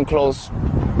our same clothes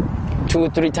 2 or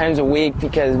 3 times a week,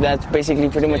 because that's basically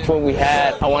pretty much what we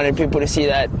had. I wanted people to see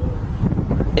that,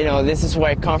 you know, this is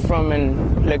where I come from,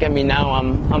 and look at me now,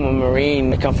 I'm a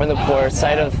Marine. I come from the poor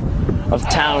side of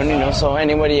town, you know, so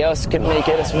anybody else could make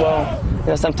it as well. You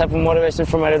know, some type of motivation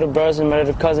for my little brothers and my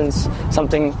little cousins,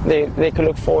 something they could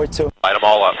look forward to. Light them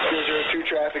all up. 202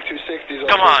 traffic, 260.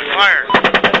 Come on, fire.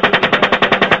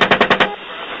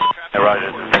 Hey,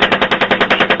 Roger.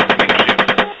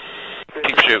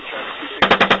 Keep shoot.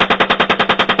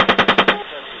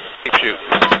 Keep shoot.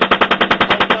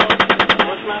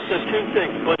 Bushmaster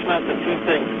 2-6. Bushmaster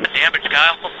 2-6. Damage,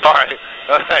 Kyle. All right.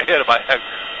 I hit him.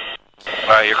 All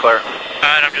right, you're clear. All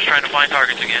right, I'm just trying to find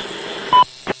targets again.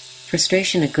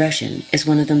 Frustration aggression is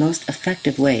one of the most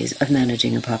effective ways of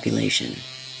managing a population.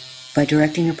 By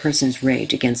directing a person's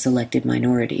rage against selected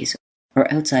minorities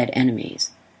or outside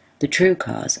enemies, the true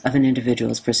cause of an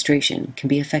individual's frustration can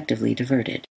be effectively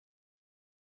diverted.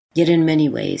 Yet in many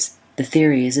ways, the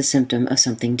theory is a symptom of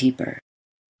something deeper.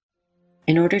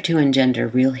 In order to engender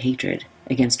real hatred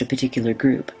against a particular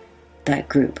group, that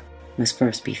group must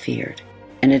first be feared.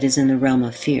 And it is in the realm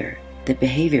of fear that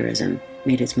behaviorism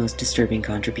made its most disturbing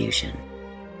contribution.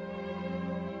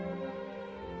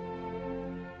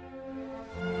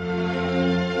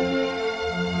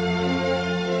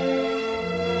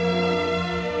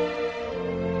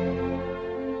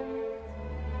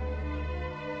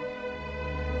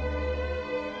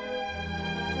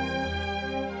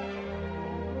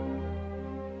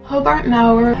 Hobart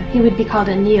Maurer, he would be called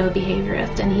a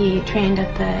neo-behaviorist, and he trained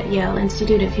at the Yale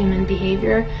Institute of Human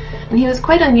Behavior. And he was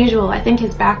quite unusual. I think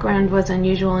his background was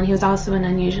unusual, and he was also an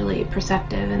unusually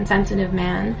perceptive and sensitive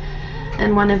man.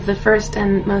 And one of the first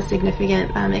and most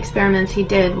significant experiments he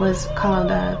did was called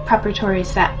a preparatory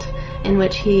set, in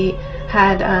which he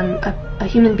had a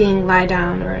human being lie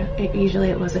down, or usually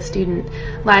it was a student,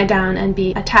 lie down and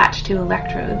be attached to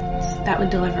electrodes that would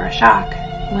deliver a shock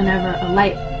whenever a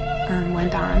light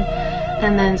went on.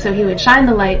 And then so he would shine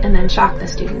the light and then shock the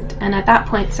student. And at that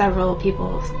point several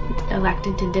people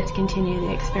elected to discontinue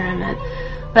the experiment.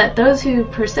 But those who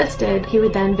persisted, he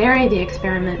would then vary the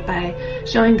experiment by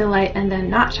showing the light and then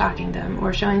not shocking them,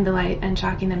 or showing the light and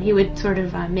shocking them. He would sort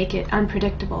of make it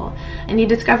unpredictable. And he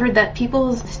discovered that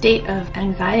people's state of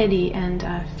anxiety and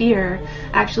fear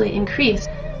actually increased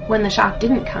when the shock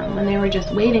didn't come, when they were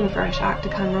just waiting for a shock to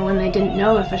come, or when they didn't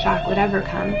know if a shock would ever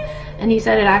come. And he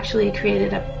said it actually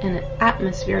created an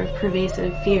atmosphere of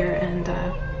pervasive fear and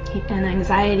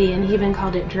anxiety, and he even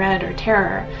called it dread or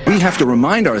terror. We have to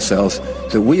remind ourselves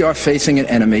that we are facing an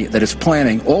enemy that is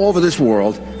planning all over this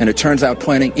world, and it turns out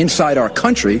planning inside our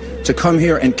country to come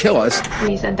here and kill us. And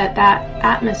he said that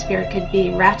atmosphere could be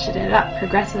ratcheted up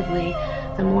progressively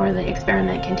the more the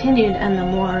experiment continued and the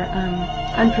more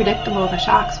unpredictable the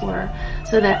shocks were,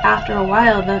 so that after a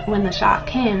while, when the shock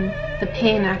came, the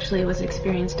pain actually was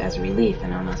experienced as relief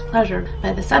and almost pleasure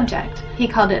by the subject. He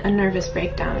called it a nervous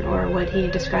breakdown, or what he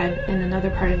described in another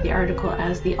part of the article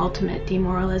as the ultimate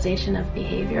demoralization of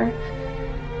behavior.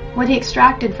 What he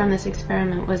extracted from this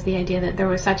experiment was the idea that there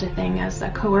was such a thing as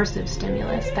a coercive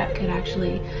stimulus that could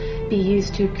actually be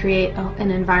used to create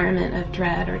an environment of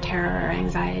dread or terror or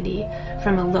anxiety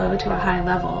from a low to a high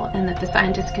level, and that the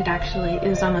scientists could actually, it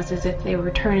was almost as if they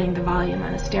were turning the volume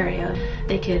on a stereo.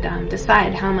 They could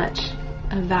decide how much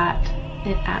of that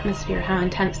atmosphere, how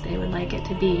intense they would like it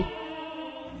to be.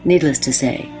 Needless to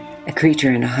say, a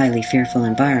creature in a highly fearful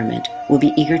environment will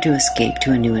be eager to escape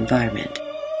to a new environment.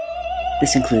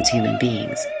 This includes human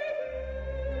beings.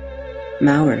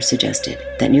 Maurer suggested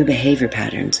that new behavior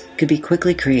patterns could be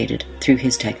quickly created through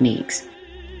his techniques.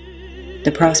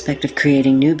 The prospect of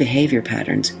creating new behavior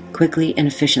patterns quickly and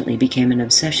efficiently became an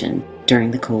obsession during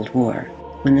the Cold War,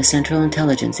 when the Central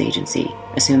Intelligence Agency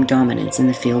assumed dominance in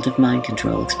the field of mind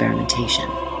control experimentation.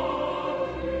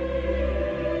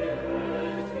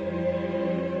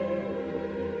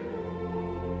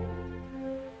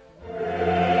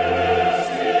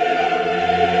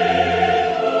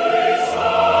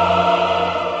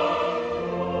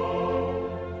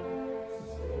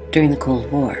 During the Cold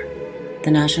War,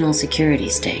 the national security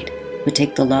state would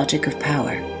take the logic of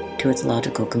power to its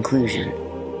logical conclusion.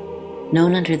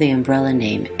 Known under the umbrella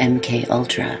name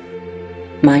MK-Ultra,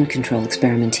 mind control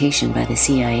experimentation by the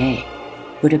CIA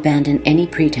would abandon any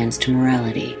pretense to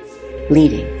morality,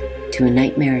 leading to a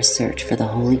nightmarish search for the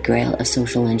holy grail of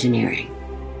social engineering,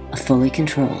 a fully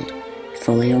controlled,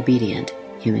 fully obedient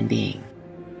human being.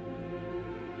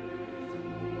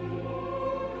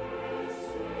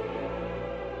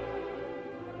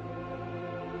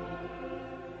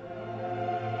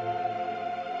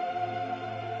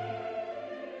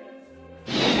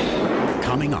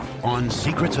 Coming up on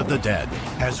Secrets of the Dead,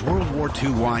 as World War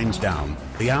II winds down,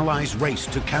 the Allies race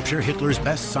to capture Hitler's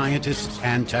best scientists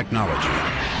and technology.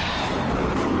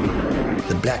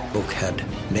 The Black Book had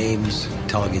names,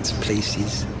 targets,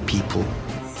 places, people.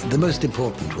 The most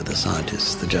important were the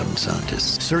scientists, the German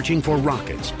scientists. Searching for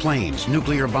rockets, planes,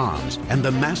 nuclear bombs, and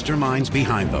the masterminds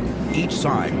behind them. Each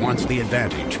side wants the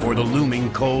advantage for the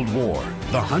looming Cold War.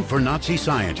 The hunt for Nazi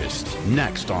scientists,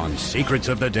 next on Secrets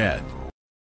of the Dead.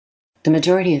 The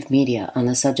majority of media on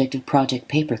the subject of Project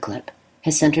Paperclip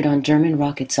has centered on German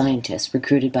rocket scientists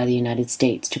recruited by the United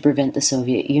States to prevent the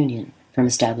Soviet Union from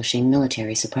establishing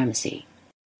military supremacy.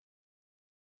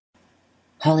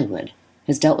 Hollywood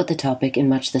has dealt with the topic in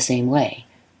much the same way,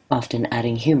 often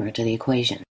adding humor to the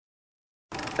equation.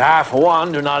 I, for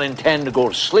one, do not intend to go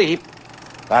to sleep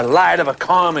by the light of a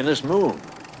communist moon.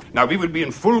 Now, we will be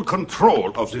in full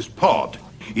control of this pod.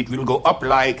 It will go up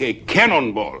like a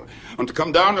cannonball and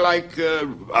come down like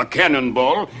a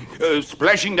cannonball,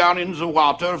 splashing down in the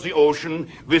water of the ocean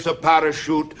with a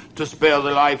parachute to spare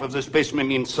the life of the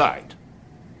spaceman inside.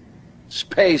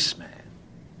 Spaceman?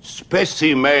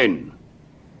 Specimen.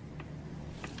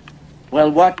 Well,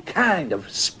 what kind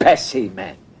of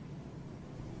specimen?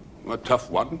 A tough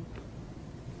one.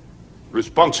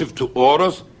 Responsive to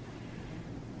orders.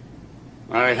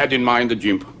 I had in mind a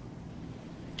chimp.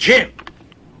 Chimp?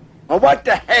 Well, what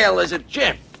the hell is a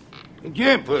chimp? A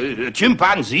chimp, a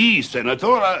chimpanzee,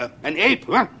 Senator, an ape,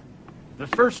 huh? The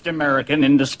first American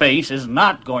into space is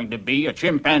not going to be a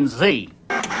chimpanzee.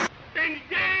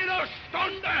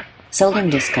 Seldom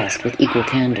discussed with equal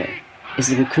candor is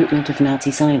the recruitment of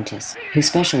Nazi scientists who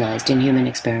specialized in human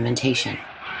experimentation.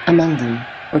 Among them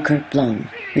were Kurt Blum,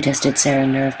 who tested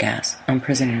sarin nerve gas on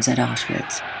prisoners at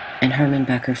Auschwitz, and Hermann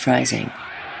Becher-Freising,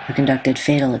 who conducted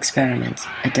fatal experiments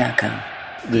at Dachau.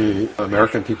 The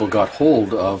American people got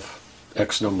hold of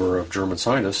X number of German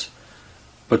scientists,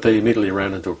 but they immediately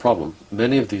ran into a problem.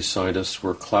 Many of these scientists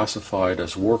were classified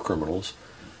as war criminals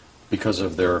because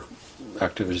of their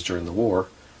activities during the war,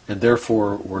 and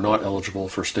therefore were not eligible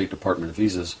for State Department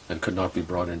visas and could not be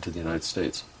brought into the United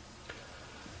States.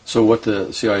 So what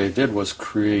the CIA did was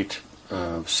create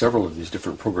several of these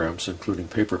different programs, including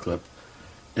Paperclip,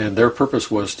 and their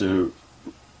purpose was to,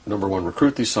 number one,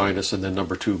 recruit these scientists, and then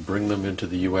number two, bring them into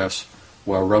the U.S.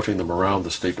 while routing them around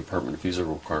the State Department visa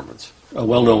requirements. A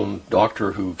well-known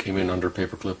doctor who came in under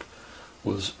Paperclip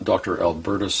was Dr.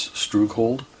 Albertus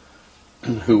Strughold,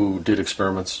 who did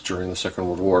experiments during the Second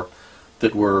World War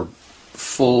that were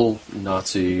full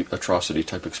Nazi atrocity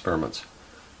type experiments.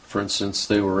 For instance,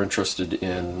 they were interested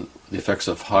in the effects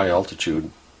of high altitude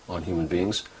on human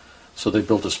beings, so they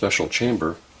built a special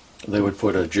chamber. They would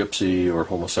put a gypsy or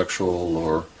homosexual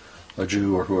or a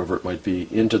Jew or whoever it might be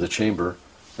into the chamber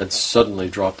and suddenly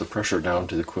drop the pressure down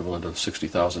to the equivalent of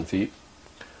 60,000 feet.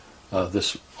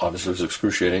 This obviously was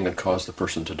excruciating and caused the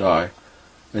person to die.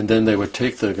 And then they would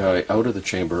take the guy out of the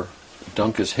chamber,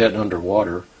 dunk his head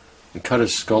underwater, and cut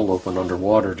his skull open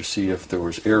underwater to see if there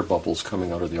was air bubbles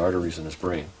coming out of the arteries in his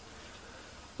brain.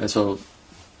 And so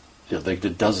they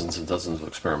did dozens and dozens of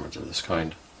experiments of this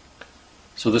kind.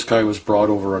 So this guy was brought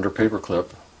over under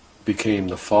paperclip, became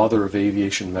the father of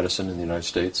aviation medicine in the United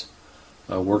States,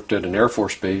 worked at an Air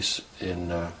Force base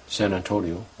in San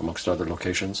Antonio, amongst other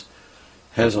locations,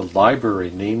 has a library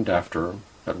named after him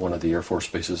at one of the Air Force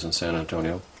bases in San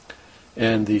Antonio,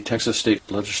 and the Texas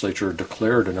State Legislature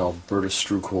declared an Alberta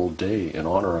Strucold Day in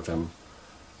honor of him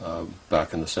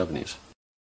back in the 70s.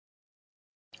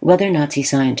 Whether Nazi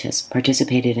scientists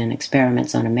participated in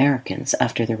experiments on Americans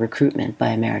after their recruitment by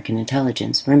American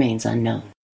intelligence remains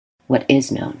unknown. What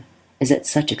is known is that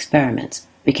such experiments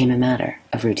became a matter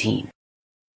of routine.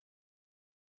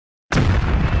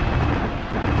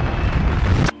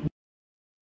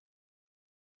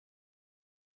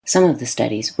 Some of the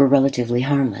studies were relatively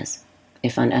harmless,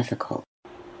 if unethical.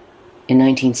 In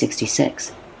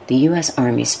 1966, the U.S.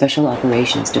 Army's Special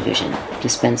Operations Division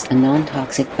dispensed a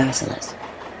non-toxic bacillus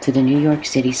to the New York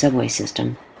City subway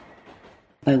system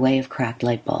by way of cracked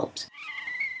light bulbs.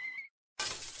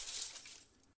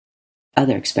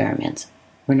 Other experiments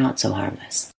were not so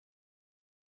harmless.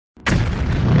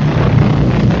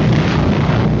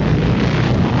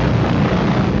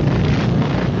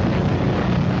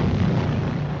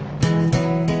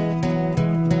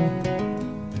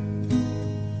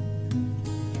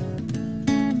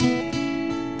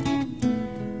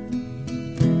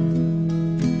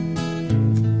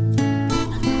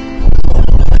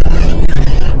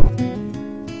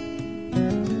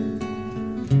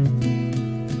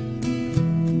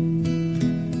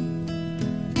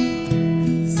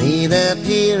 The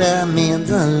pyramids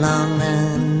along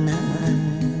the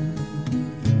Nile.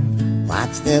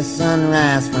 Watch the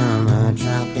sunrise from a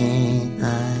tropic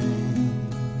isle.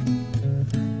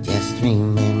 Just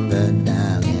remember,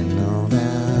 darling, all the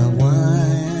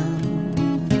while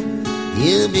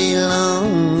you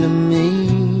belong to me.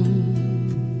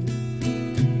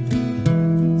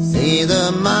 See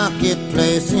the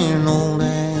marketplace in old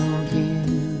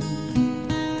Algiers.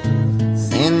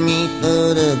 Send me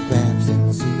photographs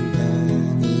and see.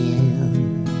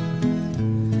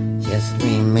 Just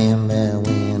remember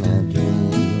when I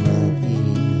dream of you,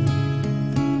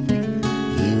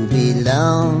 you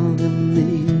belong to me.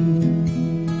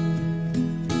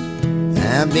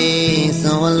 I'd be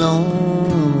so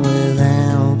alone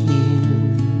without you.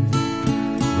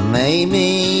 Maybe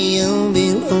you'll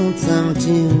be lonesome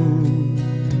too.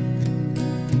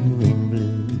 In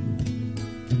blue,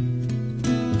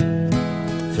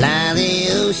 fly the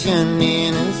ocean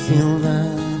in a silver.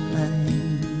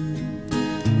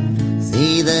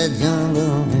 See the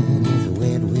jungle when it's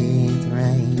wet with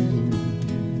rain.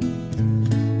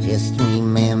 Just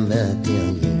remember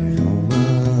till you're home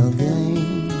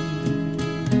again,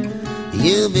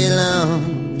 you belong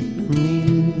to me.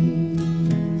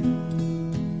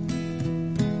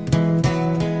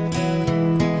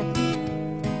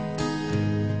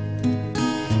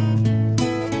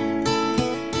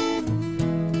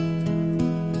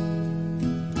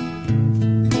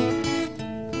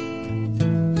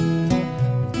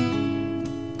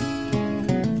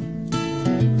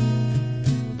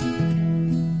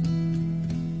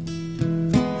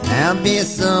 I'll be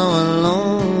so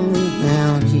alone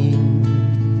without you.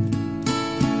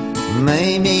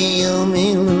 Maybe you'll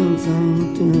be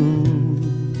lonesome too.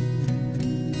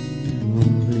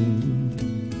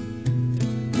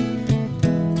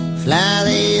 Fly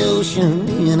the ocean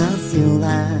in a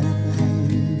silver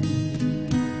plane.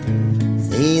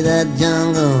 See the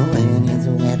jungle when it's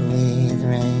wet with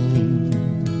rain.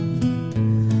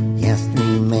 Just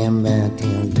remember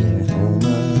till you're home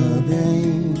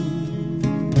again,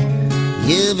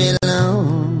 you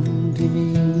belong to me.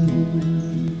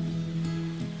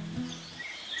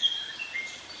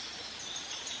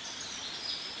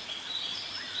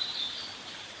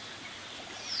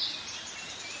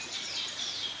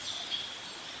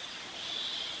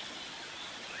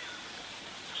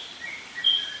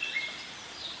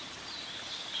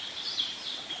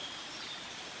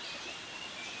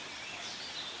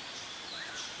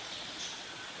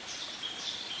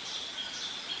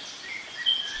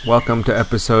 Welcome to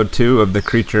episode 2 of the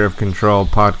Creature of Control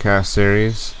podcast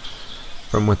series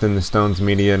from within the Stones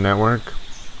Media Network.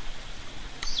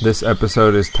 This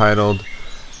episode is titled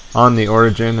On the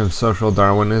Origin of Social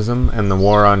Darwinism and the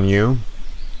War on You,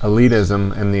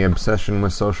 Elitism and the Obsession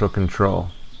with Social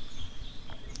Control.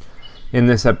 In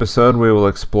this episode, we will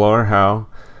explore how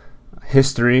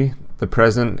history, the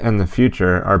present, and the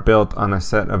future are built on a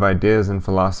set of ideas and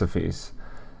philosophies,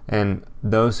 and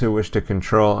those who wish to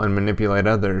control and manipulate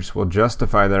others will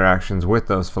justify their actions with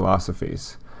those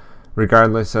philosophies,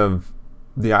 regardless of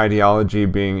the ideology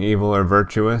being evil or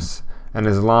virtuous, And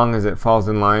as long as it falls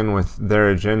in line with their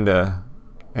agenda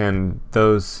and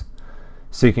those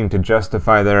seeking to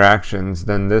justify their actions,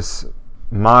 then this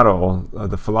model of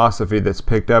the philosophy that's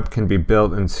picked up can be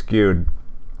built and skewed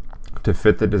to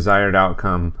fit the desired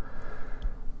outcome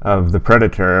of the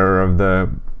predator or of the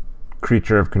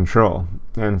creature of control.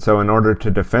 And so in order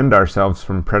to defend ourselves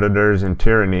from predators and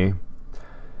tyranny,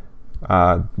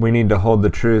 we need to hold the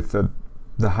truth of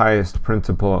the highest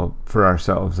principle for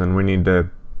ourselves, and we need to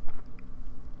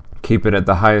keep it at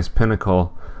the highest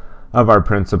pinnacle of our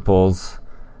principles,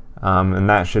 and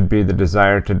that should be the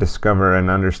desire to discover and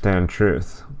understand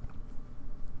truth.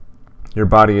 Your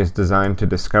body is designed to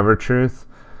discover truth,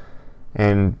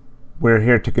 and we're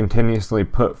here to continuously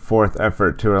put forth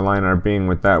effort to align our being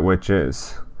with that which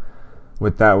is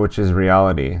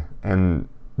reality, and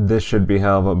this should be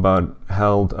held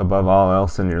above all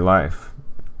else in your life.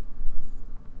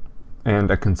 And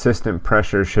a consistent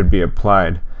pressure should be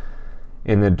applied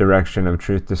in the direction of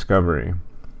truth discovery.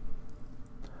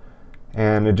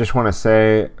 And I just want to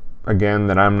say again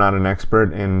that I'm not an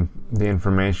expert in the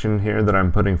information here that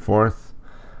I'm putting forth.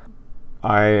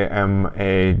 I am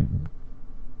a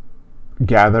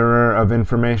gatherer of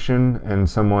information and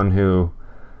someone who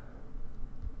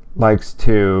likes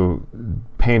to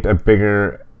paint a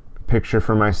bigger picture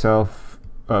for myself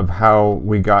of how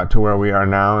we got to where we are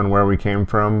now and where we came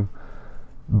from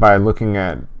by looking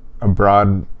at a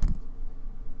broad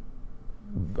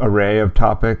array of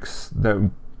topics that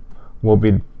we'll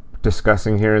be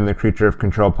discussing here in the Creature of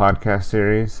Control podcast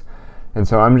series. And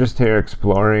so I'm just here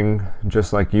exploring,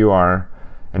 just like you are,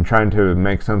 and trying to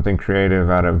make something creative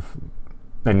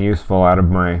and useful out of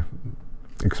my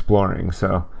exploring.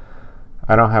 So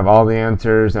I don't have all the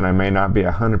answers, and I may not be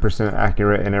 100%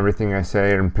 accurate in everything I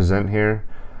say and present here,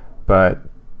 but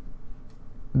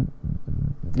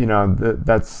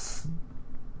that's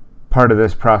part of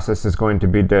this process is going to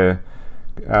be to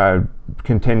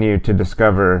continue to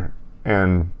discover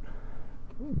and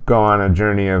go on a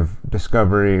journey of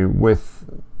discovery with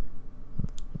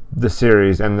the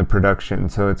series and the production.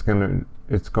 So it's going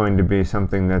to be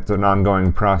something that's an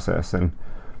ongoing process, and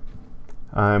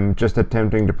I'm just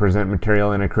attempting to present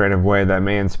material in a creative way that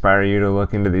may inspire you to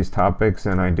look into these topics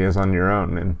and ideas on your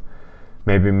own, and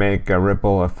maybe make a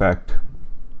ripple effect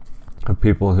of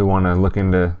people who want to look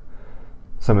into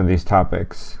some of these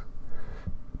topics.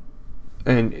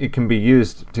 And it can be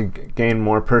used to gain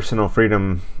more personal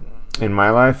freedom in my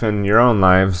life and your own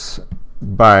lives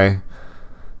by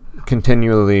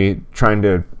continually trying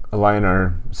to align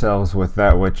ourselves with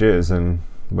that which is and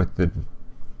with the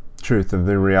truth of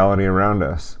the reality around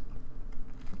us.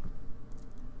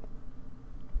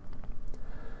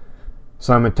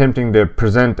 So I'm attempting to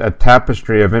present a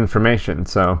tapestry of information.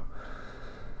 So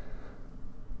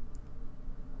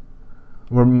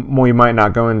we might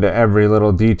not go into every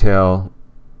little detail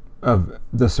of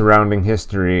the surrounding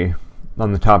history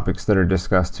on the topics that are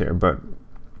discussed here, but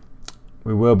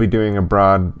we will be doing a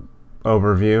broad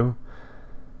overview.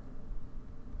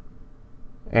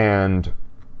 And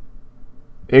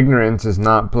ignorance is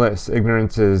not bliss.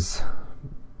 Ignorance is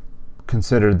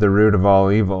considered the root of all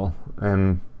evil.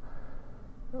 And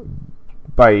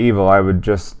by evil, I would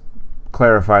just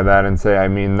clarify that and say I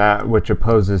mean that which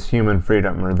opposes human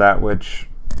freedom, or that which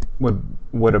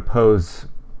would oppose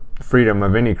freedom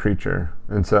of any creature.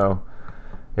 And so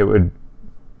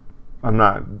I'm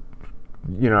not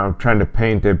trying to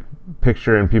paint a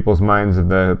picture in people's minds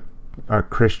of a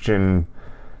Christian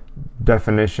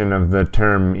definition of the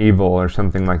term evil or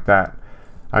something like that.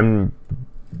 I'm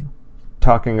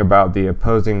talking about the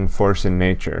opposing force in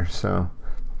nature. So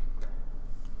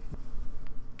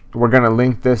we're going to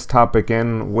link this topic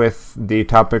in with the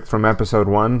topic from episode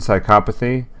 1,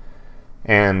 psychopathy,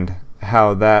 and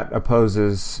how that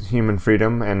opposes human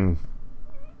freedom. And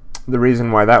the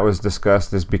reason why that was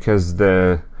discussed is because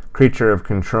the creature of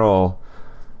control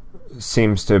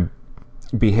seems to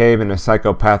behave in a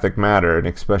psychopathic manner, and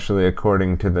especially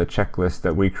according to the checklist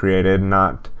that we created,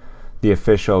 not the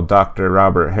official Dr.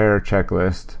 Robert Hare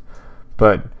checklist,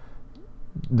 but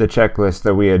the checklist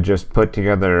that we had just put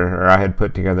together, or I had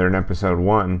put together in episode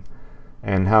 1,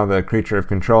 and how the creature of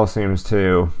control seems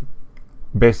to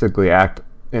basically act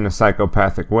in a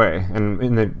psychopathic way.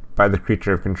 And by the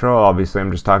creature of control, obviously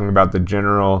I'm just talking about the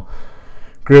general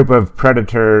group of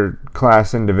predator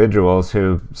class individuals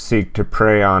who seek to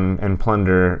prey on and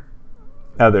plunder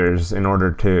others in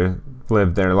order to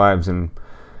live their lives and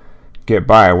get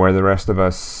by, where the rest of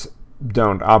us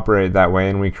don't operate that way,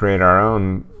 and we create our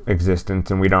own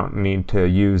existence, and we don't need to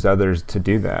use others to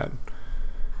do that.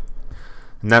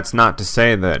 And that's not to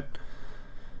say that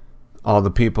all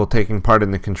the people taking part in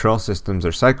the control systems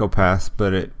are psychopaths,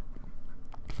 but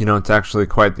it's actually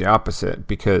quite the opposite,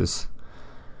 because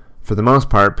for the most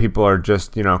part, people are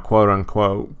just, quote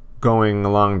unquote, going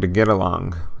along to get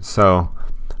along. So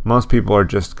most people are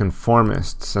just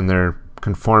conformists, and they're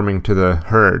conforming to the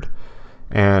herd.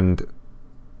 And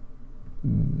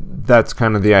that's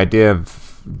kind of the idea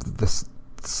of the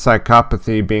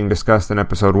psychopathy being discussed in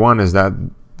episode 1, is that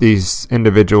these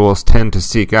individuals tend to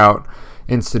seek out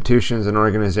institutions and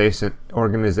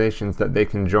organizations that they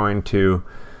can join to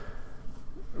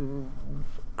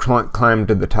climb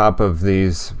to the top of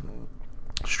these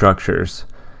structures.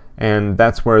 And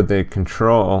that's where the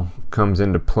control comes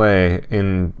into play,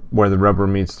 in where the rubber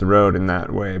meets the road in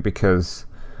that way, because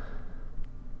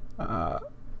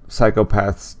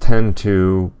psychopaths tend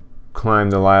to climb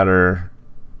the ladder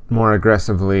more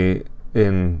aggressively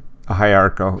in a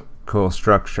hierarchical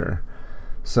structure.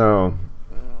 So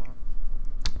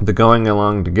the going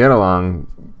along to get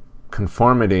along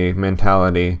conformity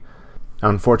mentality,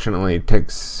 unfortunately,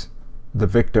 takes the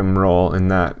victim role in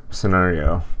that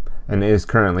scenario, and is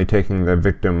currently taking the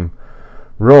victim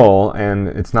role. And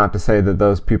it's not to say that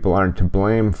those people aren't to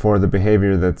blame for the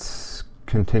behavior that's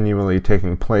continually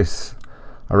taking place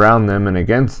around them and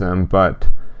against them, but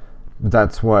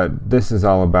that's what this is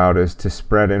all about, is to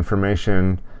spread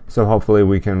information, so hopefully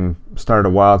we can start a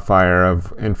wildfire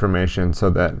of information so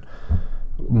that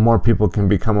more people can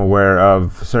become aware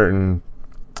of certain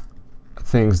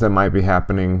things that might be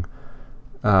happening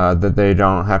that they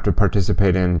don't have to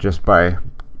participate in just by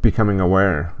becoming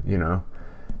aware,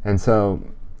 And so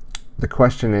the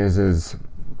question is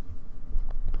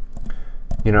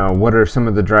what are some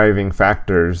of the driving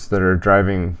factors that are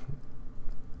driving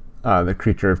the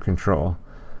creature of control?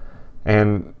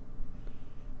 And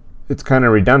it's kind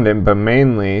of redundant, but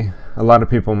mainly a lot of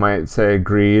people might say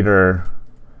greed or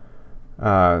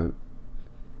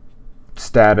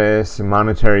status and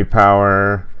monetary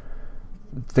power,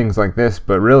 things like this,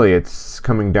 but really it's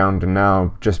coming down to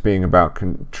now just being about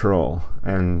control,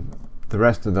 and the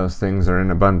rest of those things are in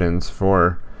abundance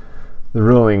for the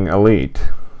ruling elite.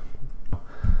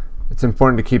 It's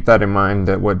important to keep that in mind,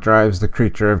 that what drives the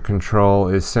creature of control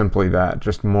is simply that,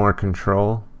 just more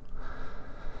control.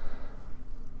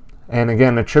 And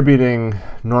again, attributing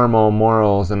normal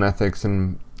morals and ethics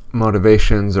and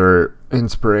motivations or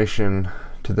inspiration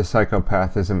to the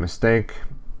psychopath is a mistake,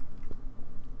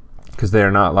 because they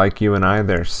are not like you and I.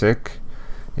 They're sick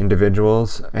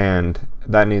individuals, and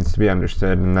that needs to be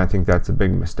understood. And I think that's a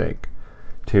big mistake,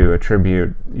 to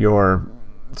attribute your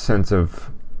sense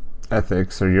of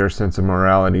ethics or your sense of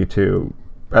morality to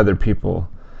other people.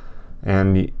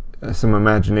 And some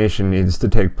imagination needs to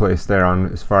take place there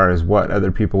on as far as what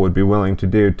other people would be willing to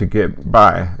do to get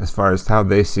by, as far as how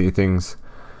they see things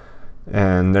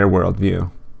and their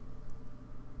worldview.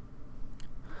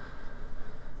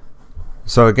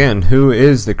 So again, who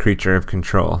is the creature of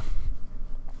control?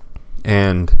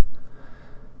 And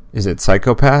is it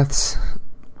psychopaths?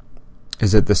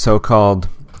 Is it the so-called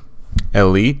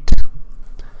elite,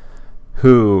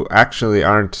 who actually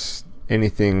aren't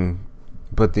anything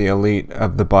but the elite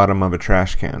of the bottom of a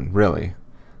trash can, really?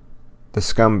 The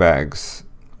scumbags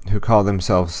who call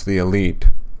themselves the elite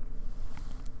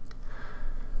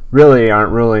really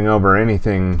aren't ruling over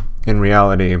anything in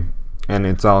reality, and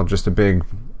it's all just a big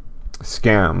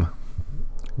scam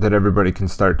that everybody can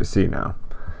start to see now.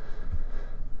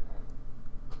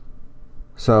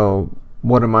 So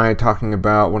what am I talking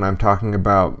about when I'm talking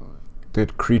about the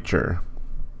creature?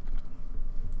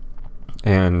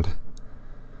 And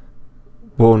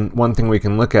one thing we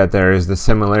can look at there is the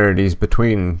similarities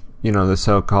between, the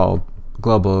so-called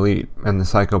global elite and the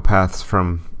psychopaths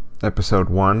from episode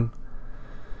 1,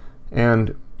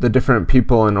 and the different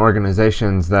people and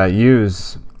organizations that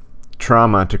use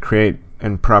trauma to create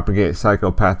and propagate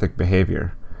psychopathic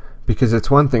behavior. Because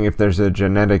it's one thing if there's a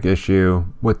genetic issue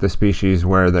with the species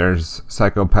where there's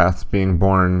psychopaths being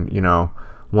born,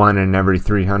 1 in every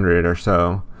 300 or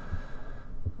so.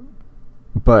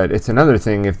 But it's another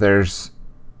thing if there's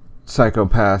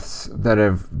psychopaths that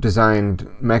have designed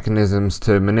mechanisms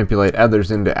to manipulate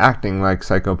others into acting like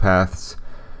psychopaths.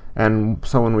 And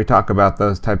so when we talk about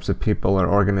those types of people or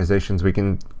organizations, we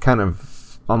can kind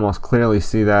of almost clearly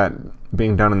see that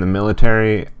being done in the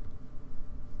military,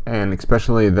 and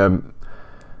especially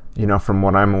from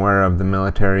what I'm aware of, the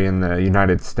military in the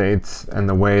United States, and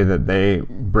the way that they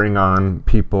bring on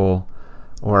people,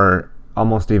 or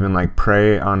almost even like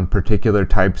prey on particular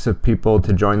types of people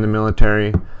to join the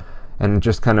military. And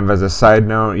just kind of as a side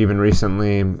note, even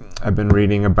recently I've been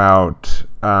reading about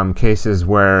cases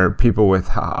where people with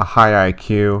a high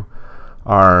IQ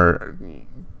are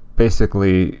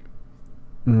basically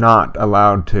not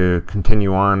allowed to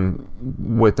continue on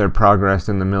with their progress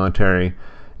in the military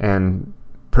and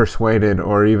persuaded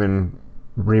or even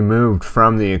removed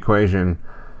from the equation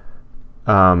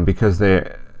because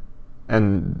they,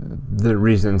 and the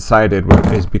reason cited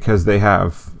is because they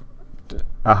have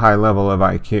a high level of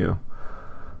IQ,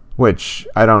 which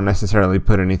I don't necessarily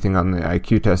put anything on the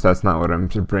IQ test. That's not what I'm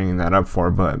bringing that up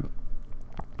for, but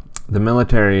the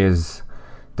military is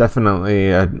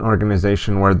definitely an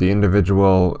organization where the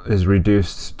individual is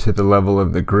reduced to the level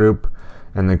of the group,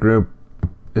 and the group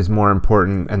is more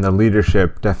important, and the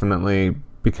leadership definitely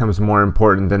becomes more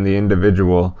important than the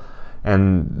individual,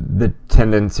 and the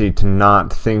tendency to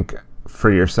not think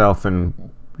for yourself and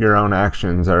your own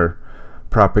actions are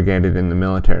propagated in the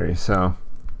military. So,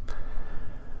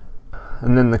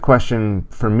 and then the question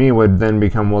for me would then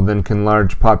become, well, then can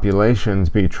large populations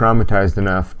be traumatized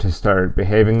enough to start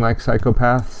behaving like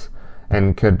psychopaths?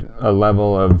 And could a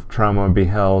level of trauma be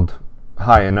held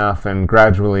high enough and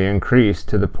gradually increase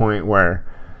to the point where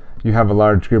you have a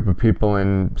large group of people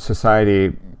in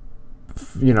society,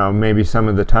 maybe some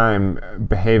of the time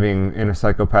behaving in a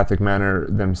psychopathic manner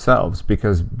themselves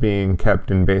because being kept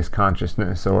in base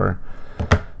consciousness or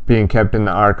being kept in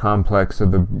the R complex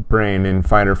of the brain in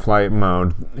fight or flight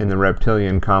mode in the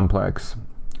reptilian complex,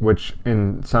 which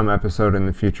in some episode in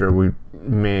the future we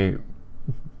may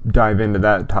dive into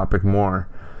that topic more,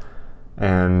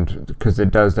 and because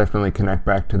it does definitely connect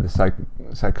back to the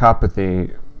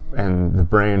psychopathy and the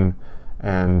brain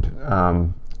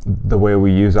and the way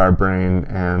we use our brain,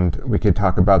 and we could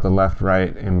talk about the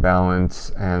left-right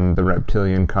imbalance and the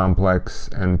reptilian complex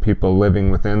and people living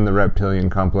within the reptilian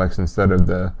complex instead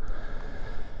of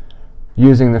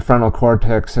using the frontal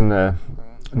cortex and the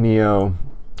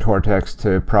neocortex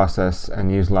to process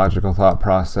and use logical thought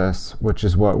process, which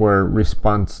is what we're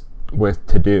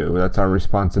to do. That's our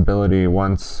responsibility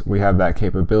once we have that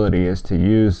capability, is to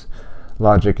use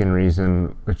logic and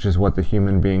reason, which is what the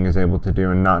human being is able to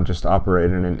do, and not just operate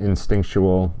in an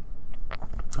instinctual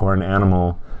or an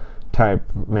animal type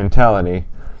mentality.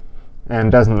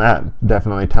 And doesn't that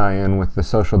definitely tie in with the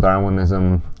social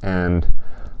Darwinism and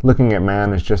looking at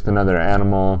man as just another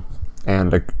animal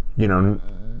and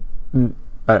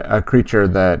a creature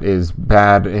that is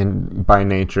bad by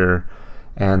nature,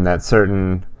 and that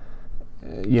certain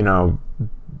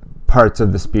parts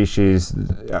of the species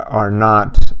are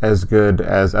not as good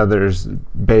as others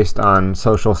based on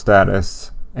social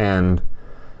status and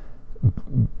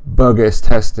bogus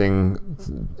testing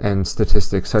and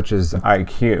statistics such as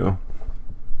IQ,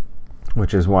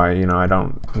 which is why I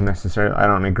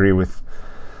don't agree with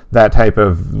that type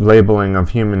of labeling of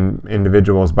human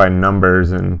individuals by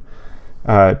numbers and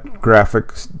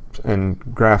graphics and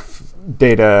graph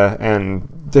data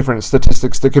and different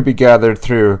statistics that could be gathered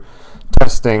through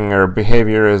testing or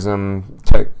behaviorism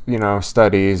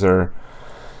studies, or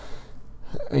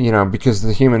because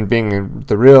the human being,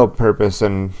 the real purpose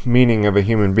and meaning of a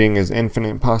human being is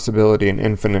infinite possibility and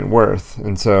infinite worth.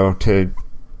 And so to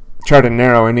try to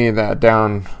narrow any of that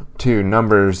down to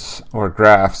numbers or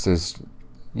graphs is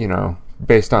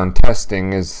based on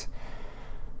testing is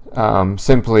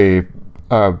simply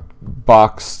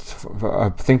boxed,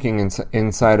 thinking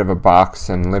inside of a box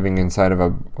and living inside of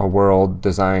a world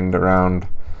designed around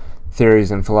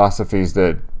theories and philosophies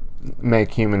that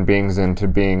make human beings into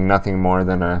being nothing more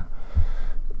than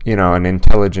an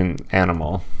intelligent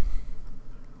animal.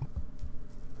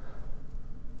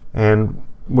 And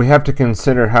we have to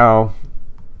consider how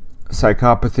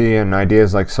psychopathy and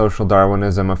ideas like social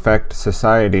Darwinism affect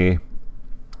society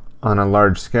on a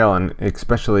large scale, and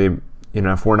especially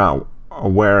if we're not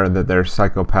aware that there's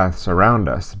psychopaths around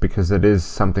us, because it is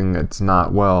something that's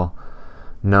not well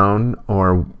known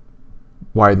or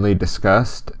widely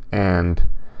discussed. And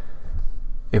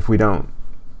if we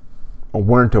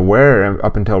weren't aware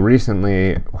up until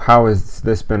recently, how has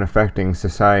this been affecting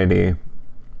society?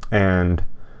 And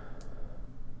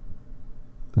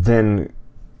then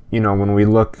when we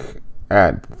look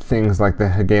at things like the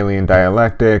Hegelian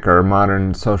dialectic or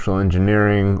modern social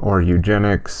engineering or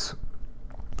eugenics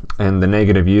and the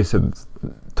negative use of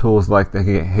tools like the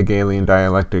Hegelian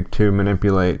dialectic to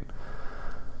manipulate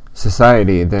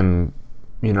society, then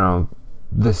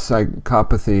this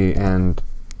psychopathy and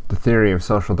the theory of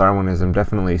social Darwinism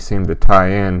definitely seem to tie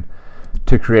in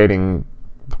to creating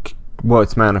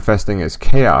what's manifesting as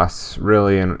chaos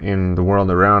really in the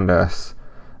world around us,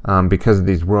 because of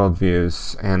these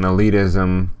worldviews and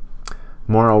elitism,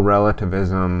 moral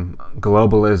relativism,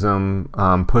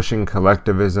 globalism, pushing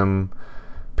collectivism,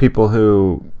 people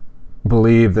who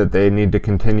believe that they need to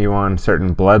continue on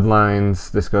certain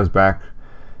bloodlines. This goes back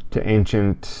to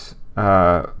ancient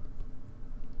types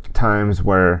times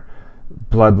where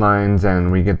bloodlines,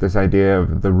 and we get this idea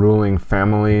of the ruling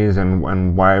families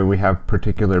and why we have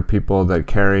particular people that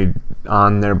carried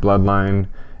on their bloodline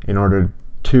in order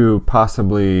to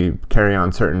possibly carry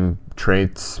on certain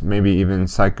traits, maybe even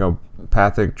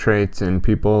psychopathic traits in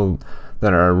people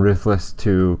that are ruthless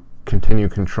to continue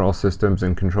control systems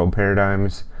and control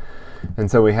paradigms.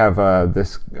 And so we have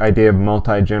this idea of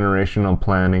multi-generational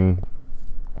planning,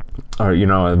 or,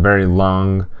 a very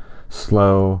long,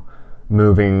 slow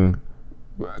moving,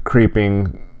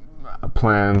 creeping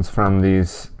plans from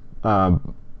these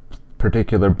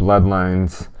particular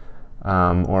bloodlines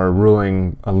or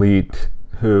ruling elite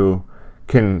who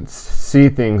can see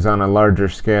things on a larger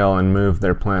scale and move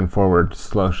their plan forward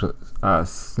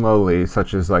slowly,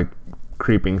 such as like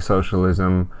creeping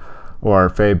socialism or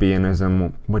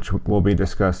Fabianism, which will be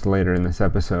discussed later in this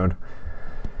episode.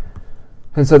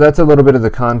 And so that's a little bit of the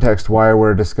context why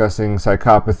we're discussing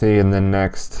psychopathy, and then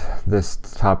next this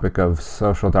topic of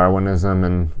social Darwinism,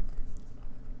 and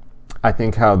I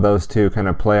think how those two kind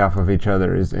of play off of each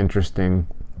other is interesting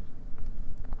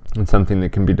and something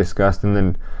that can be discussed. And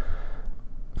then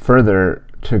further,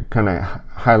 to kind of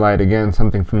highlight again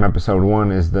something from episode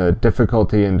 1, is the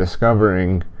difficulty in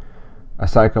discovering a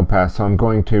psychopath. So I'm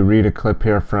going to read a clip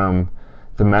here from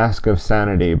The Mask of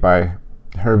Sanity by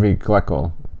Hervey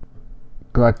Gleckel.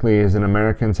 Gleckley is an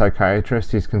American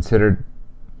psychiatrist. He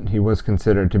was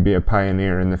considered to be a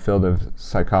pioneer in the field of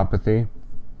psychopathy.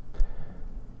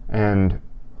 And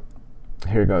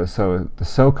here goes. So the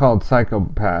so-called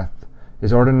psychopath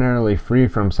is ordinarily free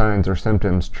from signs or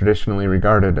symptoms traditionally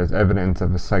regarded as evidence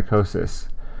of a psychosis.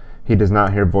 He does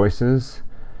not hear voices.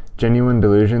 Genuine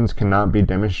delusions cannot be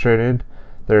demonstrated.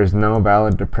 There is no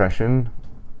valid depression,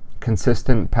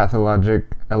 consistent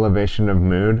pathologic elevation of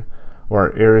mood,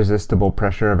 or irresistible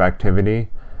pressure of activity.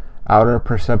 Outer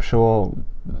perceptual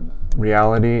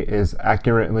reality is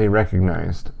accurately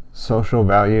recognized. Social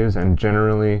values and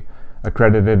generally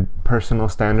accredited personal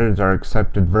standards are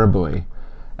accepted verbally.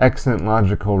 Excellent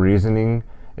logical reasoning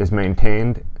is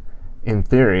maintained. In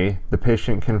theory, the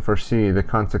patient can foresee the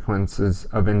consequences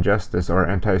of injustice or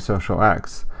antisocial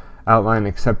acts, outline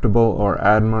acceptable or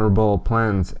admirable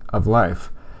plans of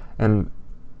life, and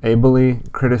ably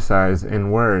criticize in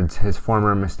words his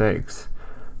former mistakes.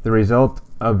 The result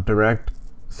of direct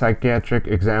psychiatric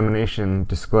examination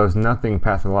disclosed nothing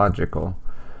pathological,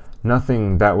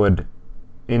 nothing that would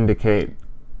indicate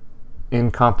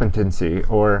incompetency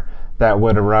or that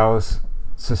would arouse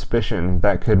suspicion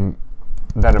that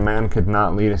a man could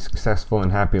not lead a successful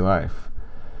and happy life.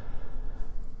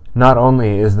 Not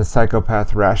only is the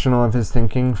psychopath rational of his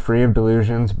thinking, free of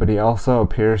delusions, but he also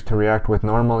appears to react with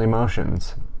normal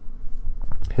emotions.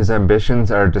 His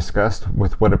ambitions are discussed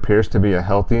with what appears to be a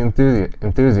healthy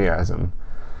enthusiasm.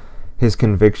 His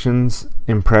convictions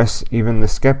impress even the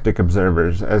skeptic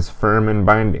observers as firm and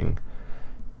binding.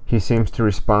 He seems to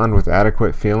respond with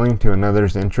adequate feeling to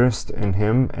another's interest in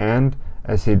him, and,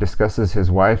 as he discusses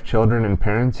his wife, children, and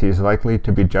parents, he is likely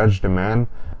to be judged a man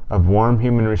of warm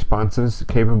human responses,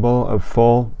 capable of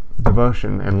full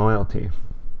devotion and loyalty.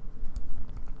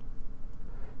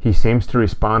 He seems to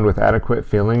respond with adequate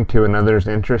feeling to another's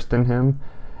interest in him,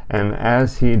 and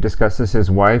as he discusses his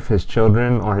wife, his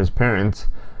children, or his parents,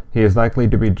 he is likely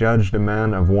to be judged a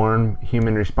man of warm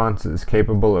human responses,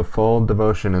 capable of full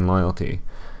devotion and loyalty.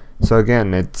 So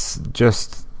again, it's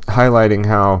just highlighting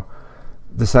how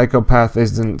the psychopath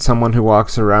isn't someone who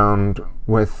walks around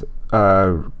with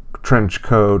a trench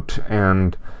coat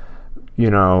and,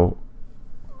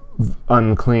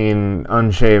 unclean,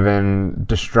 unshaven,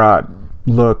 distraught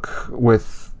look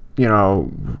with,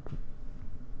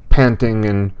 panting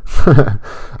and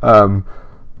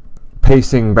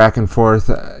pacing back and forth,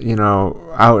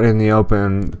 out in the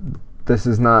open. This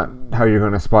is not how you're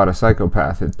going to spot a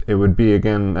psychopath. It would be,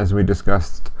 again, as we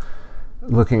discussed,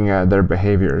 looking at their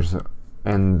behaviors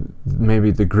and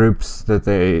maybe the groups that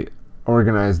they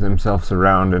organize themselves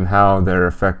around and how they're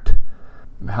affecting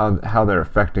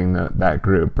that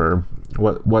group, or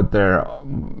what their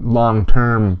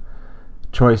long-term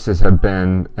choices have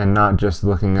been, and not just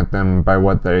looking at them by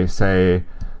what they say,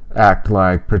 act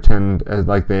like, pretend as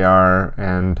like they are,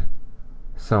 and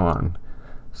so on.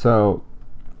 So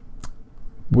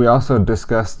we also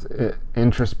discussed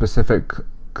intraspecific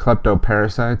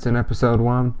kleptoparasites in episode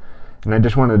 1, and I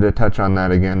just wanted to touch on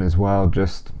that again as well.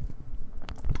 Just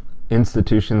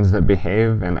institutions that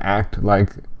behave and act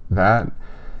like that.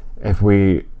 If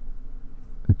we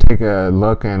take a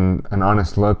look, and an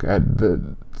honest look at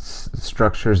the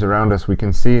structures around us, we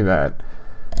can see that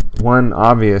one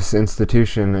obvious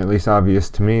institution, at least obvious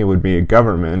to me, would be a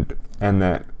government, and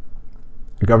that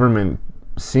government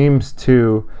seems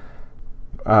to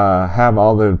have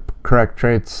all the correct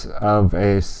traits of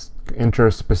a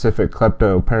intraspecific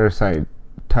kleptoparasite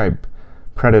type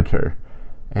predator,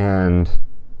 and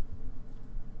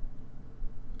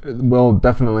we'll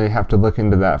definitely have to look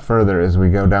into that further as we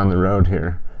go down the road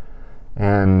here.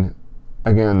 And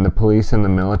again, the police and the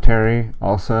military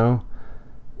also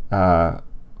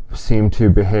seem to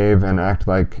behave and act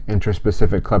like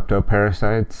intraspecific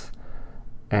kleptoparasites,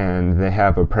 and they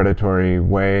have a predatory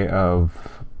way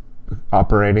of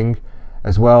operating,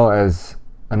 as well as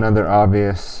another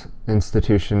obvious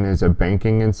institution is a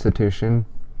banking institution.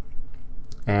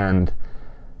 And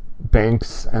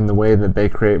banks and the way that they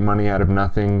create money out of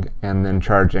nothing and then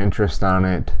charge interest on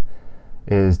it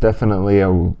is definitely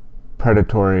a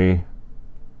predatory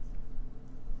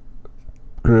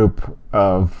group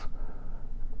of,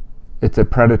 it's a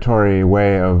predatory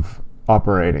way of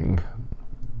operating.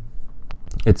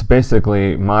 It's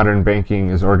basically modern banking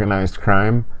is organized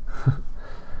crime.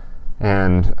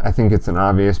 And I think it's an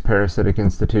obvious parasitic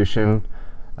institution,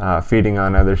 feeding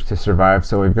on others to survive.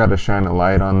 So we've got to shine a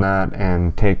light on that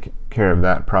and take care of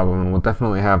that problem. And we'll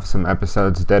definitely have some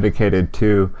episodes dedicated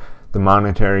to the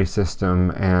monetary system,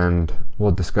 and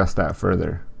we'll discuss that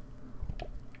further.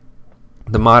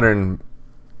 The modern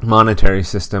monetary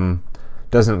system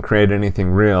doesn't create anything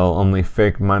real, only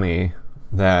fake money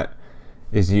that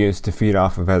is used to feed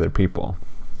off of other people.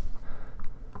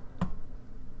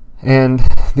 And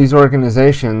these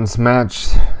organizations match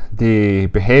the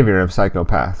behavior of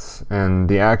psychopaths, and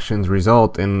the actions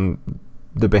result in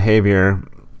the behavior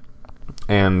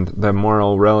and the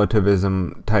moral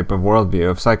relativism type of worldview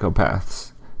of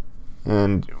psychopaths.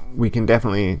 And we can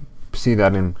definitely see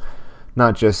that in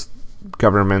not just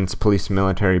governments, police,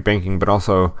 military, banking, but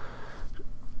also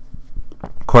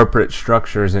corporate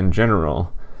structures in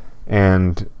general.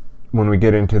 And when we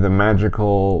get into the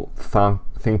magical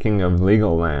thinking of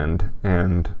legal land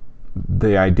and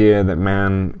the idea that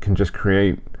man can just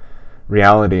create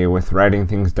reality with writing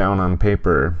things down on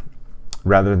paper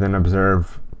rather than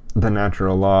observe the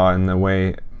natural law and the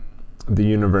way the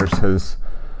universe has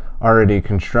already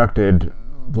constructed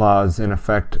laws in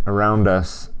effect around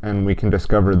us, and we can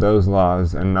discover those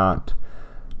laws and not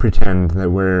pretend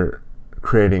that we're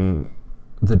creating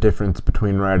the difference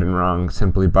between right and wrong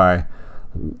simply by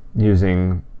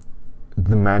using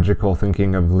the magical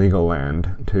thinking of legal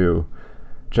land to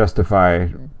justify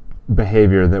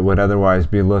behavior that would otherwise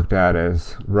be looked at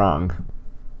as wrong.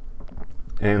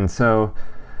 And so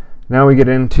now we get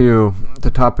into the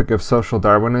topic of social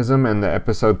Darwinism and the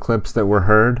episode clips that were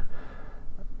heard.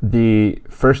 The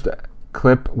first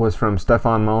clip was from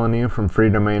Stefan Molyneux from Free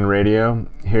Domain Radio.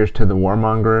 Here's to the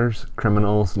warmongers,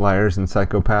 criminals, liars, and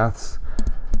psychopaths.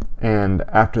 And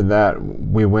after that,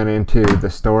 we went into the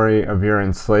story of your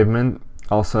enslavement,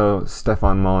 also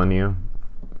Stefan Molyneux.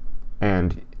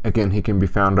 And again, he can be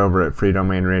found over at Free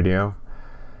Domain Radio.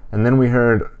 And then we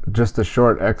heard just a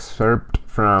short excerpt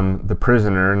from The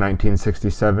Prisoner,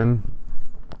 1967,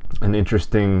 an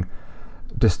interesting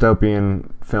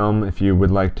dystopian film if you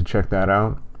would like to check that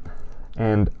out.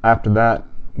 And after that,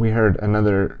 we heard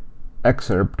another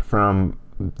excerpt from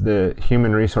The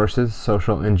Human Resources,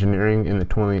 Social Engineering in the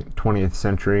 20th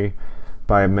Century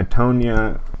by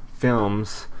Matonia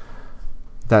Films.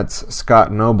 That's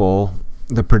Scott Noble,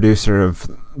 the producer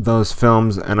of those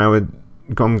films, and I'm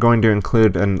going to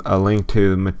include a link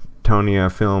to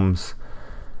Matonia Films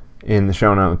in the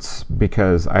show notes,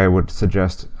 because I would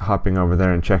suggest hopping over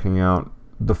there and checking out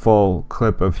the full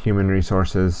clip of Human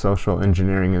Resources, Social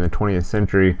Engineering in the 20th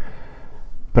Century.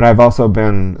 But I've also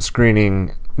been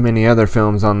screening many other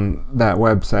films on that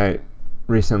website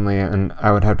recently, and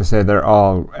I would have to say they're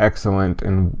all excellent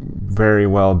and very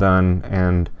well done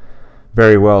and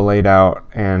very well laid out,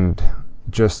 and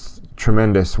just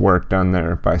tremendous work done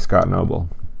there by Scott Noble.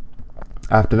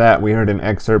 After that, we heard an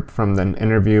excerpt from an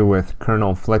interview with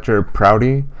Colonel Fletcher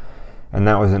Prouty, and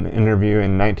that was an interview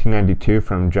in 1992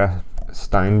 from Jeff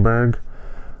Steinberg,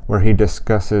 where he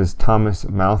discusses Thomas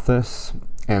Malthus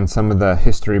and some of the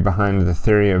history behind the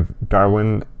theory of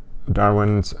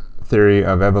Darwin's theory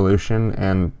of evolution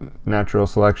and natural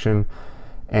selection,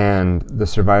 and the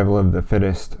survival of the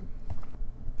fittest.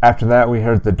 After that, we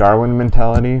heard the Darwin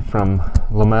mentality from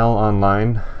Lamel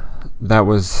Online. That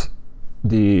was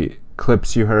the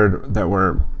clips you heard that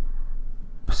were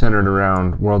centered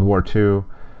around World War II,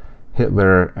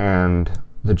 Hitler, and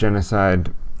the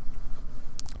genocide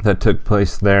that took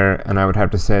place there. And I would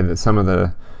have to say that some of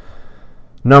the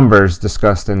numbers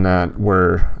discussed in that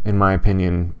were, in my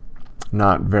opinion,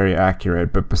 not very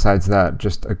accurate. But besides that,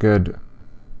 just a good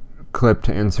clip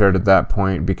to insert at that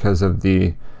point because of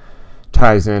the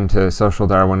ties into social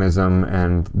Darwinism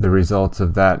and the results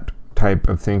of that type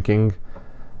of thinking.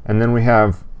 And then we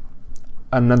have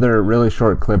another really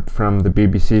short clip from the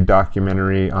BBC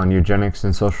documentary on eugenics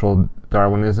and social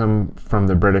Darwinism from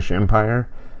the British Empire,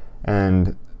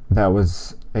 and that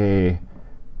was a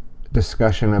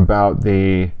discussion about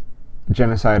the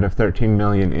genocide of 13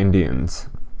 million Indians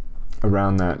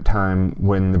around that time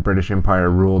when the British Empire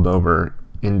ruled over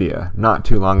India. Not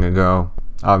too long ago,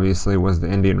 obviously, was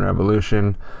the Indian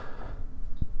Revolution,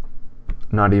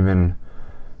 not even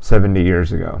 70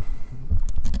 years ago.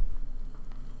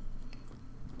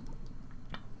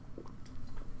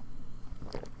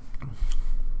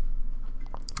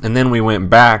 And then we went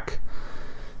back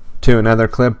to another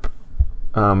clip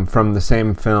from the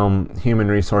same film, Human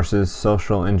Resources,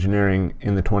 Social Engineering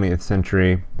in the 20th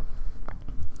Century,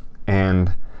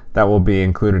 and that will be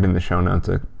included in the show notes,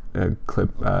 a clip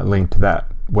link to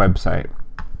that website.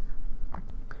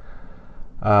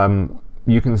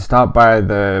 You can stop by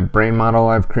the brain model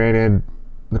I've created,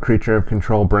 the Creature of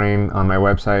Control Brain, on my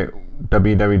website,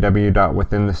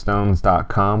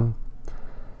 www.withinthestones.com.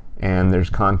 And there's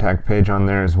a contact page on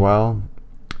there as well,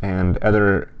 and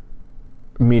other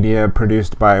media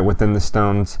produced by Within the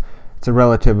Stones. It's a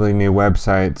relatively new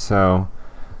website, so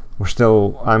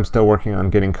I'm still working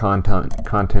on getting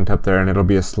content up there, and it'll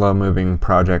be a slow-moving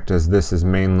project, as this is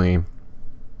mainly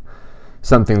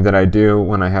something that I do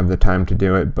when I have the time to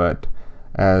do it, but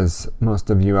as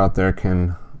most of you out there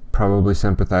can probably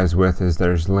sympathize with, is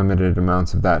there's limited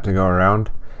amounts of that to go around.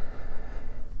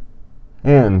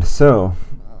 And so,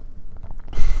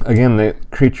 again, the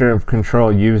Creature of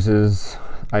Control uses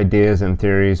ideas and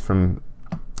theories from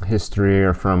history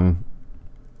or from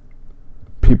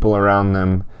people around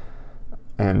them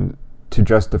and to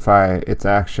justify its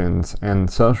actions. And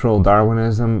social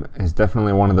Darwinism is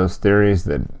definitely one of those theories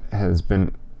that has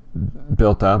been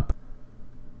built up.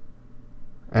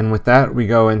 And with that, we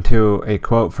go into a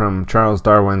quote from Charles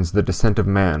Darwin's The Descent of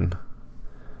Man.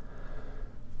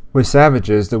 With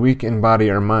savages, the weak in body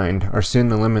or mind are soon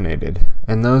eliminated,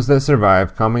 and those that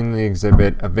survive commonly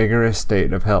exhibit a vigorous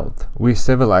state of health. We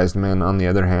civilized men, on the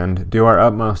other hand, do our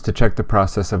utmost to check the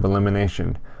process of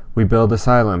elimination. We build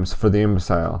asylums for the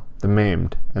imbecile, the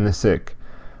maimed, and the sick.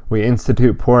 We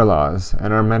institute poor laws,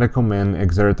 and our medical men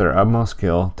exert their utmost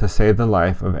skill to save the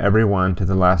life of every one to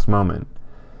the last moment.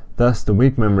 Thus the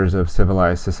weak members of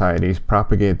civilized societies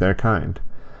propagate their kind.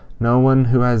 No one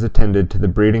who has attended to the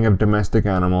breeding of domestic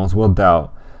animals will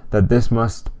doubt that this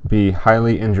must be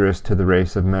highly injurious to the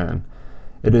race of man.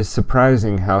 It is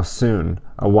surprising how soon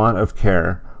a want of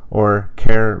care, or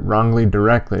care wrongly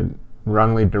directed,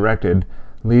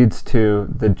 leads to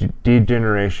the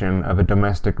degeneration of a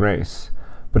domestic race.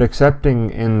 But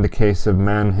excepting in the case of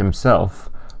man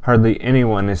himself, hardly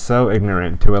anyone is so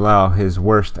ignorant to allow his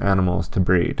worst animals to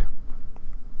breed.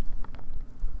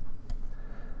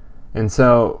 And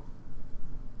so,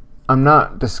 I'm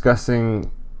not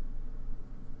discussing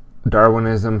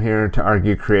Darwinism here to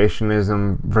argue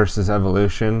creationism versus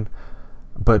evolution,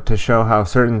 but to show how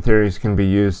certain theories can be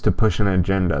used to push an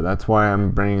agenda. That's why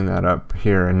I'm bringing that up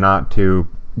here, and not to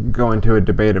go into a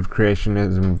debate of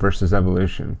creationism versus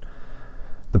evolution.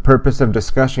 The purpose of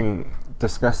discussing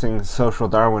social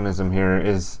Darwinism here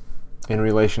is in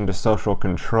relation to social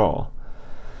control,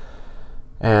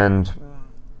 and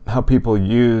how people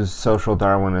use social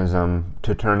Darwinism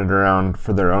to turn it around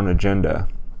for their own agenda,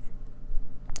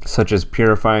 such as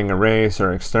purifying a race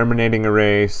or exterminating a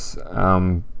race,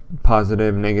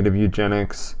 positive, negative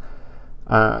eugenics.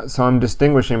 So I'm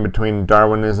distinguishing between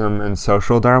Darwinism and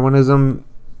social Darwinism.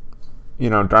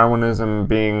 Darwinism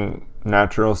being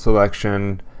natural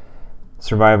selection,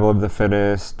 survival of the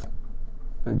fittest,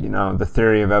 the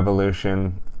theory of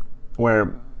evolution,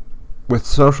 where with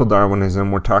social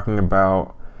Darwinism we're talking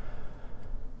about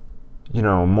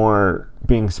more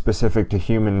being specific to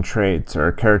human traits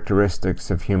or characteristics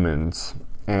of humans,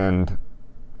 and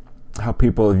how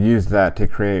people have used that to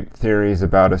create theories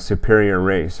about a superior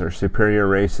race or superior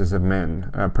races of men,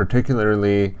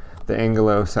 particularly the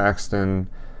Anglo-Saxon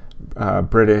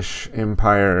British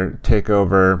Empire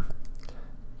takeover,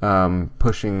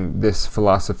 pushing this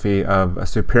philosophy of a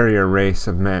superior race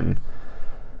of men.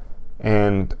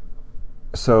 And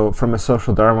so from a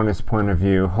social Darwinist point of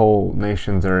view, whole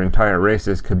nations or entire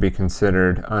races could be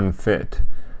considered unfit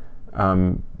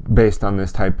based on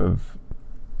this type of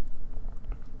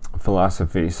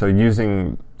philosophy. So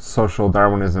using social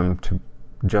Darwinism to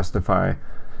justify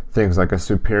things like a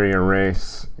superior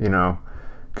race,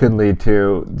 could lead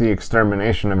to the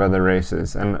extermination of other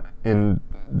races. And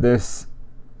this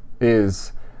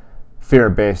is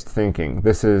fear-based thinking.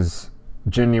 This is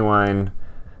genuine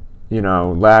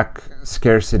lack,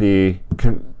 scarcity,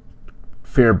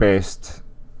 fear-based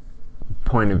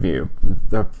point of view,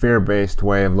 the fear-based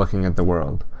way of looking at the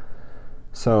world.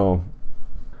 So,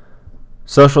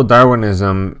 social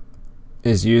Darwinism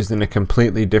is used in a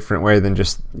completely different way than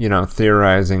just,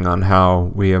 theorizing on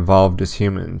how we evolved as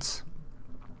humans.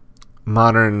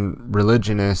 Modern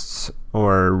religionists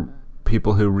or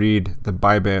people who read the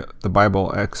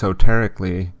Bible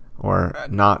exoterically, or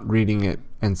not reading it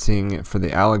and seeing it for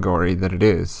the allegory that it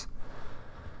is,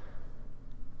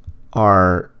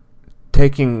 are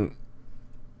taking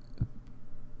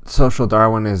social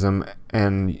Darwinism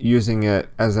and using it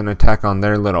as an attack on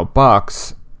their little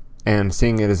box and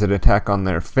seeing it as an attack on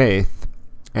their faith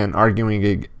and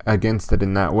arguing against it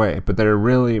in that way. But they're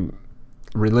really,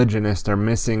 religionists are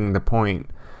missing the point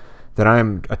that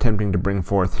I'm attempting to bring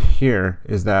forth here,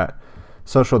 is that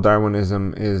social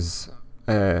Darwinism is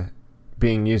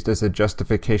being used as a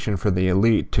justification for the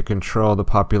elite to control the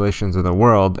populations of the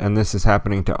world, and this is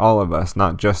happening to all of us,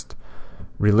 not just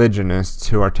religionists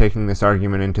who are taking this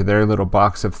argument into their little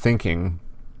box of thinking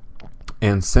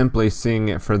and simply seeing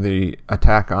it for the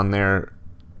attack on their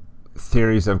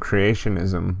theories of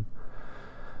creationism,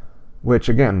 which,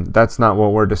 again, that's not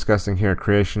what we're discussing here,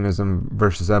 creationism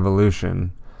versus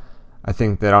evolution. I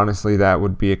think that, honestly, that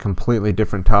would be a completely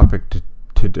different topic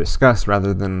to discuss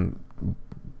rather than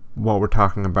what we're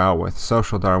talking about with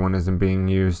social Darwinism being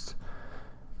used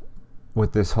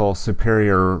with this whole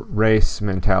superior race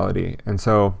mentality. And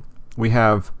so we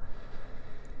have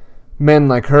men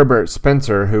like Herbert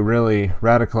Spencer who really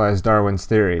radicalized Darwin's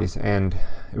theories, and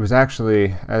it was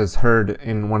actually, as heard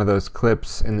in one of those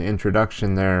clips in the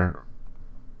introduction there,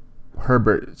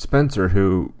 Herbert Spencer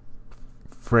who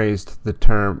coined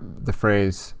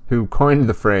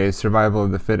the phrase survival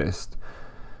of the fittest.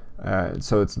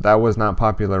 So that was not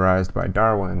popularized by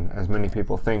Darwin, as many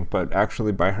people think, but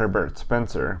actually by Herbert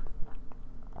Spencer.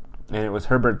 And it was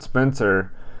Herbert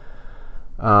Spencer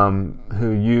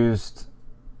who used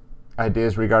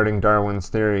ideas regarding Darwin's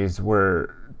theories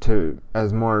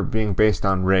as more being based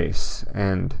on race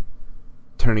and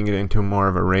turning it into more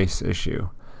of a race issue.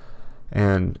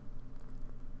 And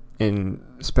in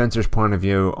Spencer's point of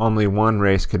view, only one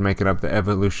race could make it up the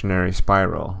evolutionary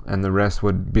spiral, and the rest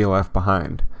would be left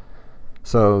behind.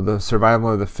 So the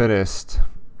survival of the fittest,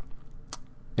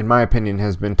 in my opinion,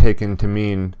 has been taken to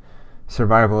mean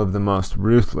survival of the most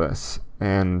ruthless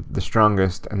and the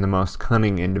strongest and the most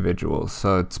cunning individuals.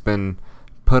 So it's been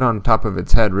put on top of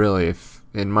its head, really,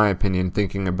 in my opinion,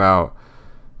 thinking about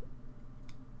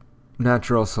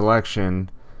natural selection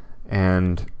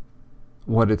and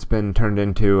what it's been turned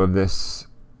into of this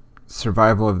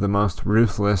survival of the most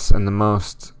ruthless and the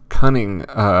most cunning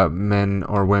men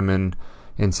or women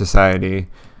in society,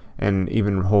 and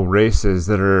even whole races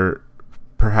that are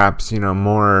perhaps,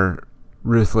 more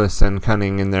ruthless and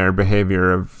cunning in their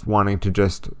behavior of wanting to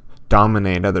just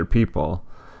dominate other people.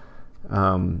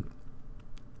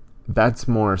 That's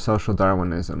more social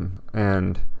Darwinism.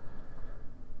 And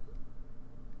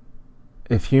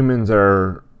if humans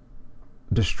are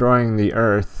destroying the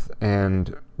earth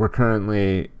and we're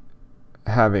currently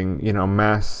having,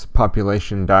 mass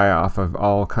population die-off of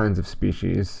all kinds of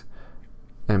species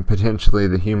and potentially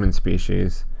the human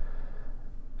species,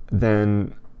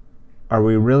 then are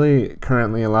we really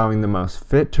currently allowing the most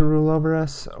fit to rule over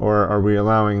us, or are we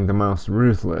allowing the most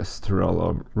ruthless to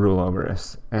rule over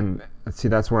us? And see,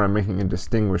 that's where I'm making a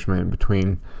distinguishment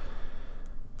between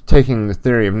taking the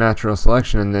theory of natural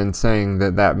selection and then saying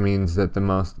that means that the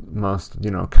most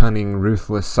cunning,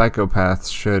 ruthless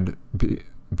psychopaths should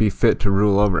be fit to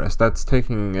rule over us. That's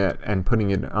taking it and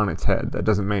putting it on its head. That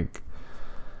doesn't make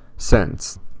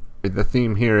sense. The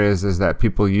theme here is that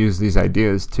people use these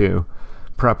ideas to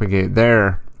propagate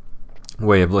their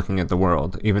way of looking at the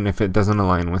world, even if it doesn't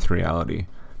align with reality.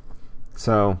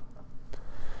 So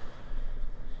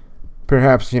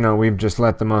perhaps, we've just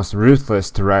let the most ruthless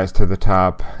to rise to the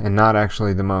top and not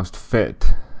actually the most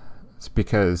fit. It's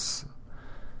because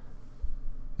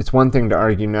it's one thing to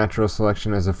argue natural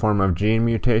selection as a form of gene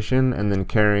mutation and then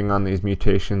carrying on these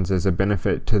mutations as a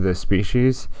benefit to the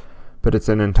species, but it's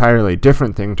an entirely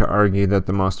different thing to argue that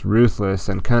the most ruthless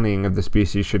and cunning of the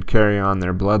species should carry on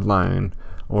their bloodline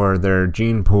or their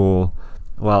gene pool,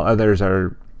 while others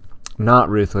are not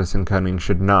ruthless and cunning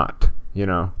should not.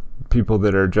 People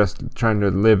that are just trying to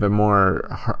live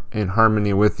more in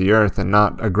harmony with the earth and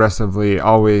not aggressively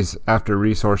always after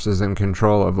resources and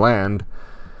control of land,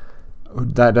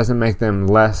 that doesn't make them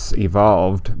less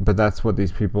evolved, but that's what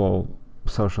these people,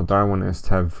 social Darwinists,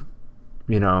 have,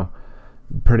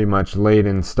 pretty much laid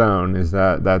in stone, is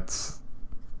that that's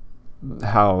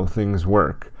how things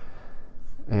work.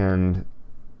 And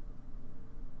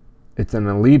it's an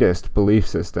elitist belief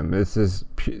system. This is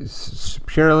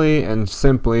purely and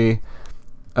simply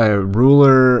a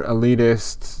ruler,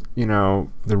 elitist,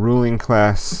 the ruling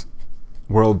class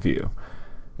worldview.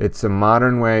 It's a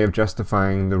modern way of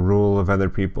justifying the rule of other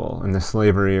people and the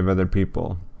slavery of other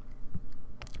people.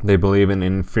 They believe in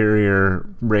inferior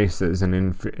races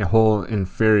and whole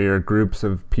inferior groups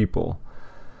of people.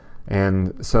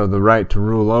 And so the right to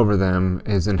rule over them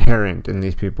is inherent in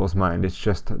these people's mind. It's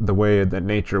just the way that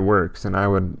nature works. And I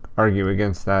would argue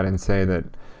against that and say that,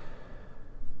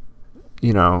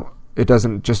 it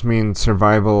doesn't just mean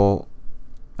survival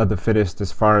of the fittest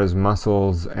as far as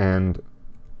muscles and,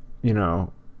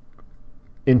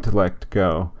 intellect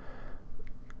go,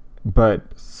 but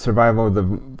survival of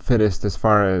the fittest as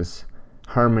far as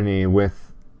harmony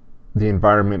with the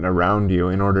environment around you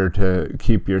in order to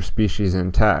keep your species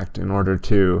intact, in order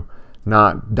to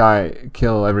not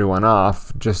kill everyone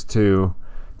off just to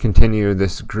continue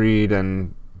this greed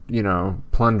and,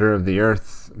 plunder of the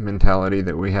earth mentality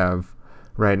that we have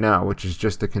right now, which is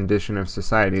just a condition of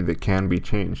society that can be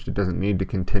changed. It doesn't need to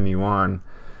continue on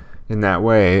in that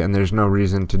way, and there's no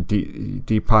reason to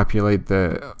depopulate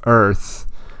the earth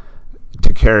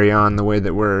to carry on the way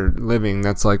that we're living.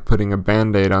 That's like putting a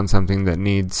band-aid on something that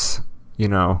needs,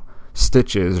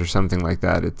 stitches or something like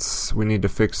that. We need to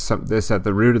fix this at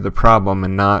the root of the problem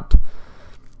and not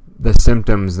the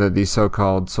symptoms that these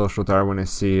so-called social Darwinists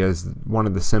see as one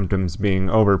of the symptoms being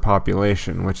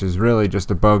overpopulation, which is really just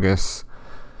a bogus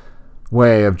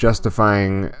way of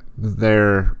justifying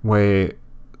their way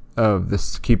of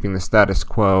this, keeping the status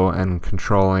quo and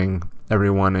controlling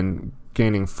everyone and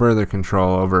gaining further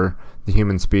control over the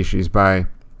human species by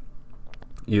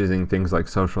using things like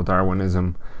social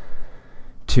Darwinism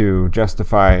to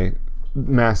justify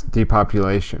mass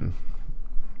depopulation.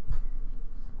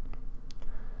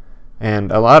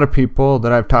 And a lot of people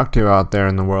that I've talked to out there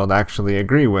in the world actually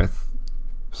agree with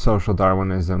social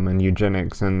Darwinism and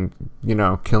eugenics and,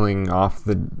 killing off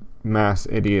the mass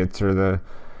idiots or the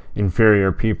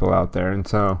inferior people out there. And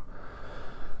so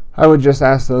I would just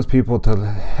ask those people to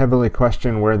heavily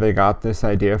question where they got this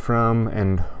idea from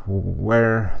and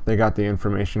where they got the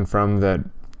information from that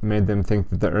made them think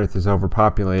that the earth is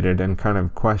overpopulated, and kind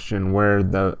of question where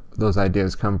those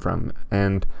ideas come from.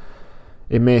 And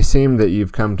it may seem that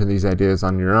you've come to these ideas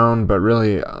on your own, but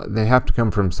really they have to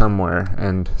come from somewhere,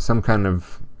 and some kind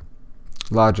of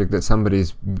logic that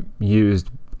somebody's used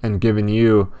and given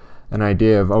you an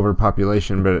idea of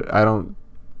overpopulation. But I don't,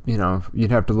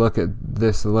 you'd have to look at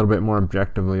this a little bit more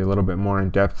objectively, a little bit more in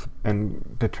depth,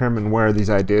 and determine where these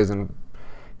ideas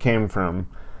came from.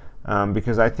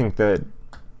 Because I think that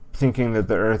thinking that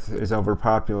the earth is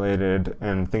overpopulated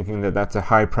and thinking that that's a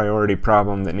high priority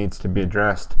problem that needs to be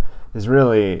addressed is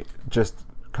really just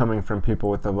coming from people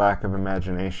with a lack of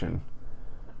imagination.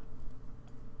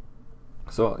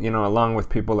 So, along with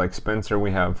people like Spencer,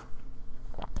 we have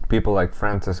people like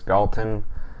Francis Galton,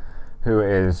 who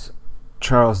is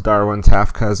Charles Darwin's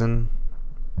half-cousin.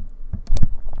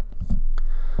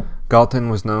 Galton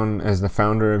was known as the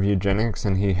founder of eugenics,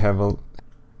 and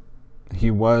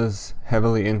he was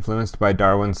heavily influenced by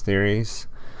Darwin's theories.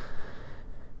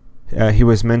 He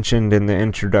was mentioned in the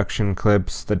introduction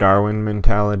clips, the Darwin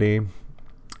mentality,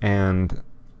 and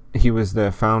he was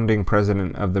the founding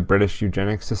president of the British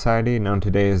Eugenics Society, known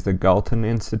today as the Galton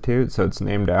Institute, so it's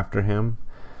named after him.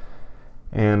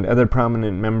 And other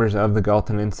prominent members of the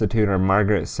Galton Institute are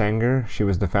Margaret Sanger. She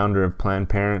was the founder of Planned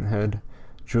Parenthood.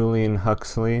 Julian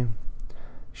Huxley,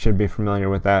 should be familiar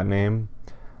with that name.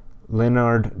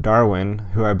 Leonard Darwin,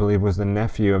 who I believe was the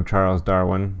nephew of Charles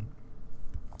Darwin.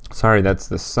 Sorry, that's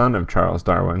the son of Charles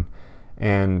Darwin.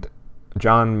 And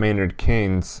John Maynard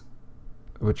Keynes,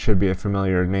 which should be a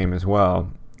familiar name as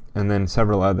well. And then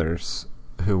several others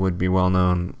who would be well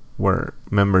known were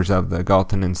members of the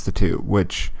Galton Institute,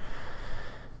 which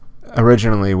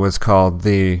originally was called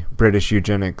the British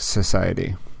Eugenics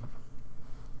Society.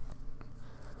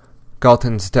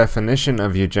 Galton's definition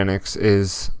of eugenics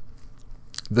is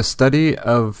the study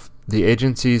of the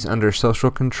agencies under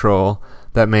social control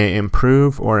that may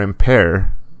improve or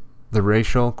impair the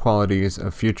racial qualities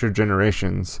of future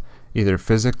generations, either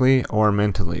physically or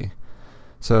mentally.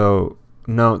 So,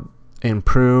 note,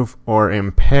 improve or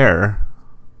impair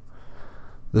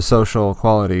the social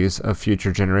qualities of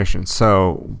future generations.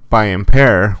 So, by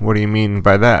impair, what do you mean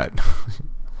by that?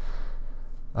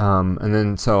 And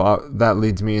then, that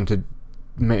leads me into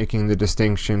making the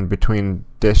distinction between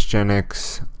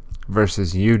dysgenics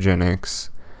versus eugenics,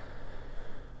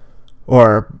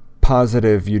 or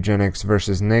positive eugenics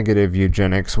versus negative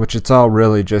eugenics, which it's all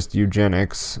really just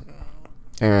eugenics,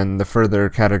 and the further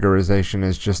categorization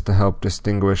is just to help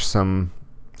distinguish some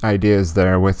ideas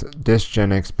there, with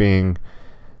dysgenics being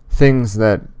things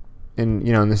that, and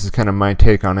this is kind of my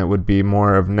take on it, would be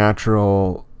more of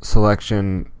natural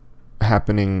selection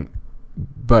happening,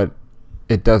 but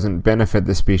it doesn't benefit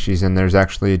the species, and there's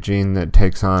actually a gene that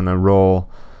takes on a role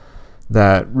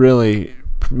that really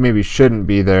maybe shouldn't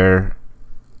be there,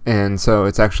 and so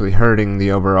it's actually hurting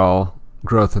the overall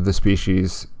growth of the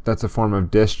species. That's a form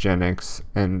of dysgenics.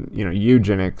 And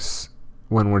eugenics,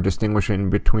 when we're distinguishing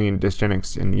between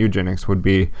dysgenics and eugenics, would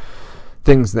be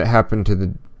things that happen to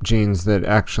the genes that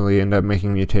actually end up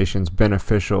making mutations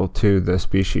beneficial to the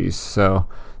species, so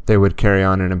they would carry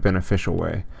on in a beneficial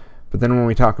way. But then when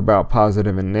we talk about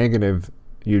positive and negative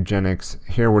eugenics,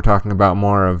 here we're talking about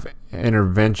more of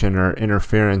intervention or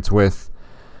interference with,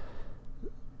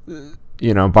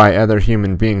 by other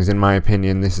human beings. In my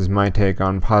opinion, this is my take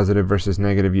on positive versus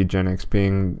negative eugenics,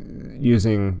 being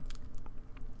using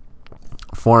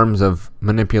forms of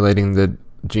manipulating the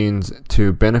genes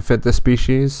to benefit the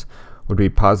species would be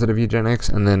positive eugenics,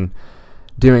 and then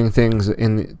doing things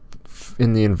in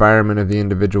the environment of the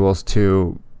individuals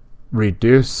to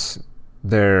reduce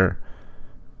their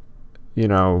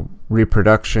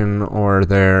reproduction or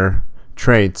their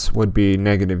traits would be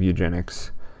negative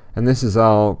eugenics. And this is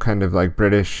all kind of like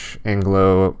British,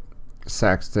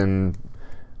 Anglo-Saxon,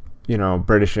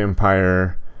 British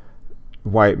Empire,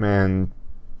 white man,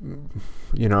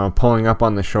 pulling up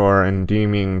on the shore and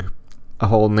deeming a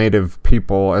whole native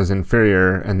people as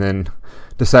inferior, and then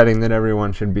deciding that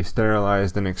everyone should be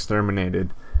sterilized and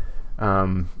exterminated.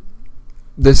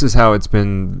 This is how it's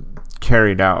been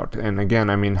carried out. And again,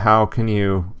 how can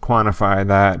you quantify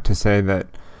that to say that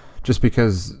just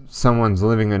because someone's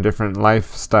living a different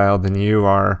lifestyle than you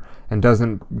are and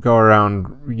doesn't go around,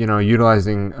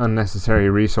 utilizing unnecessary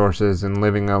resources and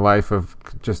living a life of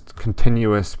just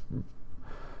continuous,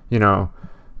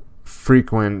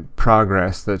 frequent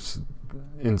progress that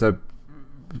ends up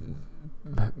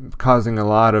causing a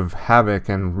lot of havoc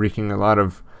and wreaking a lot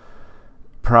of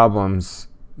problems,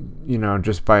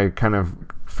 just by kind of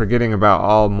forgetting about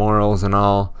all morals and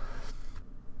all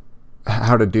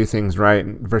how to do things right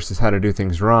versus how to do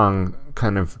things wrong.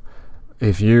 Kind of,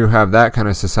 if you have that kind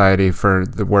of society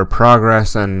where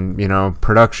progress and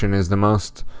production is the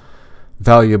most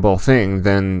valuable thing,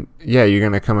 then you're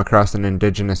going to come across an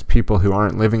indigenous people who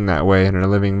aren't living that way and are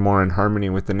living more in harmony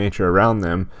with the nature around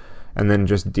them, and then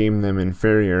just deem them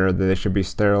inferior, that they should be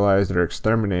sterilized or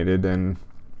exterminated. And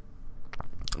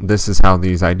this is how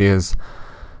these ideas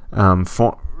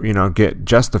get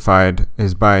justified,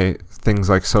 is by things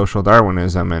like social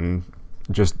Darwinism and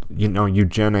just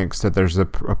eugenics, that there's a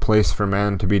place for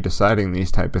man to be deciding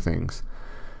these type of things.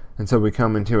 And so we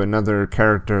come into another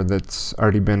character that's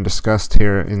already been discussed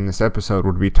here in this episode,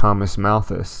 would be Thomas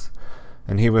Malthus.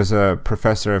 And he was a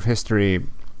professor of history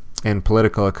and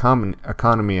political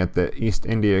economy at the East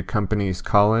India Company's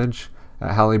College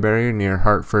at Haileybury near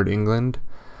Hartford, England.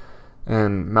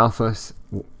 And Malthus,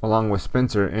 along with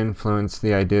Spencer, influenced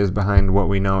the ideas behind what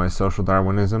we know as social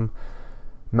Darwinism.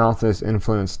 Malthus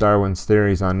influenced Darwin's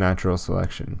theories on natural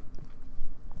selection.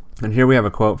 And here we have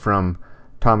a quote from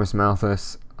Thomas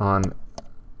Malthus on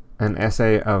an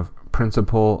essay of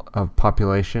Principle of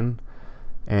Population.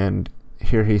 And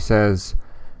here he says,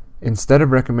 "Instead of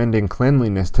recommending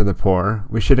cleanliness to the poor,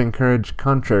 we should encourage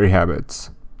contrary habits.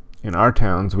 In our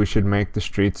towns, we should make the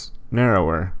streets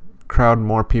narrower, crowd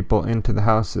more people into the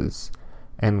houses,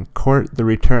 and court the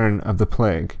return of the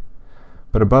plague.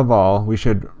 But above all, we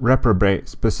should reprobate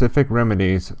specific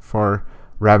remedies for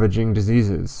ravaging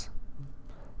diseases,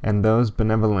 and those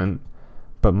benevolent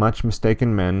but much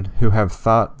mistaken men who have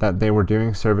thought that they were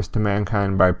doing service to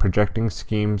mankind by projecting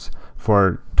schemes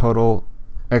for total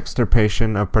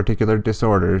extirpation of particular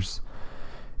disorders.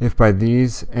 If by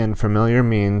these and familiar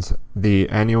means the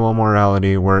annual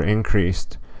morality were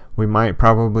increased, we might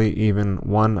probably even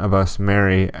one of us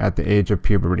marry at the age of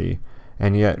puberty,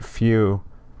 and yet few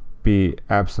be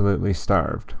absolutely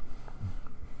starved."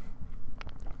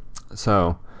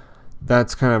 So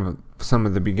that's kind of some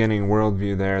of the beginning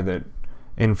worldview there that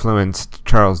influenced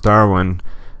Charles Darwin,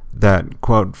 that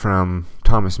quote from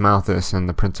Thomas Malthus and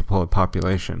the Principle of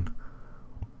Population.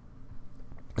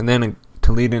 And then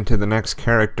to lead into the next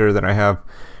character that I have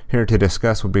here to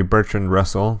discuss would be Bertrand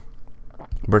Russell.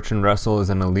 Bertrand Russell was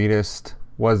an elitist,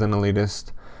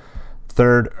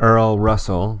 third Earl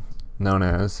Russell, known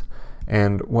as,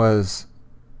 and was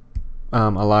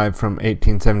alive from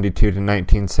 1872 to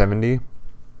 1970.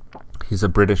 He's a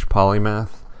British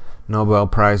polymath, Nobel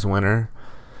Prize winner,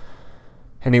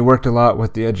 and he worked a lot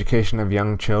with the education of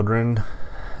young children,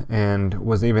 and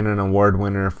was even an award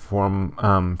winner from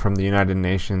the United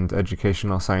Nations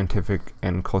Educational, Scientific,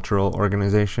 and Cultural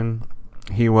Organization.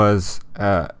 He was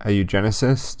a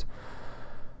eugenicist,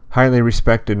 highly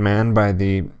respected man by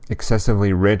the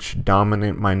excessively rich,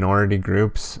 dominant minority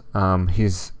groups.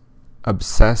 He's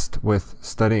obsessed with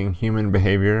studying human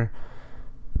behavior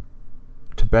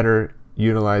to better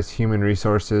utilize human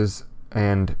resources,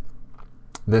 and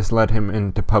this led him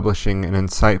into publishing an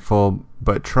insightful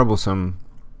but troublesome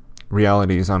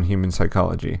realities on human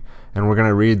psychology. And we're going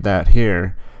to read that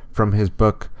here from his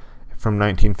book from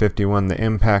 1951, The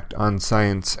Impact on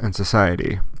Science and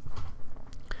Society.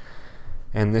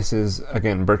 And this is,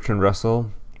 again, Bertrand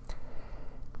Russell.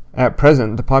 At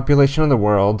present, the population of the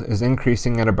world is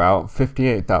increasing at about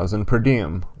 58,000 per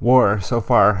diem. War, so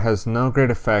far, has no great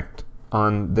effect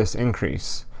on this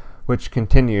increase, which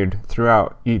continued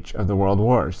throughout each of the world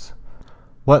wars.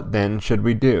 What, then, should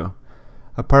we do?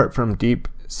 Apart from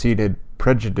deep-seated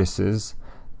prejudices,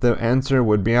 the answer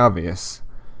would be obvious.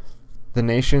 The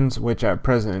nations which at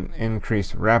present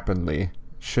increase rapidly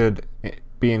should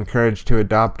be encouraged to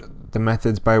adopt the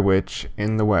methods by which,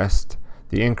 in the West,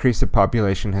 the increase of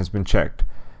population has been checked.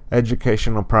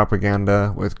 Educational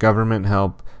propaganda, with government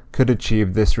help, could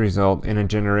achieve this result in a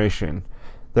generation.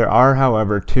 There are,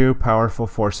 however, two powerful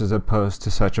forces opposed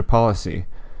to such a policy.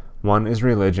 One is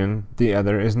religion, the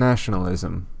other is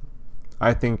nationalism.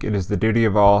 I think it is the duty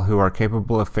of all who are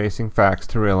capable of facing facts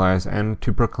to realize and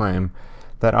to proclaim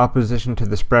that opposition to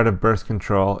the spread of birth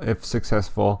control, if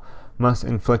successful, must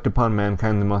inflict upon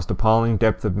mankind the most appalling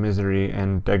depth of misery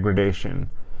and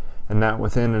degradation, and that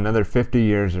within another 50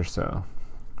 years or so.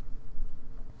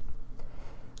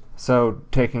 So,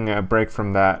 taking a break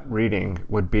from that reading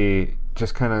would be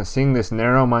just kind of seeing this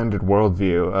narrow-minded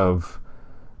worldview of,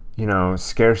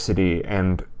 scarcity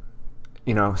and,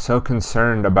 so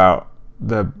concerned about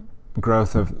the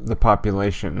growth of the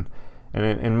population. And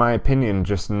in my opinion,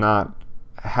 just not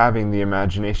having the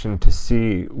imagination to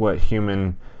see what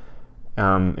human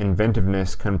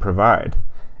inventiveness can provide,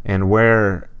 and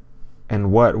where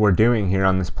and what we're doing here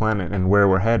on this planet and where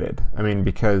we're headed. I mean,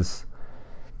 because,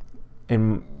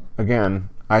 again,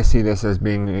 I see this as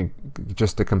being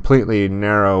just a completely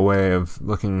narrow way of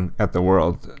looking at the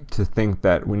world, to think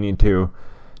that we need to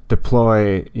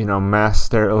deploy, mass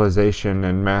sterilization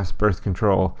and mass birth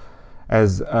control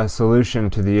as a solution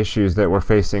to the issues that we're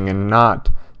facing, and not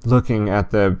looking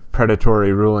at the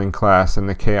predatory ruling class and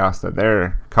the chaos that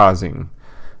they're causing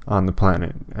on the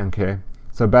planet. Okay,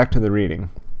 so back to the reading.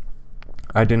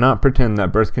 I do not pretend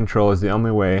that birth control is the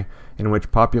only way in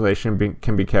which population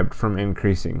can be kept from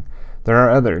increasing. There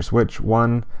are others which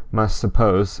one must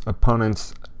suppose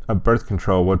opponents of birth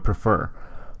control would prefer.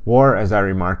 War, as I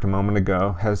remarked a moment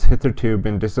ago, has hitherto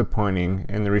been disappointing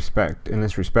in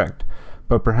this respect,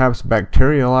 but perhaps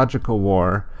bacteriological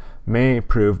war may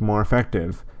prove more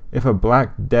effective. If a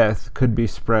Black Death could be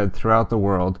spread throughout the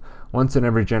world, once in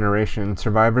every generation,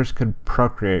 survivors could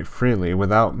procreate freely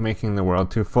without making the world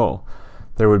too full.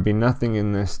 There would be nothing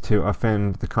in this to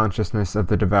offend the consciousness of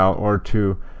the devout or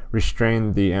to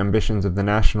restrain the ambitions of the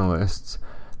nationalists.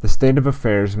 The state of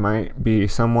affairs might be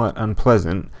somewhat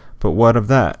unpleasant, but what of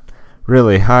that?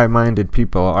 Really, high-minded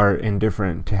people are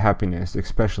indifferent to happiness,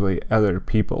 especially other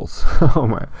people's. Oh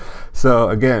my! So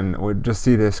again, we just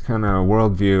see this kind of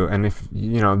worldview, and if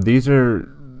these are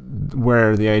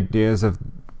where the ideas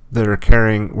that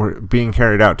are being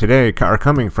carried out today are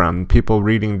coming from. People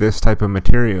reading this type of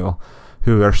material,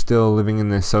 who are still living in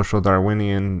this social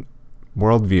Darwinian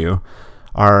worldview,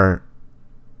 are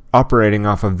operating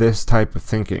off of this type of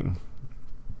thinking.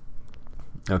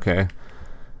 Okay?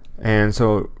 And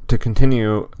so to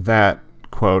continue that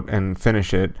quote and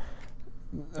finish it,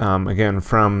 again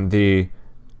from the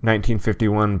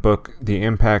 1951 book, The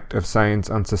Impact of Science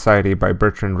on Society by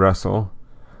Bertrand Russell.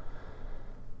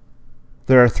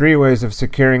 There are three ways of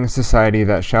securing a society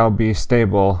that shall be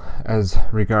stable as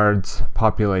regards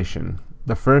population.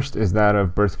 The first is that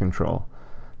of birth control.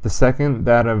 The second,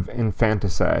 that of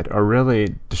infanticide, or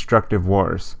really destructive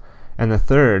wars. And the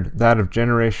third, that of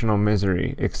generational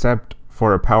misery, except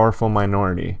for a powerful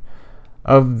minority.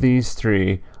 Of these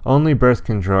three, only birth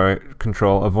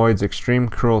control avoids extreme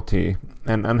cruelty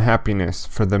and unhappiness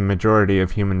for the majority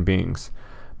of human beings.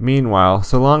 Meanwhile,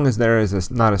 so long as there is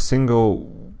not a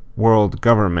single world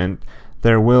government,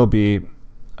 there will be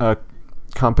a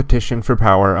competition for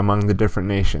power among the different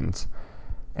nations.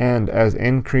 And as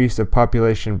increase of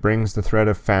population brings the threat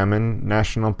of famine,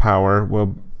 national power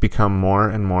will become more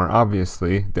and more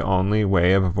obviously the only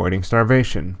way of avoiding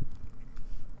starvation.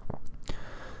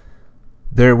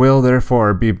 There will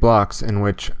therefore be blocks in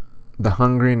which the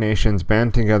hungry nations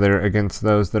band together against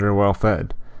those that are well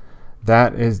fed.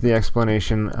 That is the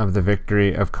explanation of the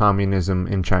victory of communism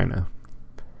in China.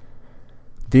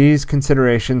 These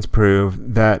considerations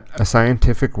prove that a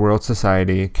scientific world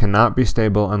society cannot be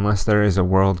stable unless there is a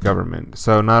world government.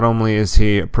 So not only is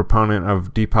he a proponent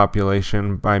of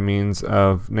depopulation by means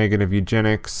of negative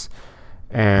eugenics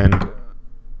and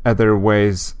other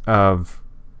ways of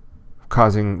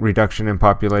causing reduction in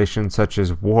population, such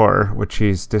as war, which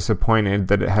he's disappointed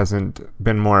that it hasn't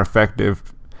been more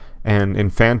effective, and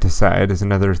infanticide is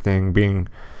another thing being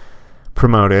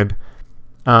promoted.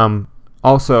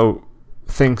 Also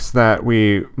thinks that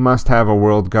we must have a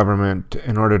world government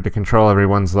in order to control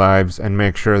everyone's lives and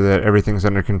make sure that everything's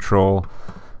under control.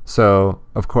 So,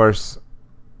 of course,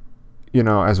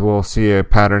 as we'll see a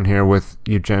pattern here with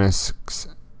eugenicists,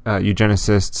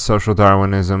 social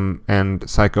Darwinism, and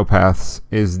psychopaths,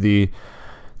 is the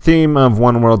theme of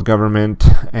one world government,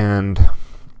 and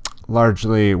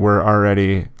largely we're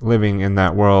already living in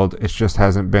that world. It just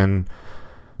hasn't been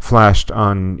flashed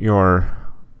on your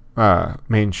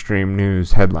mainstream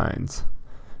news headlines.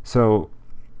 So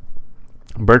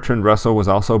Bertrand Russell was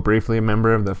also briefly a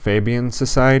member of the Fabian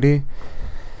Society,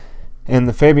 and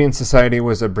the Fabian Society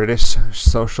was a British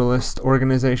socialist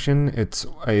organization. It's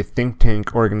a think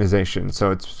tank organization.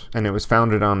 It was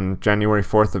founded on January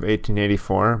 4th of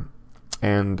 1884,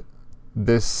 and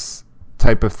this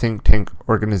type of think tank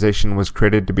organization was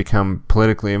created to become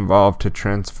politically involved to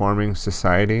transforming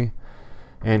society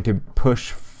and to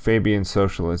push Fabian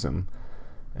socialism.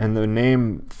 And the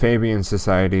name Fabian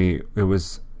Society, it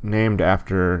was named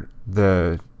after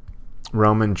the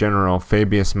Roman general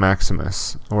Fabius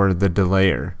Maximus, or the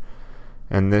Delayer.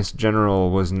 And this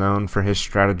general was known for his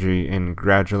strategy in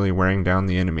gradually wearing down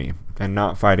the enemy and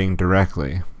not fighting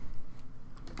directly.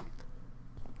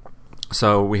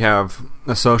 So we have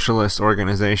a socialist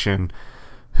organization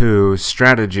whose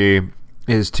strategy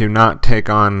is to not take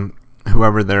on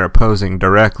whoever they're opposing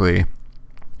directly,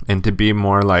 and to be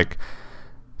more like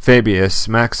Fabius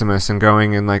Maximus and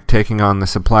going and taking on the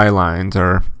supply lines,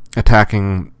 or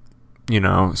attacking,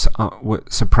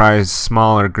 surprise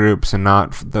smaller groups and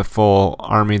not the full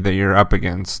army that you're up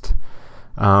against.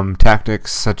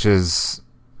 Tactics such as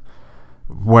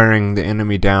wearing the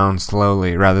enemy down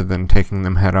slowly rather than taking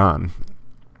them head on.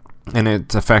 And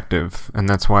it's effective, and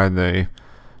that's why they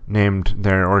named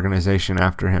their organization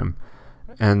after him.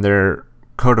 And their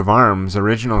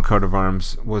original coat of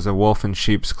arms, was a wolf in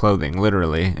sheep's clothing,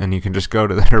 literally, and you can just go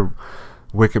to their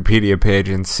Wikipedia page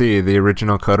and see the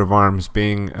original coat of arms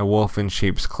being a wolf in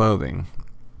sheep's clothing.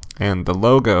 And the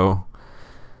logo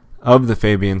of the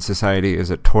Fabian Society is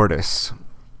a tortoise.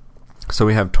 So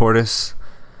we have tortoise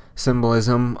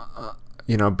symbolism,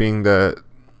 being the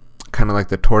kind of like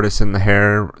the tortoise in the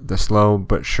hare, the slow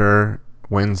but sure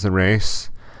wins the race,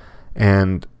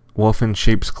 and wolf in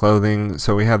sheep's clothing.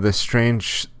 So we have this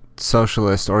strange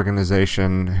socialist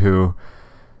organization who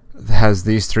has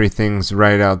these three things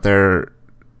right out there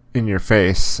in your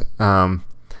face,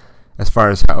 as far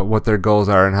as what their goals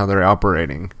are and how they're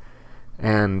operating.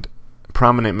 And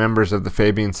prominent members of the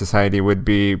Fabian Society would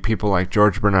be people like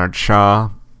George Bernard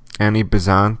Shaw, Annie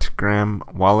Besant, Graham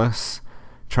Wallas,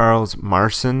 Charles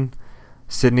Marson,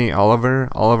 Sidney Oliver,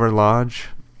 Oliver Lodge,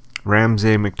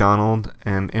 Ramsay MacDonald,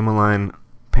 and Emmeline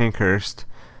Pankhurst.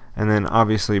 And then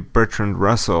obviously Bertrand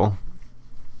Russell,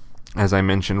 as I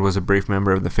mentioned, was a brief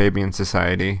member of the Fabian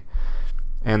Society.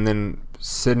 And then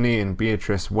Sidney and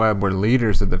Beatrice Webb were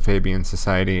leaders of the Fabian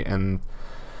Society, and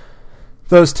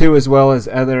those two, as well as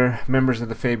other members of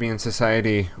the Fabian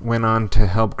Society, went on to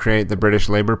help create the British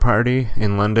Labour Party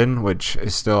in London, which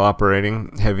is still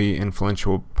operating, heavy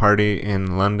influential party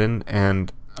in London.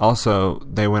 And also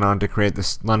they went on to create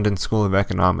the London School of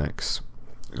Economics,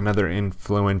 another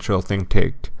influential think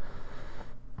tank.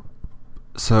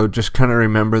 So just kind of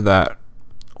remember that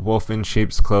wolf in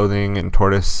sheep's clothing and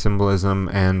tortoise symbolism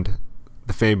and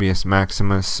the Fabius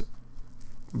Maximus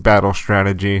battle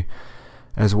strategy,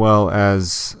 as well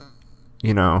as,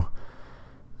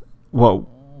 what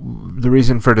the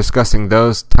reason for discussing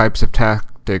those types of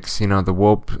tactics,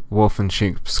 the wolf in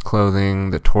sheep's clothing,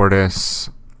 the tortoise,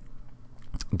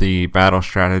 the battle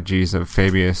strategies of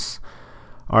Fabius,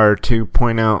 are to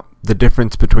point out the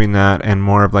difference between that and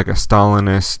more of like a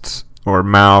Stalinist or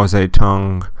Mao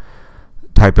Zedong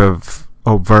type of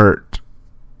overt,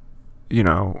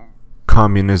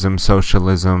 communism,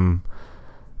 socialism,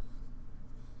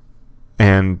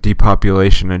 and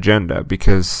depopulation agenda.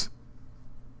 Because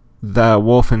the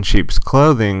wolf in sheep's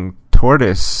clothing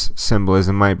tortoise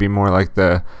symbolism might be more like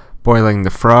the boiling the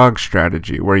frog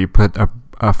strategy, where you put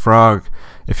a frog,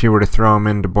 if you were to throw him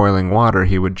into boiling water,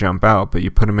 he would jump out, but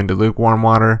you put him into lukewarm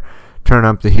water, turn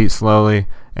up the heat slowly,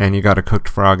 and you got a cooked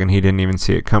frog and he didn't even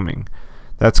see it coming.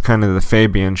 That's kind of the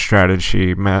Fabian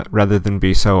strategy, rather than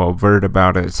be so overt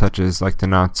about it, such as like the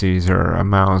Nazis or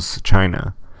Mao's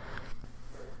China.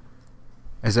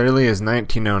 As early as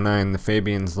 1909, the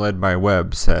Fabians, led by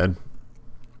Webb, said,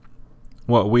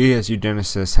 "What we as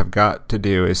eugenicists have got to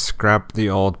do is scrap the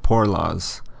old poor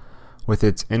laws, with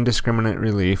its indiscriminate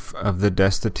relief of the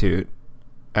destitute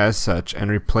as such,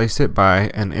 and replace it by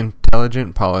an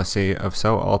intelligent policy of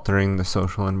so altering the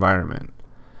social environment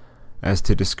as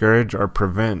to discourage or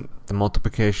prevent the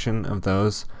multiplication of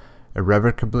those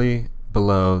irrevocably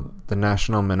below the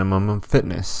national minimum of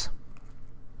fitness."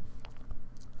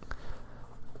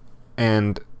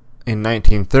 And in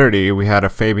 1930, we had a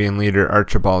Fabian leader,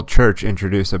 Archibald Church,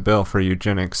 introduce a bill for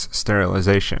eugenics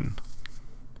sterilization.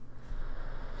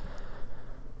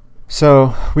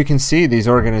 So we can see these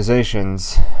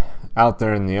organizations out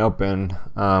there in the open,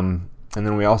 and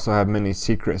then we also have many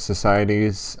secret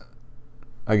societies.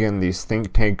 Again, these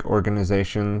think tank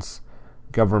organizations,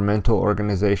 governmental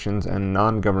organizations, and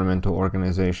non-governmental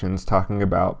organizations talking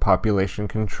about population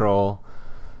control,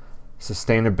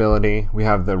 sustainability. We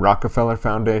have the Rockefeller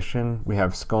Foundation, we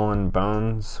have Skull and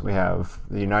Bones, we have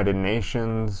the United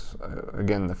Nations,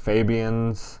 again the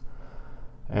Fabians.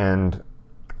 And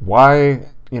why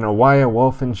a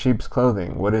wolf in sheep's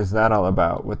clothing? What is that all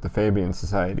about with the Fabian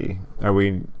Society? Are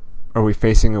we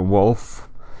facing a wolf?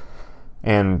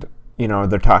 And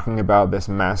they're talking about this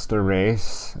master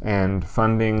race and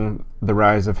funding the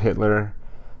rise of Hitler,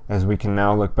 as we can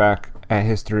now look back at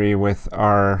history with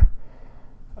our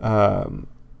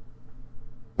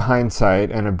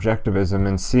hindsight and objectivism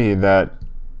and see that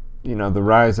the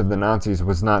rise of the Nazis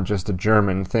was not just a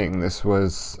German thing. This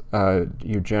was a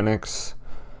eugenics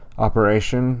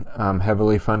operation,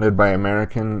 heavily funded by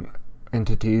American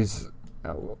entities,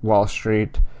 Wall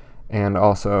Street, and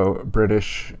also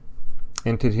British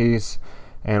entities.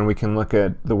 And we can look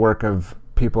at the work of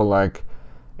people like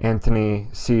Anthony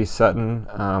C. Sutton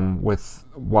with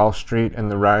Wall Street and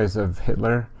the rise of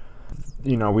Hitler.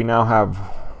 We now have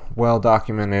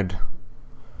well-documented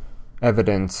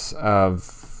evidence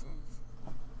of,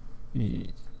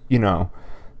 the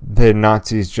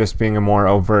Nazis just being a more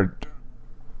overt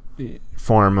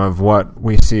form of what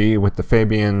we see with the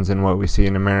Fabians and what we see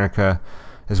in America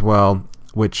as well,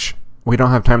 which we don't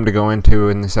have time to go into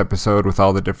in this episode with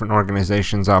all the different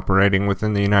organizations operating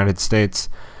within the United States,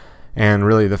 and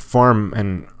really the form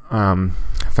and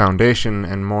foundation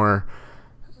and more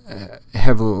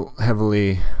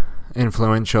heavily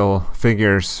influential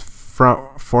figures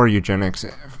for eugenics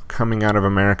coming out of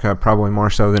America, probably more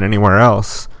so than anywhere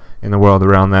else in the world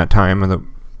around that time of the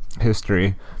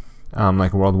history,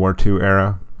 like World War II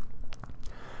era.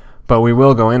 But we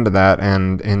will go into that,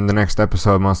 and in the next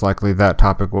episode, most likely that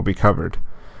topic will be covered.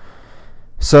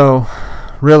 So,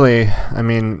 really,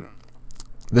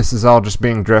 this is all just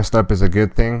being dressed up as a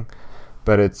good thing,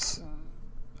 but it's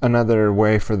another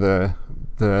way for the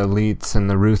elites and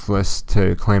the ruthless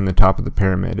to claim the top of the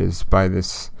pyramid, is by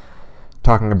this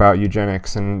talking about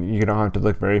eugenics. And you don't have to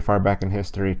look very far back in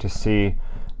history to see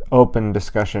open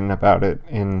discussion about it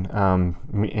in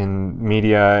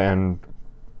media and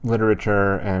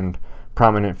literature, and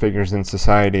prominent figures in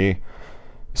society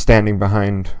standing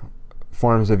behind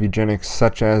forms of eugenics,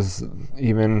 such as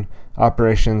even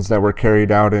operations that were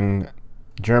carried out in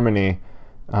Germany,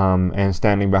 and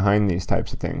standing behind these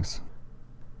types of things.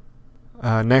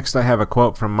 Next, I have a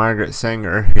quote from Margaret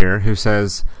Sanger here, who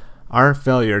says, "Our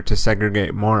failure to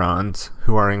segregate morons,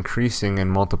 who are increasing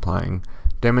and multiplying,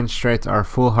 demonstrates our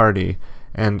foolhardy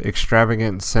and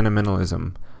extravagant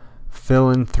sentimentalism.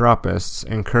 Philanthropists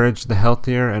encourage the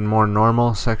healthier and more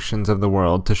normal sections of the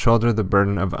world to shoulder the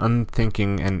burden of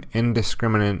unthinking and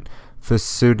indiscriminate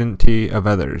fecundity of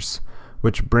others,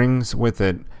 which brings with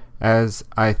it, as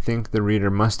I think the reader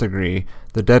must agree,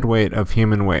 the dead weight of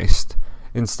human waste.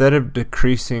 Instead of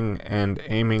decreasing and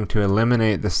aiming to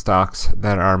eliminate the stocks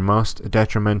that are most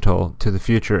detrimental to the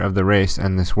future of the race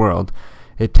and this world,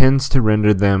 it tends to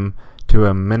render them to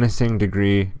a menacing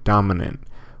degree dominant.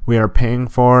 We are paying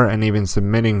for and even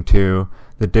submitting to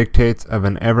the dictates of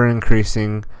an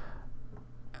ever-increasing,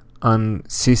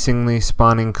 unceasingly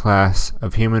spawning class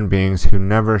of human beings who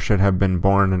never should have been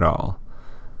born at all."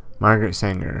 Margaret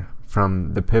Sanger,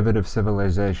 from The Pivot of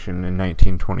Civilization in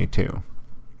 1922.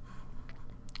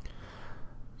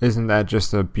 Isn't that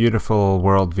just a beautiful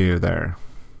worldview there?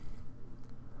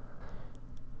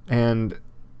 And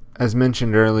as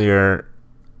mentioned earlier,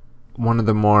 one of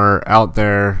the more out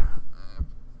there,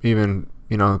 even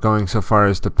going so far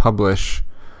as to publish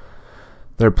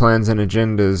their plans and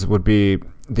agendas, would be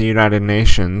the United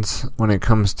Nations when it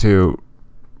comes to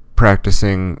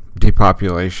practicing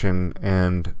depopulation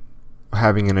and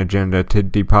having an agenda to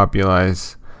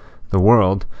depopulize the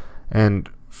world. And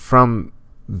from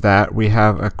that, we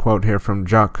have a quote here from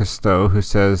Jacques Cousteau, who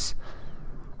says,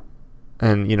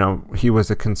 and he was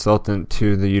a consultant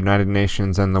to the United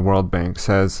Nations and the World Bank,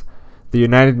 says, "The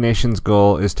United Nations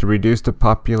goal is to reduce the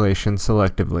population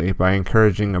selectively by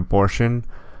encouraging abortion,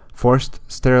 forced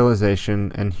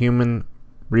sterilization, and human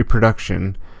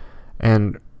reproduction,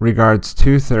 and regards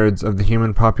 2/3 of the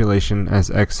human population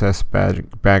as excess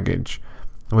baggage,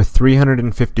 with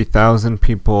 350,000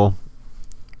 people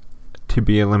to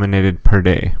be eliminated per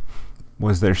day,"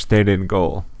 was their stated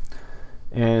goal.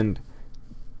 And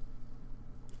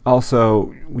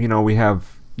also, we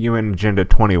have UN Agenda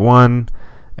 21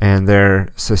 and their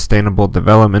sustainable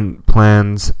development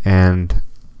plans, and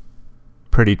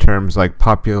pretty terms like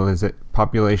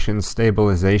population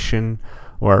stabilization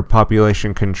or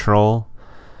population control.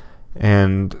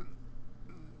 And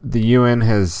the UN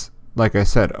has, like I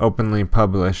said, openly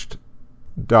published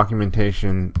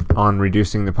documentation on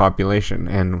reducing the population,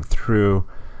 and through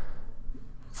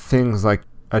things like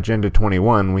Agenda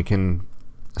 21 we can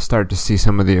start to see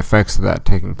some of the effects of that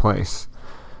taking place.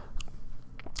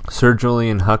 Sir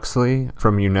Julian Huxley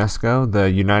from UNESCO,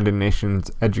 the United Nations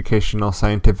Educational,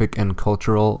 Scientific and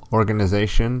Cultural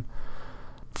Organization,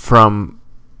 from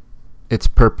its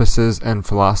purposes and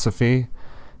philosophy,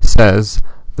 says,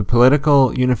 "The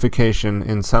political unification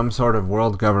in some sort of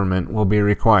world government will be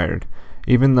required,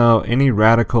 even though any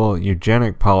radical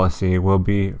eugenic policy will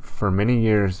be for many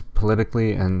years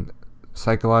politically and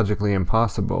psychologically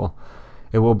impossible.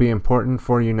 It will be important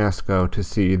for UNESCO to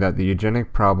see that the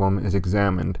eugenic problem is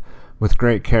examined with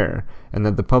great care, and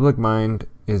that the public mind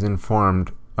is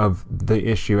informed of the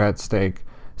issue at stake,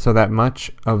 so that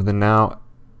much of the now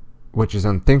which is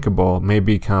unthinkable may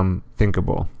become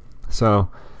thinkable." So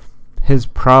his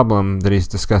problem that he's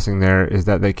discussing there is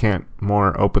that they can't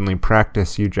more openly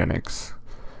practice eugenics.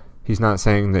 He's not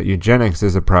saying that eugenics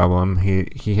is a problem.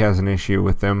 He has an issue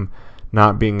with them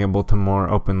not being able to more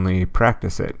openly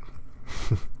practice it.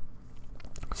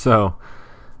 So,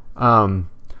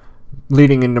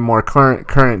 leading into more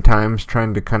current times,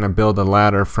 trying to kind of build a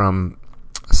ladder from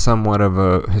somewhat of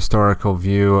a historical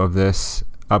view of this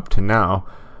up to now,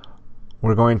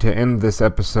 we're going to end this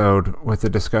episode with a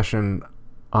discussion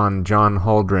on John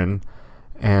Holdren,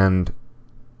 and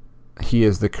he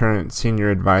is the current senior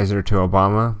advisor to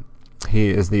Obama. He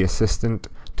is the assistant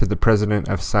to the President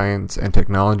of Science and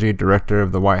Technology, Director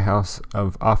of the White House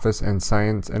of Office and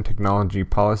Science and Technology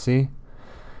Policy.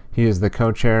 He is the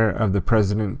co-chair of the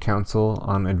President Council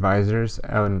on Advisors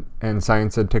and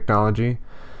Science and Technology.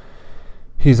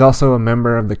 He's also a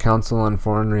member of the Council on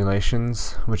Foreign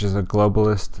Relations, which is a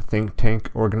globalist think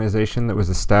tank organization that was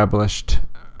established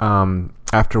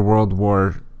after World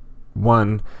War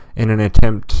I in an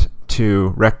attempt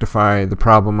to rectify the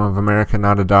problem of America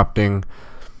not adopting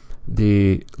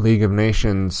the League of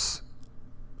Nations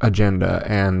agenda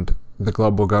and the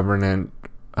global governance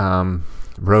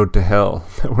road to hell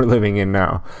that we're living in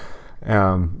now.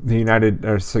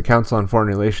 The Council on Foreign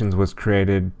Relations was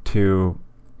created to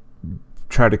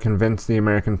try to convince the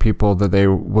American people that they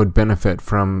would benefit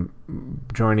from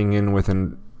joining in with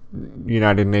an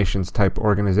United Nations type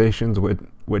organizations,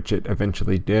 which it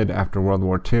eventually did after World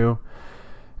War II.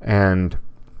 And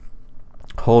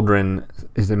Holdren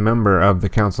is a member of the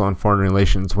Council on Foreign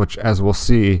Relations, which, as we'll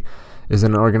see, is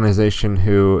an organization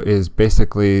who is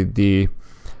basically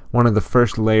one of the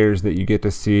first layers that you get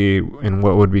to see in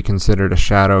what would be considered a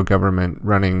shadow government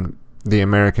running the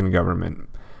American government.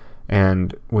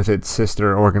 And with its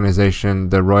sister organization,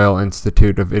 the Royal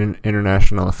Institute of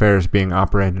International Affairs, being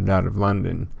operated out of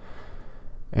London.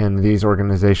 And these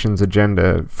organizations'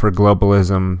 agenda for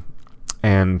globalism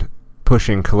and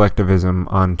pushing collectivism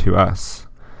onto us.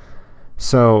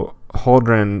 So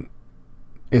Holdren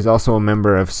is also a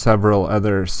member of several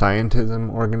other scientism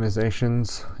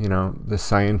organizations. The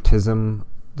scientism,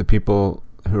 the people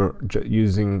who are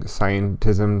using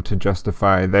scientism to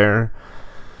justify their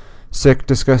sick,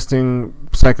 disgusting,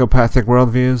 psychopathic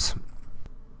worldviews.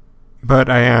 But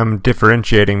I am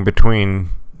differentiating between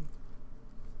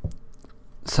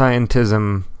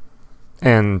scientism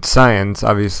and science.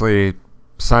 Obviously,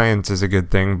 science is a good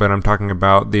thing, but I'm talking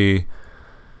about the,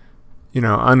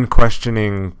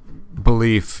 unquestioning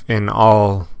belief in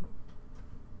all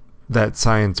that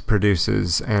science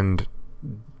produces and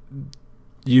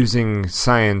using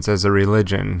science as a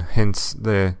religion, hence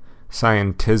the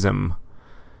scientism,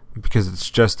 because it's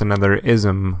just another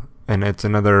ism and it's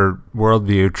another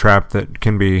worldview trap that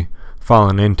can be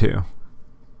fallen into.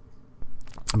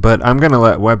 But I'm going to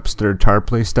let Webster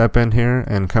Tarpley step in here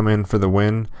and come in for the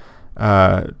win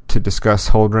to discuss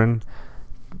Holdren.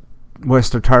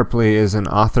 Wester Tarpley is an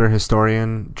author,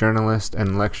 historian, journalist,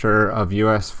 and lecturer of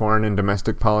U.S. foreign and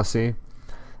domestic policy.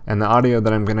 And the audio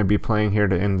that I'm going to be playing here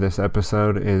to end this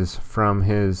episode is from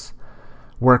his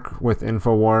work with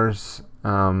InfoWars.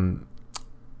 And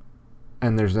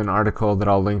there's an article that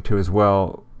I'll link to as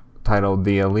well titled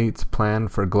 "The Elite's Plan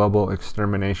for Global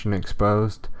Extermination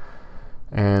Exposed."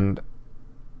 And,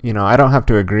 I don't have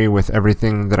to agree with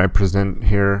everything that I present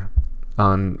here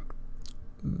on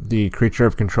the Creature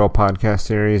of Control podcast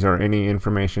series or any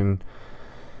information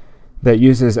that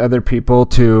uses other people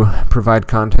to provide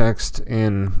context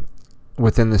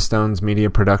within the Stones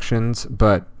Media Productions,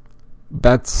 but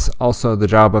that's also the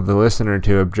job of the listener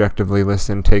to objectively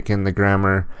listen, take in the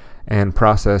grammar, and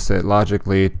process it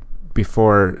logically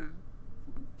before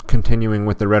continuing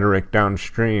with the rhetoric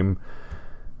downstream.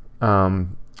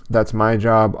 That's my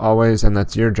job always, and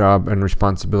that's your job and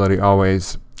responsibility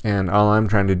always, and all I'm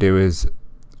trying to do is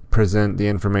present the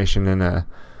information in a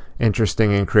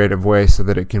interesting and creative way so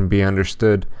that it can be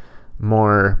understood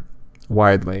more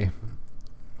widely.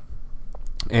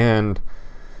 And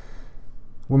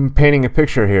when painting a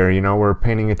picture here, we're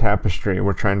painting a tapestry.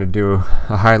 We're trying to do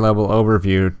a high-level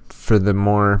overview for the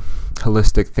more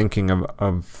holistic thinking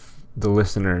of the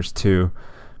listeners to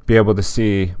be able to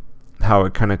see how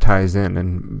it kind of ties in.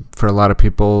 And for a lot of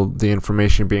people, the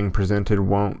information being presented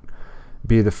won't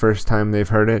be the first time they've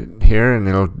heard it here, and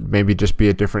it'll maybe just be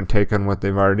a different take on what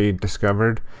they've already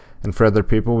discovered. And for other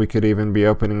people, we could even be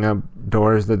opening up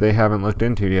doors that they haven't looked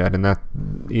into yet, and that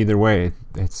either way,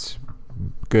 it's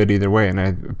good either way. And I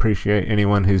appreciate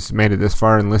anyone who's made it this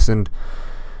far and listened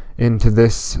into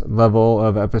this level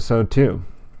of episode 2.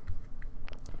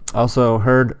 Also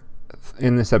heard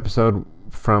in this episode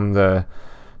from the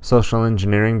social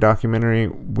engineering documentary,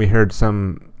 we heard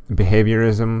some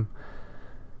behaviorism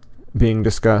being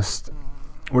discussed.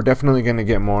 We're definitely going to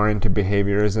get more into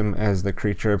behaviorism as the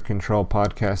Creature of Control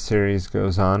podcast series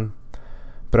goes on,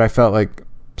 but I felt like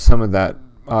some of that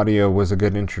audio was a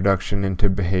good introduction into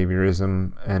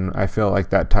behaviorism, and I feel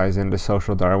like that ties into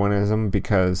social Darwinism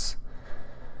because,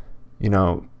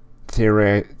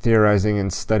 theorizing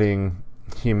and studying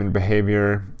human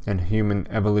behavior and human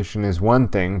evolution is one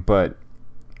thing, but,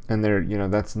 and there,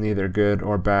 that's neither good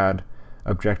or bad,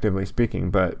 objectively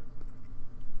speaking, but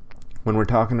when we're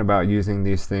talking about using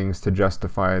these things to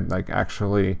justify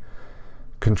actually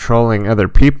controlling other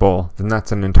people, then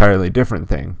that's an entirely different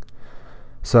thing.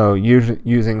 So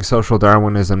using social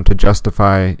Darwinism to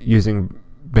justify using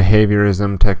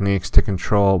behaviorism techniques to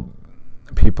control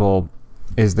people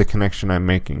is the connection I'm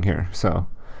making here. So,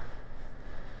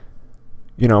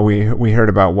 we heard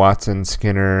about Watson,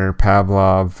 Skinner,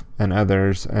 Pavlov, and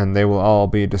others, and they will all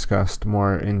be discussed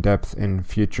more in depth in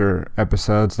future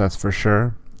episodes, that's for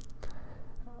sure.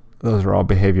 Those are all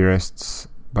behaviorists,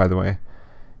 by the way.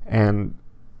 And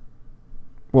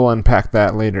we'll unpack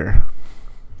that later.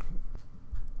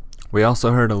 We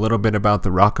also heard a little bit about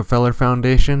the Rockefeller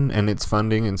Foundation and its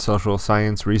funding in social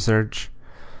science research,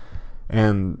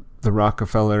 and the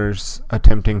Rockefellers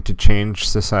attempting to change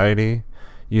society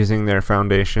using their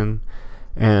foundation.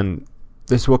 And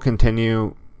this will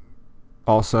continue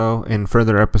also in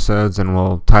further episodes, and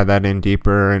we'll tie that in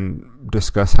deeper and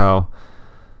discuss how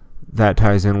that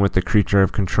ties in with the Creature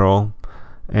of Control.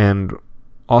 And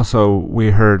also we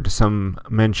heard some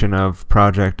mention of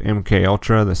Project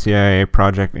MKUltra, the CIA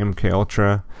Project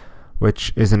MKUltra,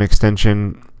 which is an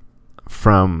extension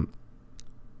from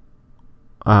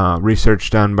research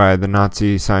done by the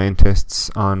Nazi scientists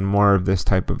on more of this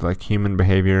type of human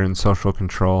behavior and social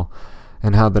control,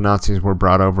 and how the Nazis were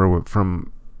brought over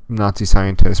from Nazi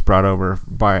scientists brought over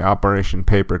by Operation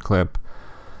Paperclip.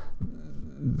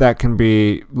 That can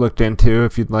be looked into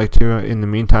if you'd like to in the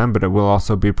meantime, but it will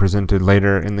also be presented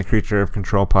later in the Creature of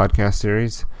Control podcast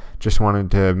series. Just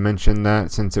wanted to mention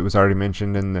that since it was already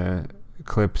mentioned in the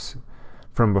clips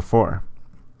from before.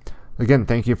 Again,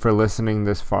 thank you for listening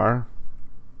this far.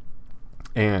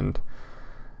 And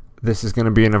this is going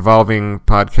to be an evolving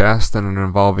podcast and an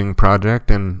evolving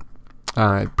project, and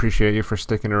I appreciate you for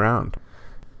sticking around.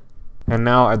 And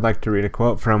now I'd like to read a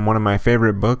quote from one of my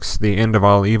favorite books, The End of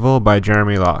All Evil by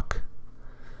Jeremy Locke.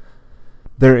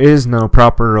 There is no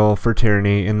proper role for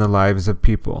tyranny in the lives of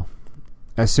people.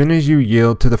 As soon as you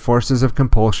yield to the forces of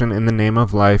compulsion in the name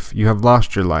of life, you have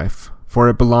lost your life, for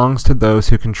it belongs to those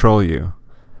who control you.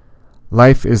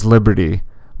 Life is liberty.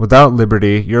 Without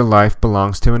liberty, your life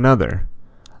belongs to another.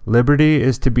 Liberty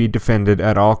is to be defended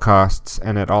at all costs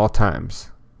and at all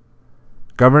times.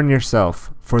 Govern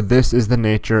yourself, for this is the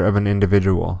nature of an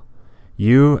individual.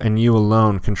 You and you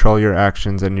alone control your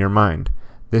actions and your mind.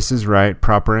 This is right,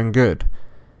 proper, and good.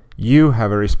 You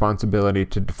have a responsibility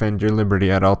to defend your liberty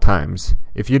at all times.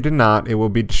 If you do not, it will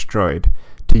be destroyed.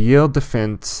 To yield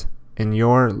defense in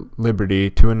your liberty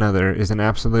to another is an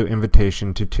absolute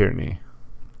invitation to tyranny.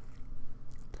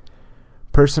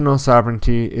 Personal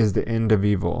sovereignty is the end of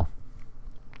evil.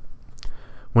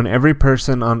 When every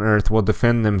person on earth will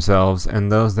defend themselves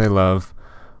and those they love,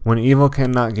 when evil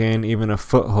cannot gain even a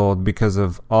foothold because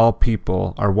of all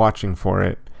people are watching for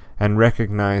it and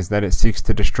recognize that it seeks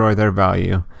to destroy their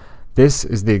value, this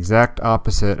is the exact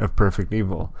opposite of perfect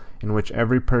evil, in which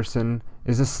every person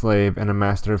is a slave and a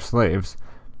master of slaves.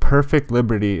 Perfect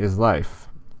liberty is life,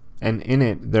 and in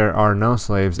it there are no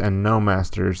slaves and no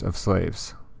masters of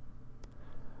slaves.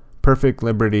 Perfect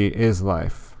liberty is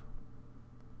life.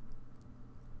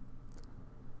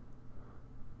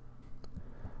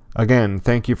 Again,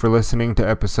 thank you for listening to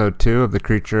episode 2 of the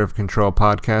Creature of Control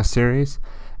podcast series,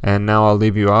 and now I'll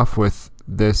leave you off with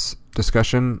this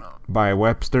discussion by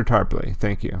Webster Tarpley.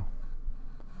 Thank you.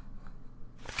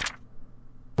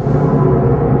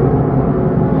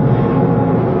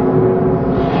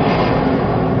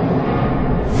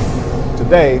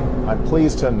 Today, I'm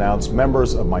pleased to announce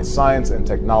members of my science and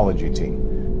technology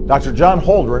team. Dr. John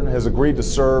Holdren has agreed to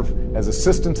serve as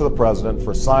Assistant to the President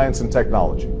for Science and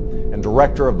Technology and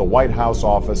Director of the White House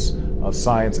Office of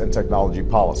Science and Technology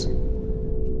Policy.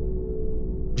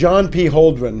 John P.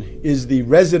 Holdren is the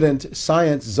resident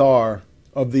science czar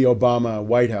of the Obama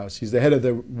White House. He's the head of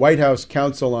the White House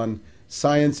Council on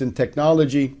Science and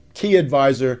Technology, key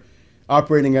advisor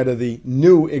operating out of the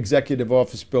new Executive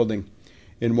Office building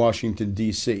in Washington,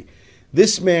 D.C.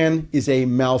 This man is a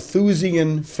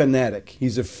Malthusian fanatic.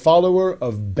 He's a follower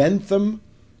of Bentham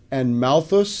and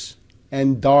Malthus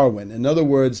and Darwin. In other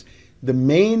words, the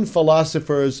main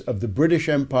philosophers of the British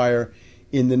Empire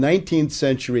in the 19th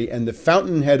century and the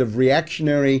fountainhead of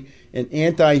reactionary and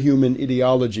anti-human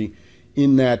ideology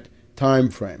in that time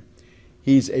frame.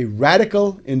 He's a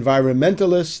radical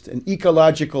environmentalist, an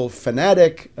ecological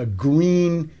fanatic, a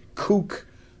green kook,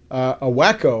 a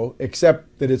wacko,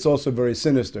 except that it's also very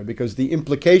sinister because the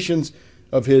implications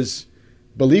of his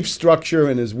belief structure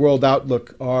and his world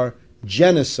outlook are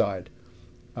genocide.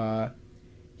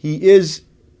 He is,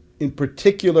 in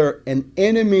particular, an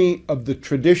enemy of the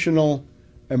traditional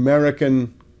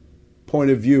American point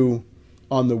of view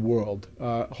on the world.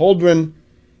 Holdren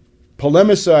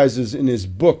polemicizes in his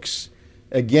books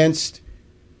against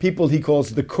people he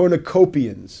calls the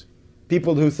cornucopians,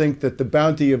 people who think that the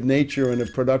bounty of nature and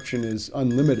of production is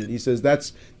unlimited. He says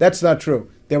that's not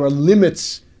true. There are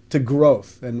limits to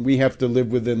growth, and we have to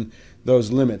live within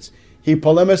those limits. He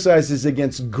polemicizes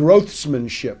against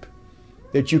growthsmanship,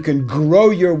 that you can grow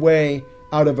your way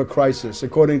out of a crisis.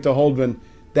 According to Holdren,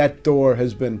 that door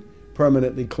has been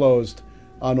permanently closed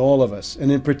on all of us. And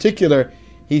in particular,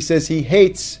 he says he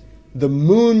hates the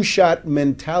moonshot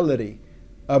mentality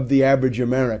of the average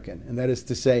American. And that is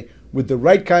to say, with the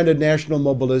right kind of national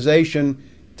mobilization,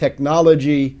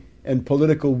 technology, and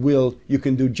political will, you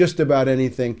can do just about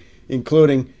anything,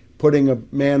 including putting a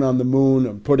man on the moon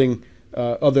or putting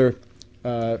other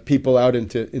people out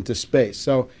into space.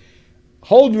 So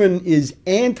Holdren is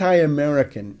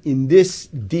anti-American in this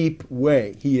deep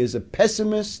way. He is a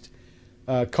pessimist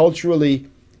culturally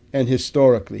and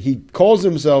historically. He calls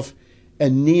himself a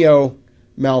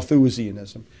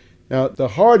neo-Malthusianism. Now, the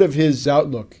heart of his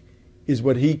outlook is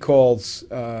what he calls,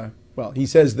 he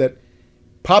says that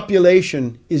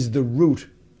population is the root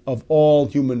of all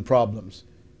human problems.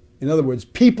 In other words,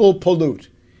 people pollute.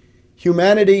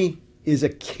 Humanity is a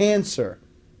cancer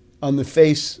on the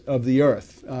face of the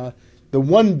earth. The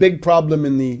one big problem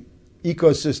in the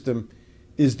ecosystem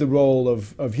is the role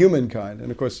of humankind.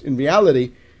 And of course, in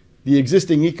reality, the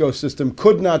existing ecosystem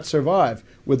could not survive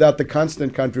without the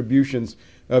constant contributions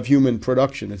of human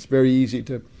production. It's very easy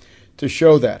to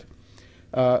show that.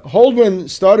 Holdren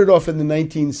started off in the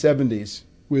 1970s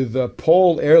with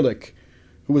Paul Ehrlich,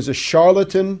 who was a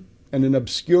charlatan and an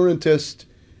obscurantist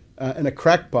and a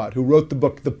crackpot who wrote the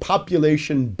book The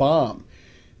Population Bomb.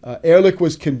 Ehrlich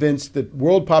was convinced that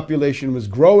world population was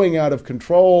growing out of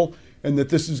control and that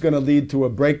this was going to lead to a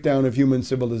breakdown of human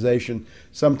civilization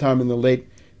sometime in the late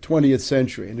 20th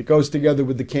century. And it goes together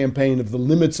with the campaign of the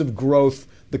limits of growth,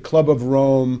 the Club of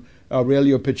Rome,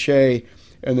 Aurelio Peccei,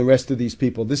 and the rest of these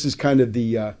people. This is kind of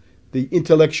the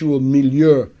intellectual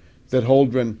milieu that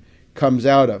Holdren comes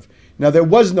out of. Now, there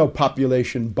was no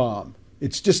population bomb.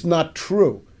 It's just not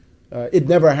true. It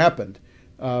never happened.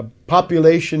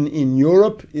 Population in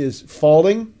Europe is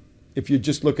falling. If you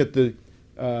just look at the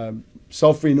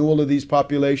self-renewal of these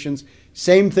populations.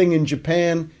 Same thing in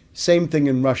Japan. Same thing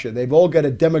in Russia. They've all got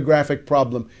a demographic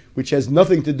problem which has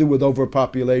nothing to do with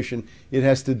overpopulation. It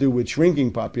has to do with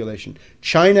shrinking population.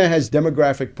 China has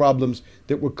demographic problems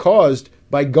that were caused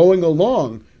by going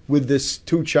along with this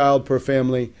 2-child per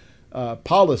family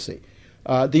policy.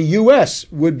 The U.S.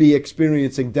 would be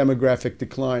experiencing demographic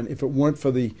decline if it weren't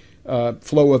for the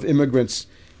flow of immigrants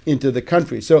into the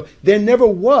country. So there never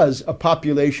was a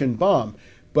population bomb.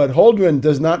 But Holdren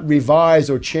does not revise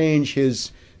or change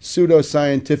his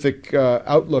pseudoscientific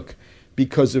outlook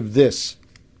because of this.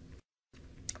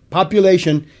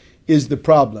 Population is the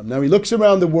problem. Now, he looks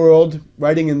around the world,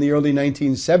 writing in the early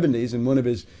 1970s in one of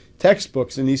his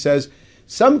textbooks, and he says,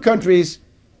 some countries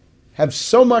have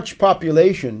so much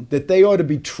population that they ought to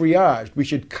be triaged. We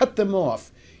should cut them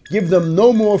off, give them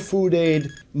no more food aid,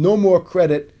 no more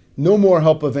credit, no more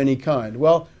help of any kind.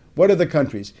 Well, what are the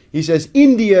countries? He says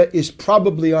India is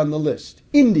probably on the list.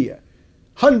 India.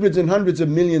 Hundreds and hundreds of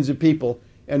millions of people.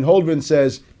 And Holdren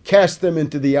says, cast them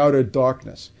into the outer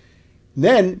darkness.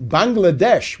 Then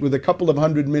Bangladesh, with a couple of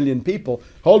 100 million people,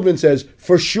 Holdren says,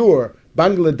 for sure,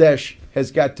 Bangladesh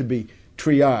has got to be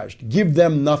triaged. Give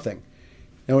them nothing.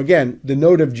 Now again, the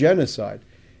note of genocide.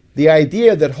 The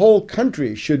idea that whole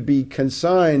countries should be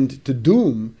consigned to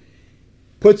doom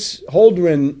puts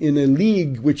Holdren in a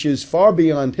league which is far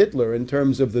beyond Hitler in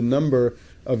terms of the number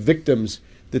of victims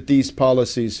that these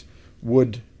policies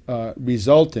would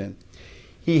result in.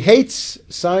 He hates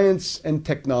science and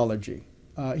technology.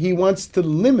 He wants to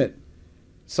limit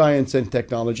science and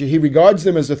technology. He regards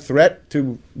them as a threat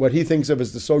to what he thinks of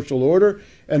as the social order,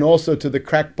 and also to the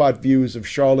crackpot views of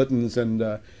charlatans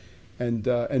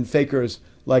and fakers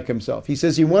like himself. He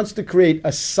says he wants to create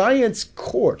a science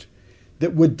court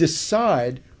that would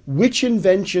decide which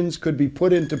inventions could be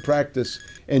put into practice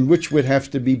and which would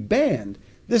have to be banned.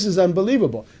 This is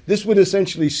unbelievable. This would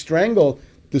essentially strangle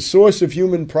the source of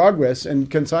human progress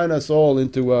and consign us all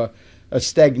into a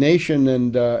stagnation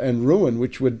and ruin,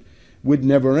 which would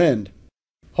never end.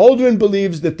 Holdren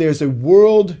believes that there's a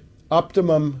world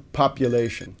optimum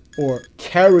population, or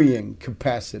carrying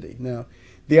capacity. Now,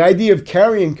 the idea of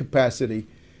carrying capacity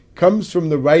comes from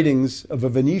the writings of a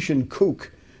Venetian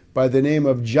kook by the name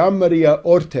of Gianmaria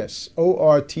Ortes,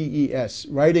 O-R-T-E-S,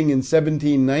 writing in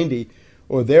 1790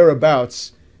 or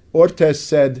thereabouts. Ortes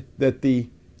said that the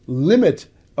limit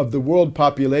of the world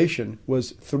population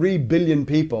was 3 billion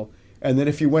people, and that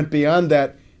if you went beyond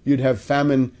that, you'd have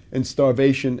famine and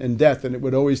starvation and death, and it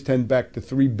would always tend back to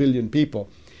 3 billion people.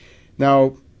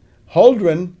 Now,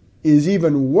 Holdren is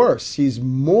even worse. He's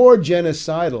more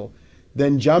genocidal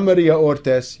than Gianmaria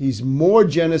Ortes. He's more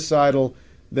genocidal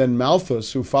than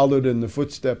Malthus, who followed in the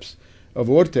footsteps of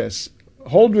Ortes.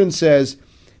 Holdren says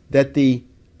that the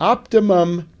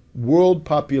optimum world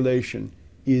population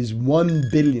is 1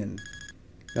 billion.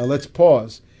 Now let's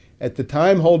pause. At the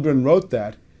time Holdren wrote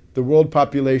that, the world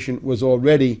population was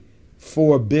already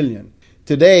 4 billion.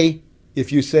 Today,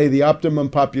 if you say the optimum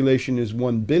population is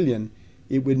 1 billion,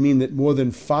 it would mean that more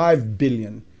than 5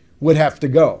 billion would have to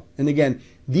go. And again,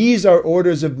 these are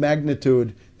orders of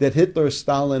magnitude that Hitler,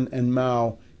 Stalin, and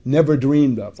Mao never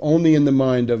dreamed of. Only in the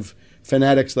mind of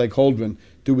fanatics like Holdren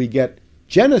do we get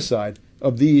genocide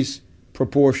of these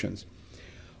proportions.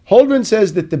 Holdren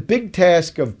says that the big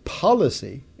task of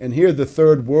policy, and here the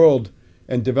third world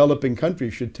and developing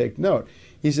countries should take note,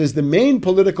 he says the main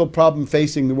political problem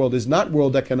facing the world is not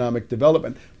world economic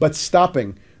development, but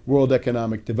stopping world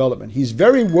economic development. He's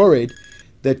very worried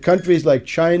that countries like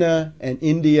China and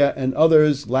India and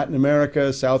others, Latin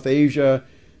America, South Asia,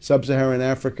 Sub-Saharan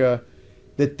Africa,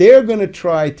 that they're going to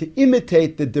try to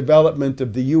imitate the development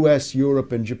of the US,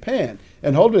 Europe, and Japan.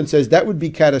 And Holdren says that would be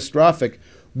catastrophic.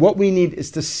 What we need is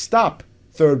to stop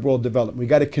third world development. We've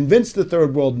got to convince the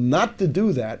third world not to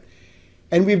do that,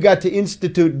 and we've got to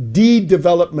institute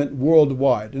de-development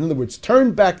worldwide. In other words,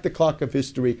 turn back the clock of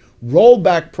history, roll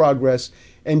back progress,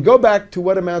 and go back to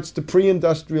what amounts to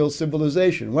pre-industrial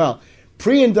civilization. Well,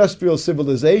 pre-industrial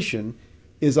civilization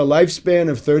is a lifespan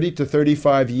of 30 to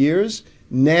 35 years,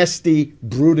 nasty,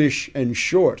 brutish, and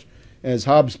short, as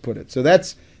Hobbes put it. So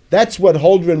that's what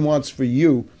Holdren wants for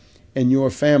you and your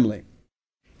family.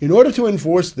 In order to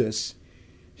enforce this,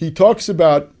 he talks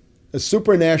about a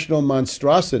supranational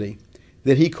monstrosity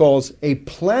that he calls a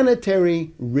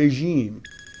planetary regime.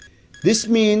 This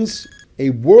means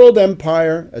a world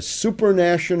empire, a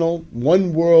supranational,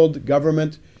 one-world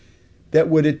government that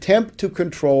would attempt to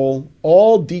control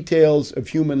all details of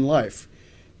human life.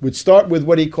 Would start with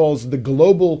what he calls the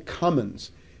global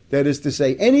commons. That is to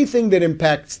say, anything that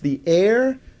impacts the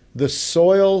air, the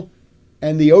soil,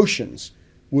 and the oceans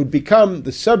would become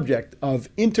the subject of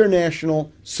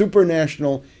international,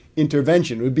 supranational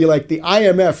intervention. It would be like the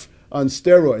IMF on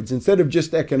steroids. Instead of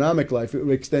just economic life, it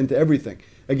would extend to everything.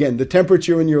 Again, the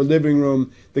temperature in your living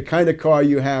room, the kind of car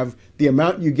you have, the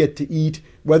amount you get to eat,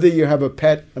 whether you have a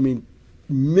pet. I mean,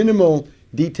 minimal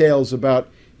details about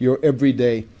your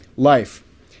everyday life.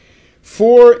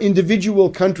 For individual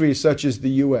countries such as the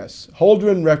U.S.,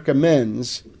 Holdren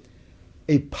recommends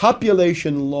a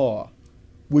population law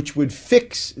which would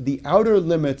fix the outer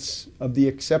limits of the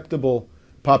acceptable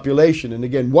population. And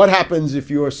again, what happens if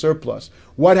you are surplus?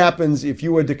 What happens if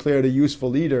you are declared a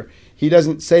useful eater? He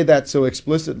doesn't say that so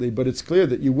explicitly, but it's clear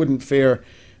that you wouldn't fare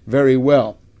very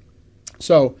well.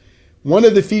 So, one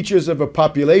of the features of a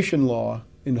population law,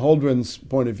 in Holdren's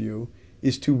point of view,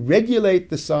 is to regulate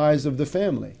the size of the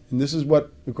family. And this is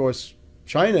what, of course,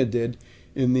 China did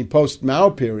in the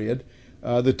post-Mao period,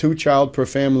 the two-child per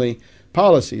family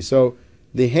policy. So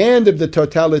the hand of the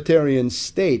totalitarian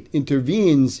state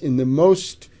intervenes in the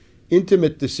most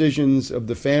intimate decisions of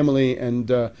the family, and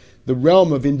the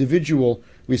realm of individual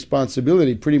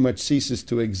responsibility pretty much ceases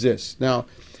to exist. Now,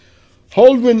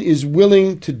 Holdren is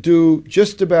willing to do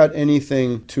just about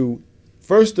anything to,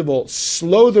 first of all,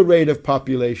 slow the rate of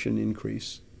population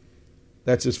increase.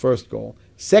 That's his first goal.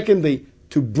 Secondly,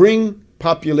 to bring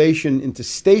population into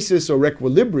stasis or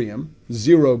equilibrium,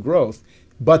 zero growth,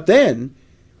 but then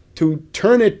to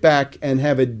turn it back and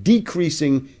have a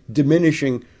decreasing,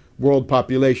 diminishing world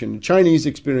population. The Chinese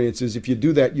experience is if you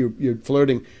do that, you're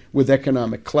flirting with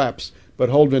economic collapse. But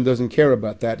Holdren doesn't care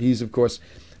about that. He's, of course,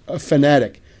 a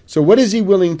fanatic. So what is he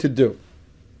willing to do?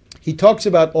 He talks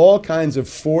about all kinds of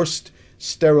forced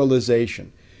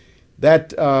sterilization.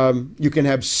 That you can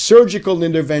have surgical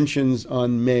interventions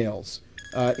on males.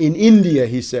 In India,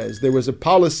 he says, there was a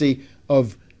policy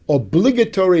of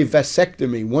obligatory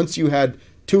vasectomy once you had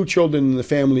 2 children in the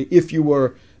family if you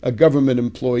were a government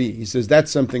employee. He says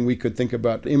that's something we could think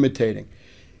about imitating.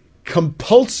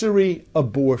 Compulsory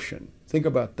abortion. Think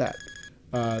about that.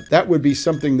 That would be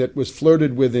something that was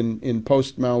flirted with in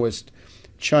post-Maoist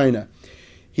China.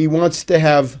 He wants to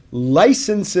have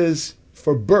licenses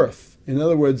for birth. In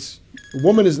other words, a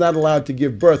woman is not allowed to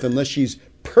give birth unless she's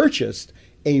purchased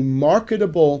a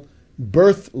marketable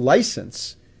birth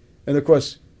license. And of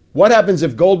course, what happens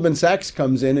if Goldman Sachs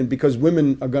comes in and, because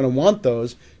women are going to want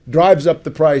those, drives up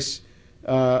the price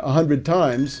 100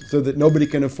 times so that nobody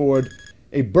can afford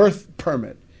a birth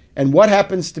permit? And what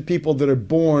happens to people that are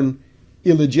born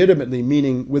illegitimately,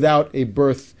 meaning without a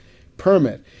birth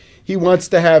permit? He wants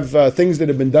to have things that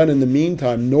have been done in the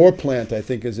meantime. Norplant, I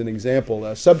think, is an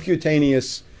example.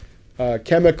 Subcutaneous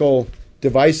chemical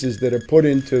devices that are put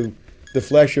into the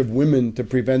flesh of women to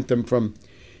prevent them from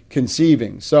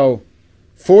conceiving. So,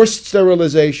 forced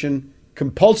sterilization,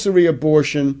 compulsory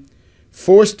abortion,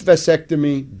 forced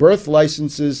vasectomy, birth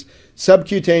licenses,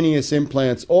 subcutaneous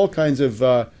implants, all kinds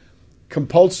of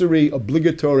compulsory,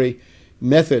 obligatory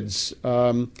methods.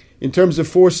 In terms of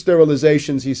forced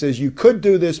sterilizations, he says you could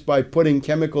do this by putting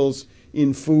chemicals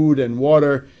in food and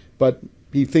water, but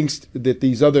he thinks that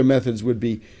these other methods would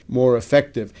be more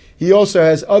effective. He also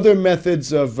has other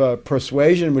methods of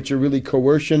persuasion, which are really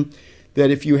coercion, that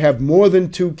if you have more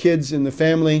than 2 kids in the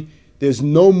family, there's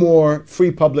no more free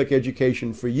public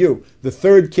education for you. The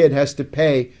 3rd kid has to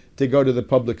pay to go to the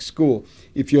public school.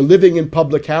 If you're living in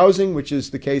public housing, which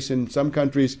is the case in some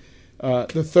countries, the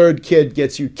 3rd kid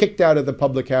gets you kicked out of the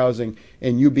public housing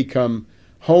and you become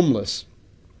homeless.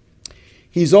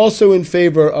 He's also in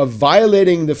favor of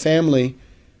violating the family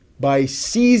by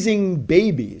seizing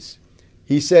babies.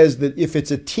 He says that if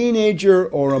it's a teenager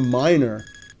or a minor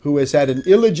who has had an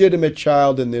illegitimate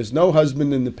child and there's no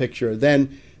husband in the picture,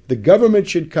 then the government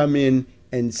should come in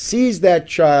and seize that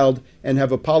child and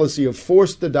have a policy of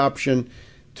forced adoption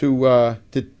to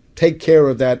take care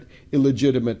of that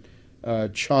illegitimate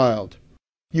child.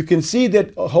 You can see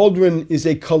that Holdren is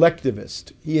a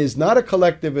collectivist. He is not a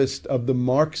collectivist of the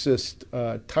Marxist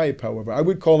type, however. I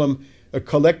would call him a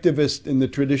collectivist in the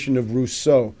tradition of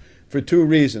Rousseau for 2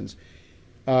 reasons.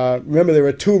 Remember, there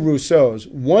are 2 Rousseaus.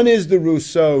 One is the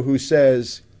Rousseau who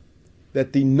says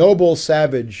that the noble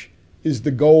savage is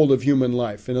the goal of human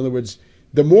life. In other words,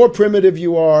 the more primitive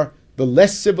you are, the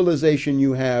less civilization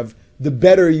you have, the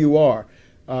better you are.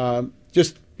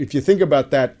 Just if you think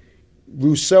about that,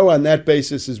 Rousseau on that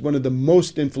basis is one of the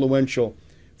most influential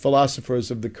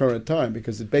philosophers of the current time,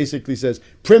 because it basically says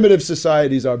primitive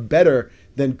societies are better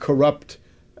than corrupt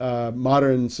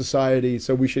modern society,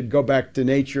 so we should go back to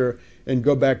nature and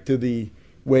go back to the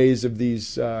ways of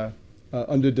these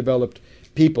underdeveloped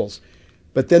peoples.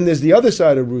 But then there's the other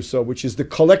side of Rousseau, which is the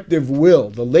collective will.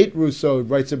 The late Rousseau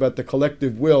writes about the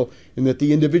collective will, and that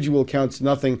the individual counts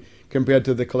nothing compared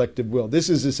to the collective will. This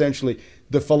is essentially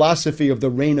the philosophy of the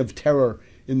reign of terror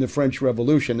in the French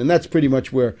Revolution. And that's pretty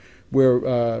much where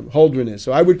Holdren is.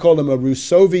 So I would call him a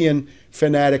Rousseauvian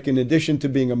fanatic in addition to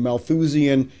being a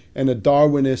Malthusian and a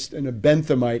Darwinist and a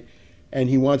Benthamite. And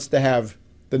he wants to have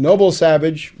the noble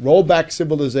savage, roll back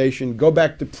civilization, go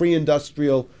back to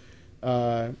pre-industrial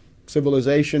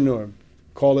civilization, or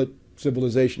call it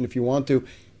civilization if you want to,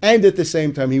 and at the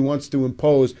same time he wants to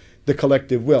impose the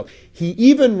collective will. He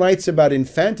even writes about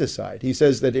infanticide. He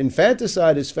says that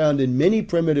infanticide is found in many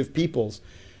primitive peoples,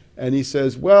 and he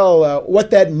says, well,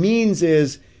 what that means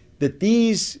is that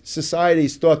these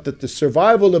societies thought that the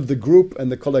survival of the group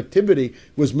and the collectivity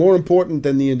was more important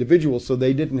than the individual, so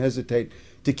they didn't hesitate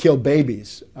to kill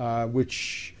babies,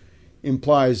 which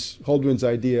implies Holdren's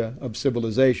idea of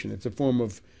civilization. It's a form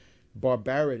of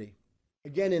barbarity.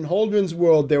 Again, in Holdren's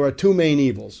world, there are two main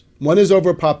evils. One is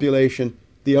overpopulation,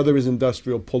 the other is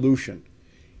industrial pollution.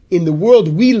 In the world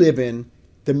we live in,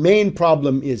 the main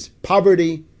problem is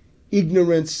poverty,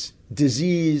 ignorance,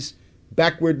 disease,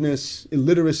 backwardness,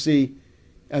 illiteracy,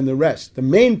 and the rest. The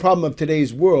main problem of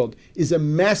today's world is a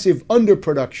massive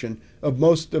underproduction of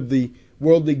most of the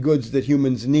worldly goods that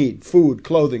humans need: food,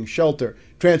 clothing, shelter,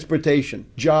 transportation,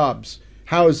 jobs,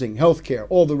 housing, healthcare,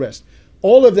 all the rest.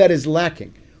 All of that is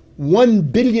lacking. 1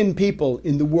 billion people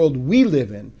in the world we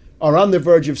live in are on the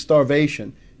verge of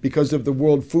starvation because of the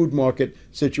world food market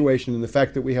situation and the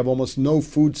fact that we have almost no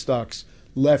food stocks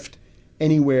left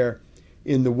anywhere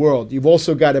in the world. You've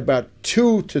also got about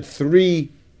 2 to 3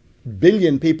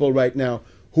 billion people right now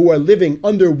who are living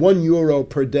under €1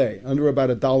 per day, under about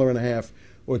 $1.50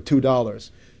 or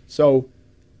 $2. So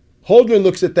Holdren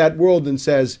looks at that world and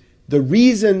says the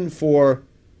reason for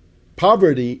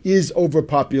poverty is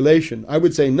overpopulation. I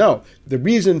would say no. The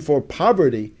reason for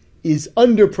poverty is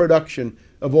underproduction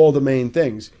of all the main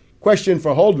things. Question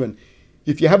for Holdren: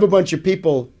 if you have a bunch of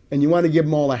people and you want to give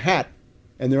them all a hat,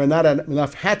 and there are not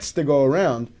enough hats to go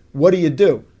around, what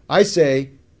do? I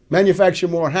say, manufacture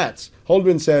more hats.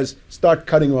 Holdren says, start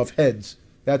cutting off heads.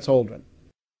 That's Holdren.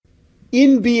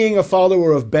 In being a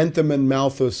follower of Bentham and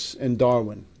Malthus and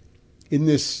Darwin, in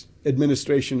this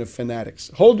administration of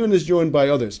fanatics, Holdren is joined by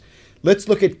others. Let's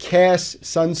look at Cass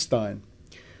Sunstein,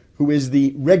 who is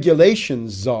the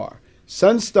regulations czar.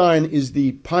 Sunstein is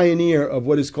the pioneer of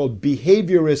what is called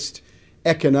behaviorist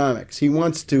economics. He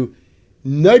wants to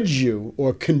nudge you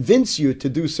or convince you to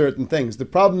do certain things. The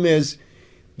problem is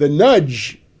the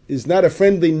nudge is not a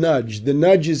friendly nudge. The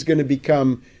nudge is going to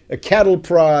become a cattle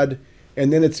prod,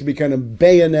 and then it's become a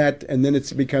bayonet, and then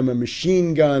it's become a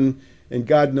machine gun, and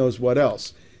God knows what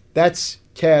else. That's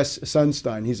Cass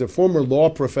Sunstein. He's a former law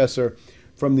professor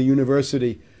from the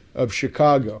University of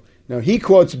Chicago. Now, he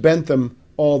quotes Bentham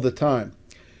all the time.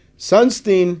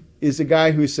 Sunstein is a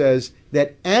guy who says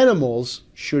that animals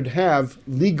should have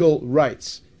legal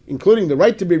rights, including the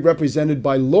right to be represented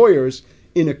by lawyers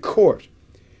in a court.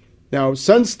 Now,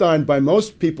 Sunstein, by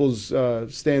most people's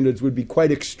standards, would be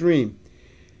quite extreme.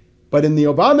 But in the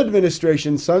Obama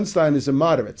administration, Sunstein is a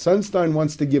moderate. Sunstein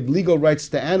wants to give legal rights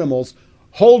to animals.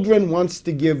 Holdren wants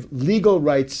to give legal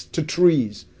rights to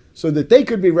trees so that they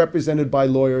could be represented by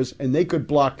lawyers and they could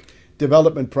block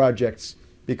development projects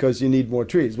because you need more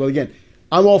trees. Well, again,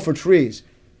 I'm all for trees.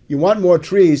 You want more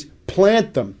trees,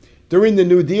 plant them. During the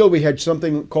New Deal, we had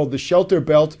something called the Shelter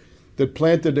Belt that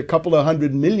planted a couple of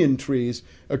 100 million trees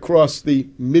across the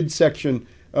midsection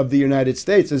of the United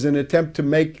States as an attempt to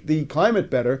make the climate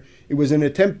better. It was an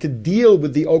attempt to deal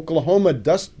with the Oklahoma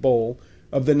Dust Bowl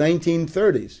of the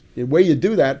 1930s. The way you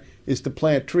do that is to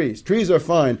plant trees. Trees are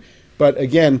fine, but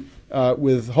again,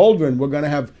 with Holdren, we're going to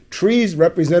have trees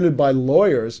represented by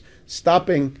lawyers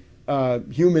stopping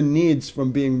human needs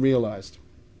from being realized.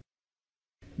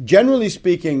 Generally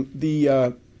speaking,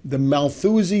 the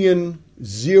Malthusian,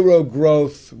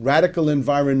 zero-growth, radical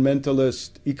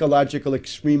environmentalist, ecological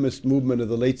extremist movement of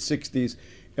the late 60s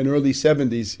and early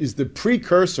 70s is the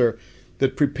precursor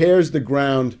that prepares the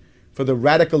ground for the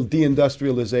radical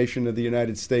deindustrialization of the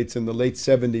United States in the late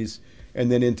 70s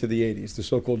and then into the 80s, the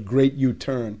so-called Great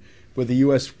U-turn, where the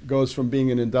U.S. goes from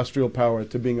being an industrial power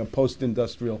to being a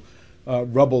post-industrial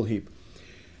rubble heap.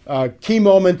 Key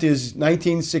moment is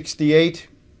 1968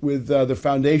 with the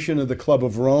foundation of the Club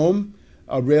of Rome,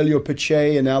 Aurelio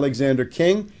Pache and Alexander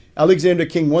King. Alexander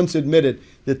King once admitted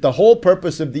that the whole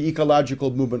purpose of the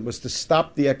ecological movement was to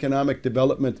stop the economic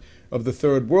development of the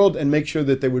third world and make sure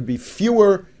that there would be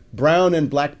fewer brown and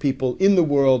black people in the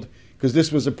world, because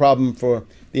this was a problem for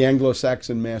the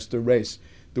Anglo-Saxon master race,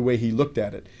 the way he looked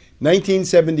at it.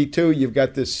 1972, you've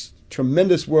got this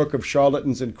tremendous work of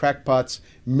charlatans and crackpots,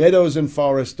 Meadows and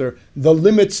Forrester, The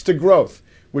Limits to Growth,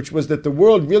 which was that the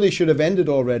world really should have ended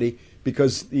already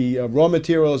because the raw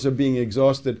materials are being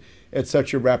exhausted at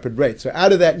such a rapid rate. So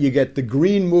out of that, you get the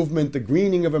green movement, the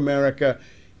greening of America,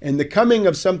 and the coming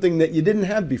of something that you didn't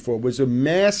have before, was a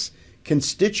mass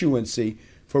constituency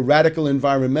for radical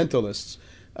environmentalists.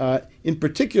 In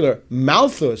particular,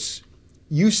 Malthus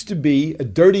used to be a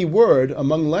dirty word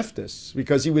among leftists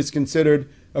because he was considered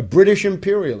a British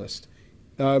imperialist.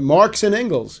 Marx and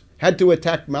Engels had to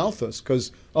attack Malthus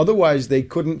because otherwise they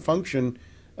couldn't function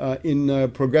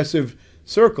in progressive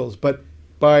circles. But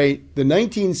by the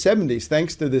 1970s,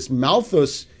 thanks to this,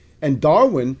 Malthus and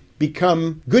Darwin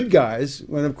become good guys,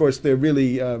 when of course they're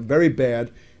really very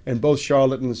bad and both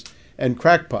charlatans and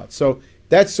crackpots. So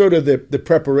that's sort of the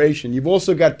preparation. You've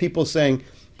also got people saying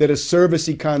that a service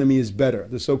economy is better,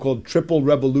 the so-called Triple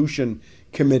Revolution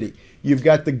Committee. You've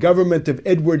got the government of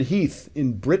Edward Heath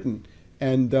in Britain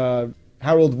and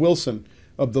Harold Wilson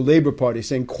of the Labour Party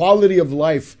saying quality of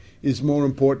life is more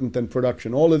important than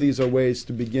production. All of these are ways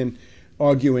to begin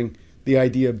arguing the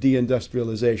idea of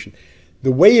deindustrialization.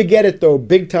 The way you get it, though,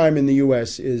 big time in the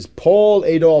U.S. is Paul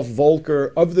Adolph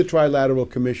Volcker of the Trilateral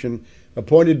Commission,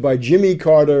 appointed by Jimmy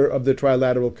Carter of the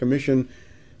Trilateral Commission.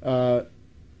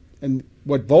 And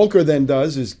what Volcker then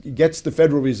does is he gets the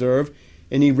Federal Reserve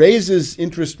and he raises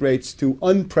interest rates to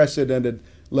unprecedented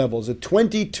levels, a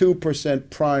 22%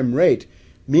 prime rate,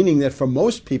 meaning that for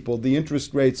most people the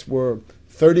interest rates were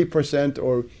 30%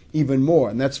 or even more.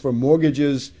 And that's for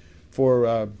mortgages,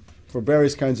 for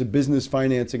various kinds of business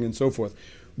financing and so forth.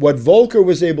 What Volcker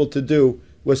was able to do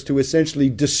was to essentially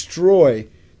destroy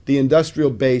the industrial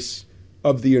base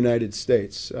of the United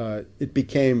States. It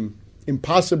became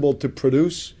impossible to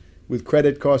produce with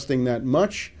credit costing that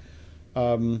much.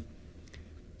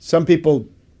 Some people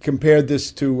compared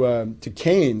this to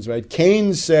Keynes, right?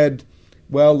 Keynes said,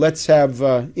 well, let's have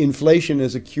inflation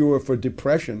as a cure for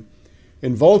depression.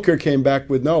 And Volcker came back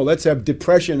with, no, let's have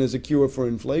depression as a cure for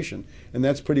inflation. And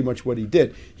that's pretty much what he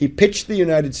did. He pitched the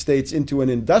United States into an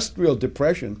industrial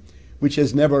depression, which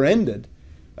has never ended,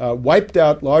 wiped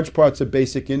out large parts of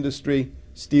basic industry,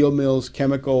 steel mills,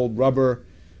 chemical, rubber,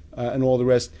 and all the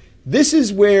rest. This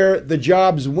is where the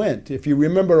jobs went. If you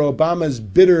remember Obama's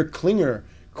bitter Klinger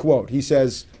quote, he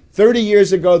says, 30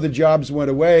 years ago the jobs went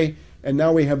away, and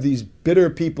now we have these bitter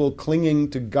people clinging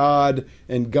to God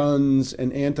and guns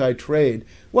and anti-trade.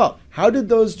 Well, how did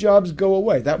those jobs go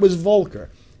away? That was Volcker.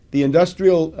 The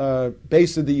industrial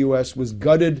base of the U.S. was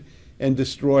gutted and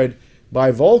destroyed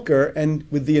by Volcker, and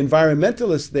with the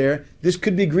environmentalists there, this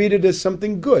could be greeted as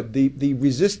something good. The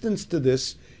resistance to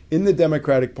this in the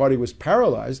Democratic Party was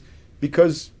paralyzed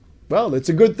because, well, it's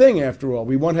a good thing after all.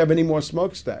 We won't have any more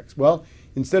smokestacks. Well,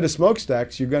 instead of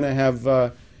smokestacks, you're going to have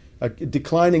a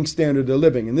declining standard of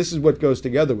living, and this is what goes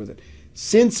together with it.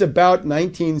 Since about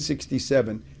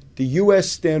 1967, the U.S.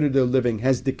 standard of living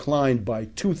has declined by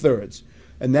 2/3,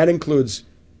 and that includes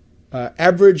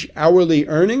average hourly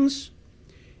earnings.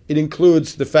 It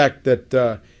includes the fact that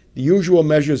the usual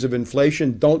measures of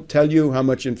inflation don't tell you how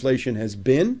much inflation has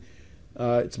been.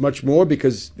 It's much more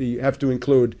because you have to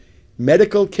include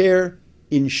medical care,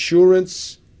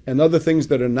 insurance, and other things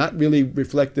that are not really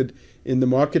reflected in the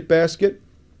market basket.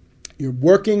 You're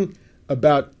working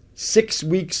about 6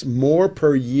 weeks more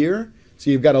per year.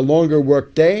 So you've got a longer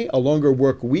work day, a longer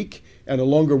work week, and a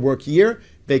longer work year.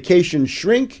 Vacations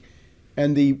shrink,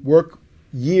 and the work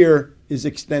year is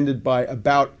extended by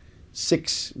about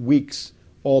 6 weeks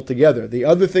altogether. The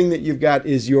other thing that you've got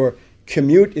is your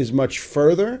commute is much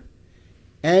further,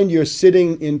 and you're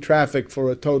sitting in traffic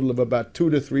for a total of about 2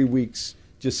 to 3 weeks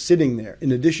just sitting there,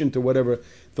 in addition to whatever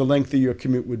the length of your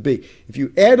commute would be. If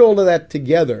you add all of that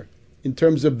together, in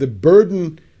terms of the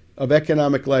burden of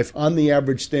economic life on the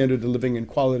average standard of living and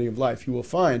quality of life, you will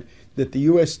find that the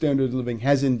U.S. standard of living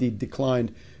has indeed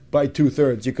declined by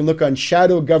 2/3. You can look on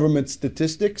shadow government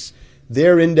statistics.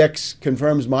 Their index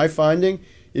confirms my finding.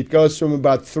 It goes from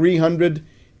about 300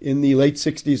 in the late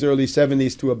 60s, early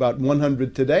 70s to about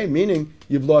 100 today, meaning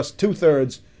you've lost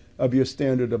 2/3 of your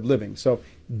standard of living. So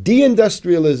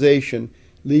deindustrialization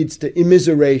leads to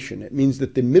immiseration. It means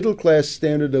that the middle class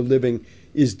standard of living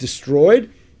is destroyed.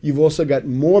 You've also got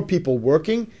more people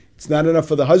working. It's not enough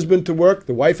for the husband to work.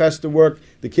 The wife has to work.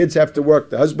 The kids have to work.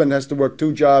 The husband has to work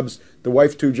 2 jobs. The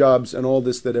wife 2 jobs, and all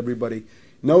this that everybody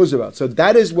knows about. So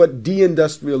that is what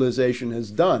deindustrialization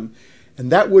has done.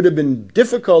 And that would have been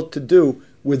difficult to do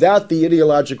without the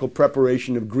ideological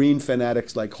preparation of green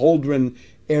fanatics like Holdren,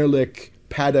 Ehrlich,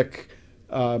 Paddock,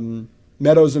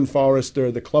 Meadows and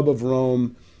Forrester, the Club of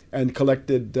Rome, and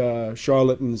collected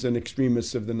charlatans and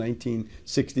extremists of the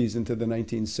 1960s into the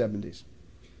 1970s.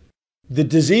 The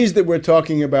disease that we're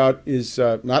talking about is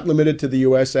not limited to the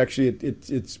U.S. Actually,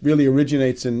 it really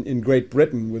originates in Great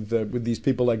Britain with these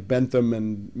people like Bentham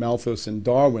and Malthus and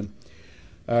Darwin.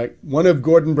 One of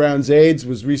Gordon Brown's aides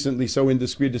was recently so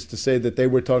indiscreet as to say that they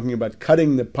were talking about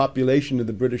cutting the population of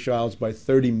the British Isles by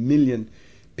 30 million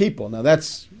people. Now,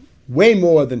 that's way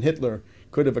more than Hitler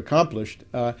could have accomplished.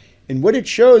 And what it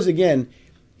shows, again,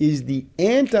 is the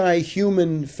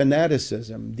anti-human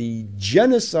fanaticism, the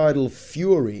genocidal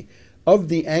fury of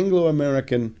the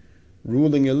Anglo-American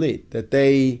ruling elite, that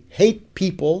they hate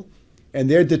people and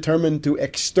they're determined to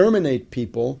exterminate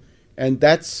people, and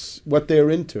that's what they're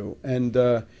into. And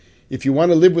if you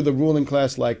want to live with a ruling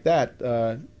class like that,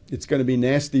 it's going to be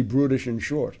nasty, brutish, and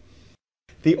short.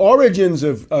 The origins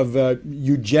of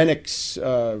eugenics,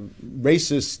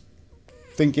 racist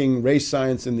thinking, race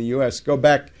science in the U.S. go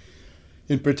back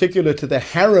in particular to the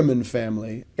Harriman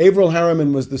family. Averell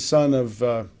Harriman was the son of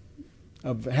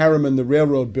Harriman, the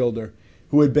railroad builder,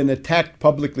 who had been attacked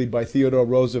publicly by Theodore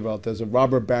Roosevelt as a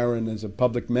robber baron, as a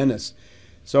public menace.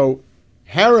 So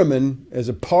Harriman, as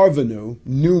a parvenu,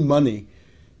 new money,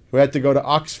 who had to go to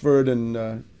Oxford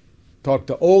and talk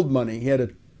to old money, he had a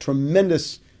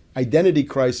tremendous identity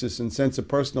crisis and sense of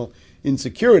personal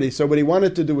insecurity. So what he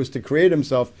wanted to do was to create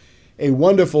himself a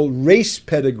wonderful race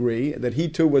pedigree, that he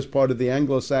too was part of the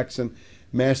Anglo-Saxon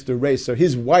master race. So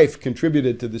his wife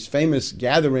contributed to this famous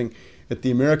gathering at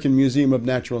the American Museum of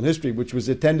Natural History, which was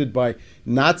attended by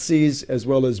Nazis as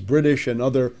well as British and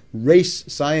other race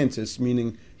scientists,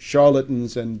 meaning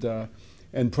charlatans and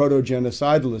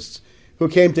proto-genocidalists, who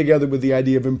came together with the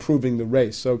idea of improving the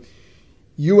race. So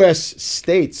U.S.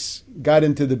 states got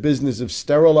into the business of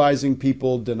sterilizing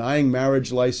people, denying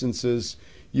marriage licenses.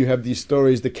 You have these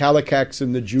stories, the Kallikaks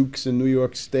and the Jukes in New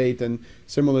York State and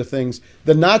similar things.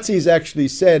 The Nazis actually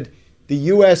said, the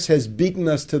U.S. has beaten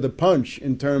us to the punch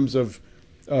in terms of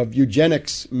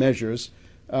eugenics measures.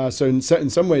 So in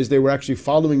some ways, they were actually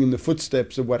following in the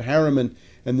footsteps of what Harriman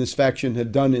and this faction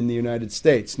had done in the United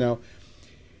States. Now,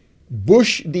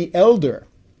 Bush the Elder,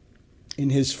 in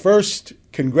his first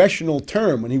congressional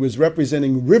term, when he was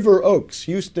representing River Oaks,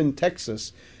 Houston,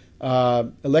 Texas,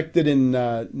 elected in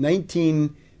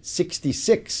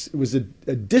 1966, it was a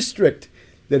district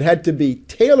that had to be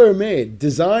tailor-made,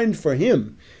 designed for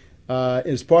him,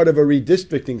 as part of a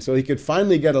redistricting, so he could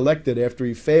finally get elected after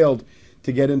he failed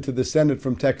to get into the Senate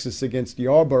from Texas against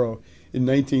Yarborough in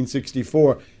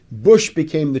 1964. Bush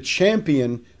became the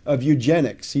champion of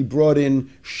eugenics. He brought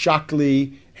in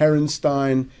Shockley,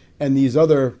 Herenstein, and these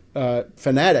other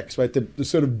fanatics, right? The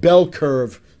sort of bell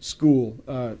curve school,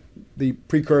 the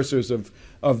precursors of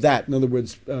that. In other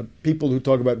words, people who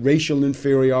talk about racial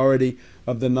inferiority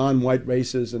of the non-white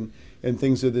races and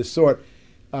things of this sort.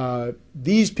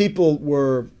 These people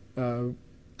were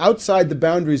outside the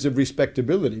boundaries of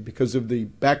respectability because of the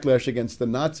backlash against the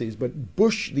Nazis. But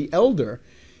Bush the Elder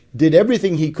did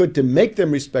everything he could to make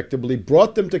them respectable. He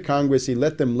brought them to Congress. He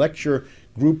let them lecture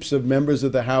groups of members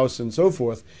of the House and so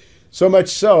forth. So much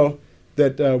so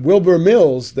that Wilbur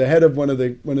Mills, the head of one of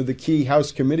the key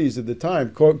House committees at the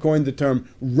time, coined the term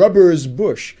 "Rubber's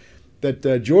Bush." That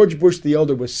George Bush the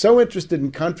Elder was so interested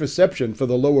in contraception for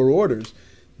the lower orders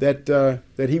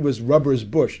that he was Rubber's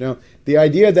Bush. Now, the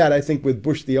idea that I think with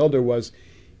Bush the Elder was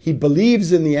he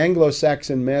believes in the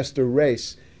Anglo-Saxon master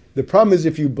race. The problem is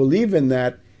if you believe in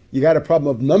that, you got a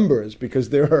problem of numbers because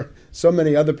there are so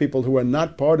many other people who are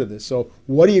not part of this. So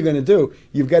what are you going to do?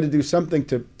 You've got to do something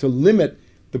to limit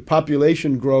the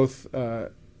population growth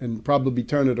and probably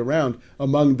turn it around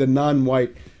among the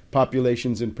non-white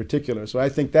populations in particular. So I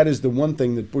think that is the one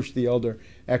thing that Bush the Elder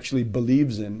actually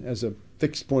believes in as a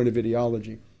fixed point of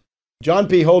ideology. John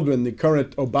P. Holdren, the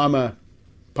current Obama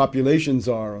population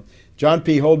czar, John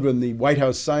P. Holdren, the White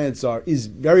House science czar, is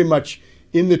very much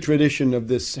in the tradition of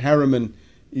this Harriman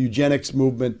eugenics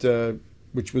movement,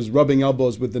 which was rubbing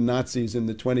elbows with the Nazis in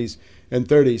the 20s and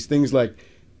 30s. Things like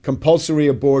compulsory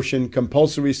abortion,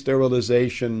 compulsory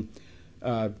sterilization,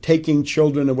 taking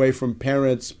children away from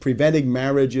parents, preventing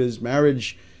marriages,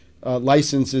 marriage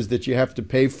licenses that you have to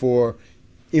pay for,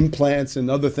 implants and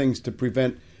other things to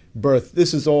prevent birth.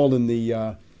 This is all in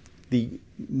the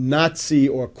Nazi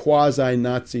or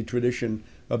quasi-Nazi tradition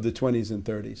of the 20s and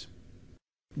 30s.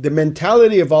 The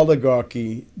mentality of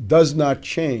oligarchy does not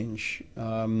change.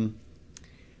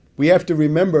 We have to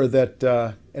remember that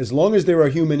as long as there are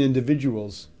human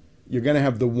individuals, you're going to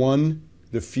have the one,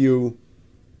 the few,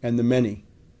 and the many.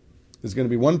 There's going to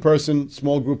be one person,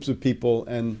 small groups of people,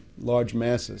 and large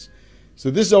masses.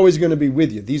 So this is always going to be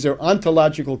with you. These are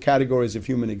ontological categories of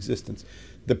human existence.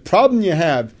 The problem you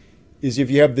have is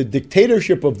if you have the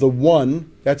dictatorship of the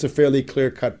one, that's a fairly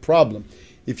clear-cut problem.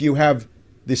 If you have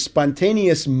the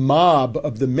spontaneous mob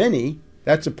of the many,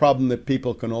 that's a problem that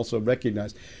people can also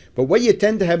recognize. But what you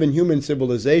tend to have in human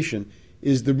civilization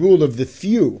is the rule of the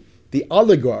few, the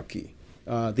oligarchy,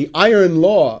 the iron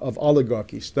law of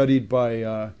oligarchy, studied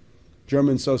by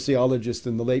German sociologists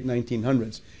in the late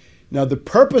 1900s. Now, the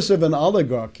purpose of an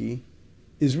oligarchy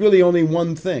is really only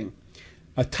one thing.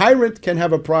 A tyrant can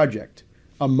have a project.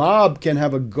 A mob can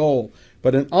have a goal.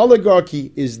 But an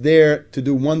oligarchy is there to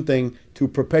do one thing, to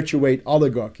perpetuate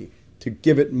oligarchy, to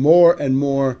give it more and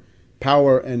more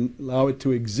power and allow it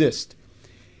to exist.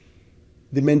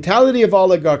 The mentality of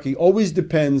oligarchy always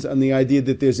depends on the idea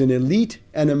that there's an elite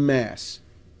and a mass.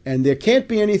 And there can't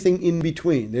be anything in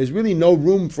between. There's really no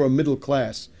room for a middle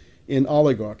class in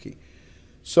oligarchy.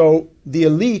 So the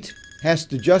elite has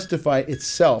to justify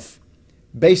itself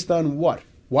based on what?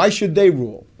 Why should they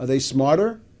rule? Are they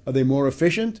smarter? Are they more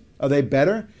efficient? Are they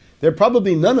better? They're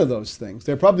probably none of those things.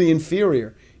 They're probably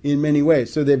inferior in many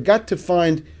ways. So they've got to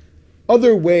find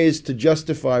other ways to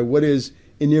justify what is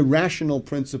an irrational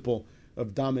principle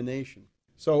of domination.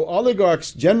 So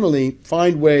oligarchs generally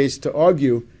find ways to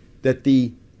argue that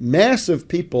the mass of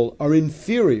people are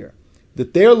inferior,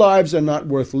 that their lives are not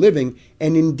worth living,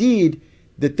 and indeed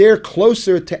that they're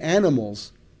closer to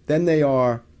animals than they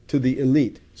are to the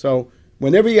elite. So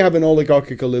whenever you have an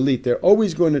oligarchical elite, they're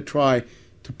always going to try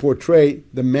to portray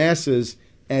the masses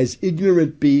as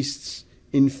ignorant beasts,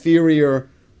 inferior,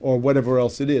 or whatever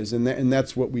else it is. And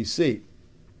that's what we see.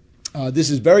 This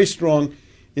is very strong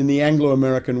in the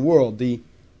Anglo-American world. The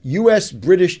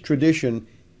U.S.-British tradition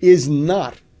is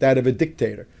not that of a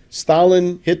dictator.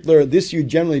 Stalin, Hitler, this you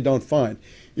generally don't find.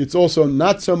 It's also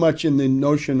not so much in the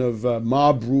notion of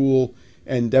mob rule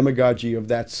and demagogy of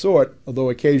that sort, although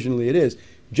occasionally it is.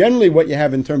 Generally what you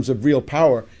have in terms of real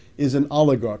power is an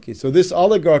oligarchy. So this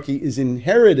oligarchy is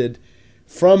inherited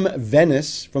from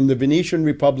Venice, from the Venetian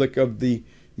Republic of the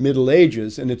Middle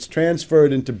Ages, and it's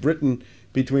transferred into Britain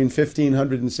between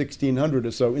 1500 and 1600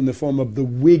 or so in the form of the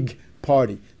Whig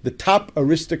Party, the top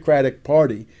aristocratic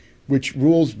party, which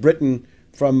rules Britain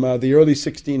from the early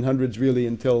 1600s really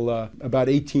until about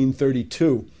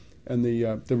 1832 and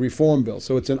the Reform Bill.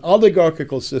 So it's an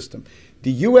oligarchical system.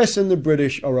 The U.S. and the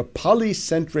British are a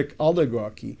polycentric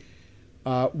oligarchy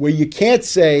where you can't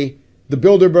say the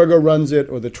Bilderberger runs it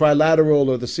or the Trilateral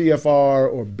or the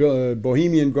CFR or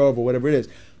Bohemian Grove or whatever it is.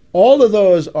 All of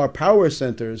those are power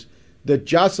centers that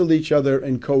jostle each other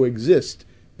and coexist.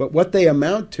 But what they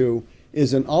amount to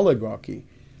is an oligarchy.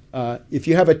 If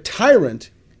you have a tyrant,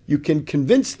 you can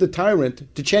convince the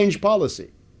tyrant to change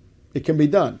policy. It can be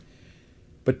done.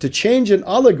 But to change an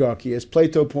oligarchy, as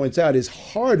Plato points out, is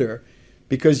harder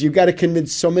because you've got to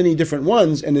convince so many different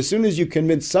ones, and as soon as you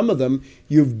convince some of them,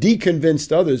 you've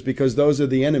deconvinced others because those are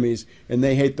the enemies and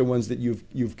they hate the ones that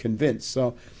you've convinced.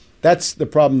 So that's the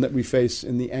problem that we face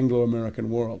in the Anglo-American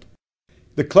world.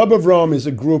 The Club of Rome is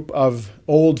a group of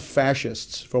old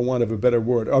fascists, for want of a better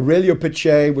word. Aurelio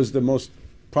Peccei was the most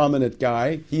prominent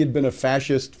guy. He had been a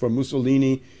fascist for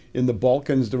Mussolini in the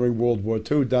Balkans during World War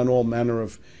II, done all manner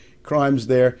of crimes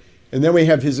there. And then we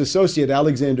have his associate,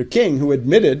 Alexander King, who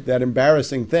admitted that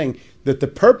embarrassing thing, that the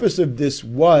purpose of this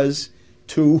was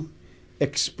to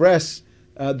express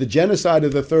the genocide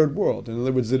of the Third World. In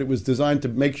other words, that it was designed to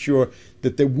make sure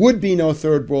that there would be no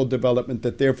Third World development,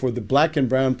 that therefore the black and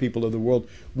brown people of the world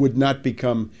would not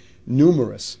become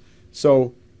numerous.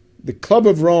 So the Club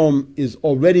of Rome is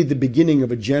already the beginning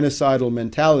of a genocidal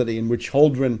mentality in which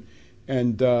Holdren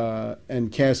and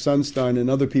Cass Sunstein and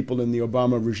other people in the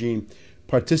Obama regime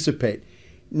participate.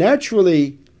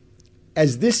 Naturally,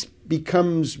 as this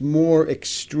becomes more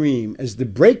extreme, as the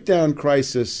breakdown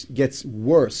crisis gets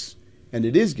worse, and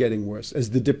it is getting worse, as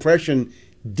the depression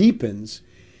deepens,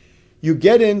 you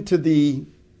get into the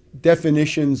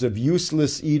definitions of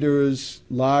useless eaters,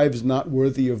 lives not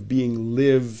worthy of being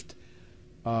lived,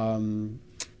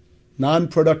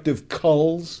 non-productive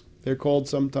culls, they're called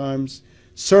sometimes,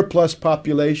 surplus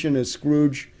population, as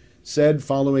Scrooge said,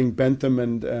 following Bentham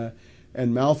and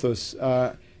Malthus.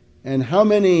 And how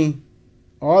many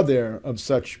are there of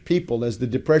such people? As the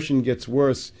depression gets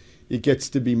worse, it gets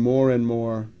to be more and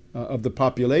more of the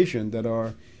population that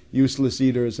are useless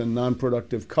eaters and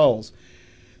non-productive culls.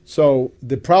 So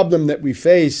the problem that we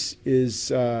face is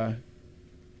the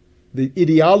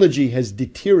ideology has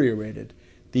deteriorated.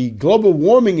 The global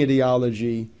warming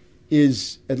ideology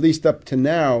is, at least up to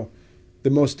now, the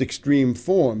most extreme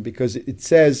form because it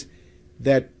says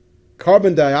that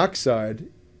carbon dioxide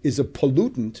is a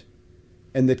pollutant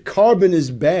and that carbon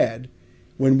is bad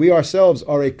when we ourselves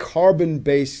are a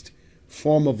carbon-based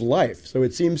form of life. So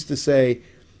it seems to say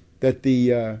that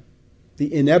the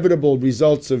inevitable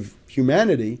results of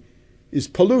humanity is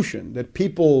pollution, that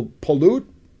people pollute,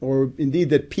 or indeed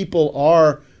that people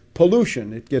are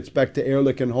pollution. It gets back to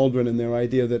Ehrlich and Holdren and their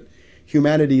idea that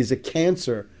humanity is a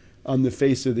cancer on the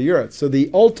face of the earth. So the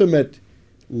ultimate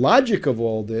logic of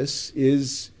all this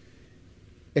is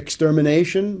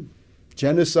extermination,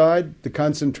 genocide, the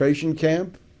concentration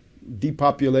camp,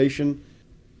 depopulation,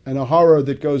 and a horror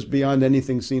that goes beyond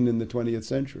anything seen in the 20th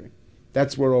century.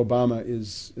 That's where Obama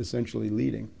is essentially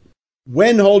leading.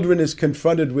 When Holdren is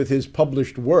confronted with his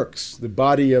published works, the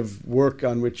body of work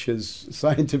on which his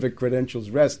scientific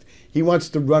credentials rest, he wants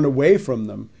to run away from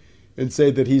them and say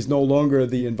that he's no longer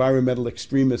the environmental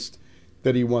extremist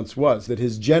that he once was, that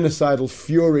his genocidal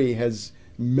fury has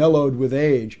mellowed with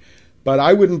age. But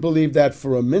I wouldn't believe that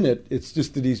for a minute. It's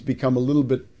just that he's become a little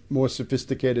bit more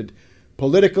sophisticated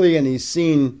politically, and he's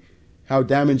seen how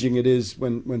damaging it is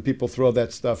when people throw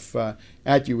that stuff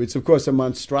at you. It's, of course, a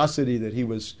monstrosity that he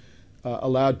was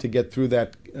allowed to get through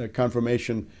that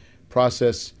confirmation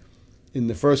process in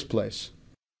the first place.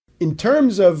 In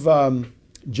terms of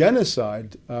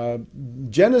genocide,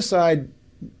 genocide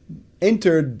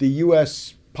entered the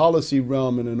U.S. policy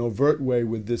realm in an overt way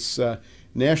with this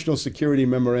National Security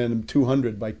Memorandum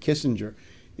 200 by Kissinger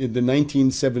in the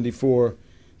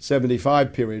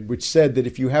 1974-75 period, which said that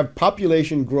if you have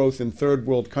population growth in third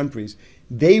world countries,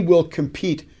 they will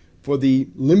compete for the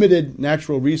limited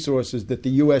natural resources that the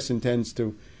U.S. intends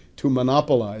to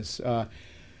monopolize.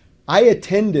 I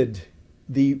attended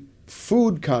the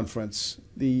food conference,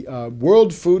 the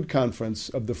World Food Conference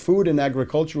of the Food and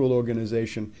Agricultural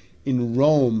Organization in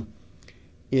Rome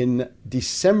in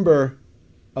December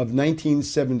of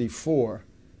 1974,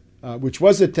 which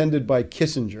was attended by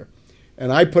Kissinger.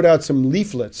 And I put out some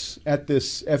leaflets at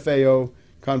this FAO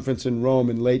conference in Rome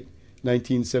in late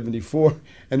 1974.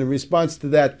 And in response to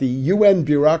that, the UN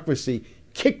bureaucracy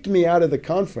kicked me out of the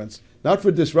conference, not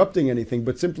for disrupting anything,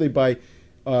 but simply by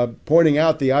pointing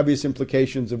out the obvious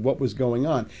implications of what was going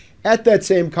on. At that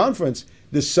same conference,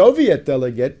 the Soviet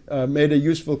delegate made a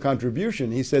useful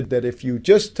contribution. He said that if you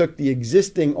just took the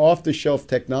existing off-the-shelf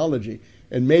technology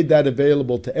and made that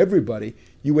available to everybody,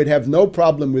 you would have no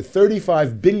problem with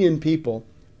 35 billion people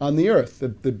on the earth. The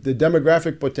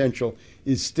demographic potential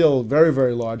is still very,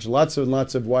 very large, lots and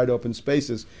lots of wide open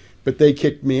spaces, but they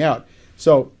kicked me out.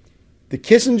 So the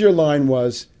Kissinger line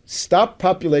was, stop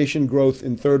population growth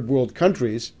in third world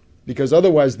countries, because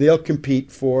otherwise they'll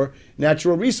compete for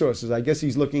natural resources. I guess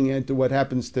he's looking into what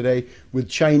happens today with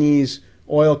Chinese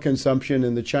oil consumption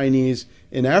and the Chinese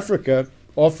in Africa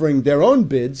offering their own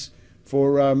bids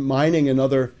for mining and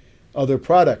other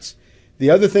products. The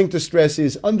other thing to stress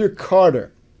is under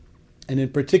Carter, and in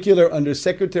particular under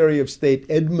Secretary of State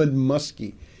Edmund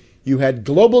Muskie, you had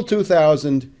Global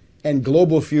 2000 and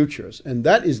Global Futures. And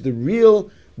that is the real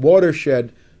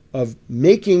watershed of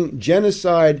making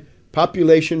genocide,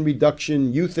 population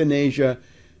reduction, euthanasia,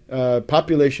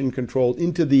 population control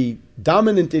into the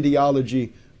dominant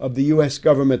ideology of the U.S.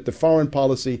 government, the foreign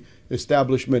policy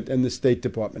establishment, and the State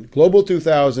Department. Global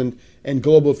 2000 and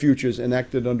Global Futures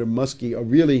enacted under Muskie are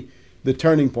really the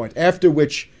turning point, after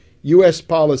which U.S.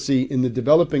 policy in the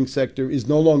developing sector is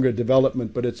no longer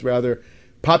development, but it's rather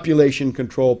population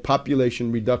control,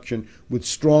 population reduction with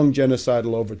strong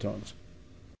genocidal overtones.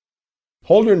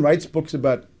 Holdren writes books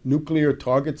about nuclear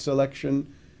target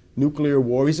selection, nuclear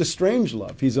war. He's a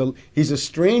strangelove. He's a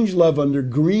strangelove under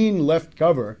green left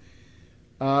cover.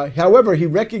 However, he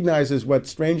recognizes what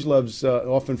strangeloves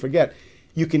often forget.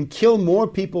 You can kill more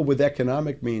people with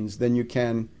economic means than you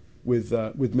can with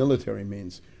military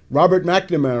means. Robert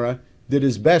McNamara did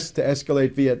his best to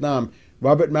escalate Vietnam.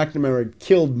 Robert McNamara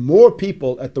killed more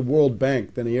people at the World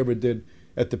Bank than he ever did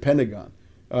at the Pentagon.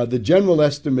 The general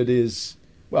estimate is,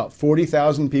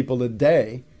 40,000 people a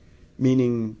day,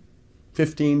 meaning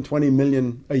 15, 20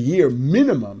 million a year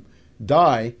minimum,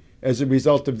 die as a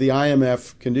result of the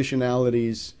IMF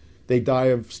conditionalities. They die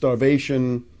of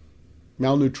starvation,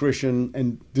 malnutrition,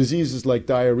 and diseases like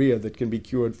diarrhea that can be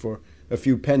cured for a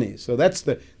few pennies. So that's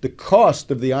the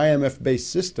cost of the IMF-based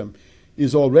system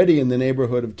is already in the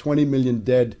neighborhood of 20 million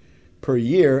dead per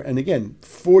year. And again,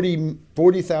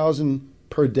 40,000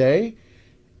 per day.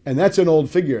 And that's an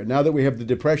old figure. Now that we have the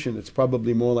Depression, it's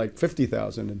probably more like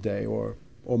 50,000 a day or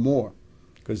more,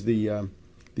 because the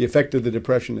effect of the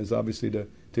Depression is obviously to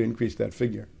increase that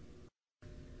figure.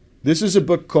 This is a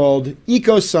book called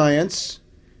Ecoscience,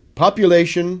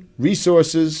 Population,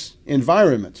 Resources,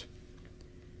 Environment.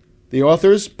 The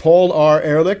authors, Paul R.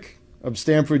 Ehrlich of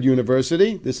Stanford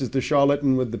University. This is the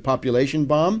charlatan with the population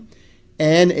bomb.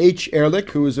 Ann H. Ehrlich,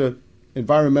 who is an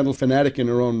environmental fanatic in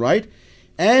her own right.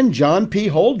 And John P.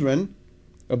 Holdren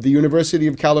of the University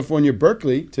of California,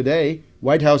 Berkeley, today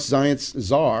White House science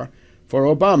czar for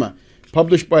Obama,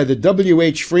 published by the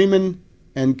W.H. Freeman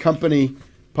and Company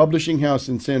Publishing House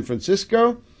in San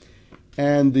Francisco.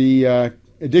 And the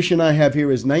edition I have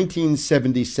here is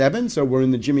 1977, so we're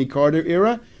in the Jimmy Carter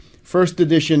era. First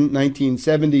edition,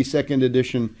 1970, second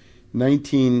edition,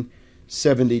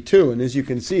 1972. And as you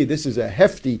can see, this is a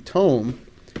hefty tome.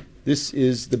 This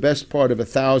is the best part of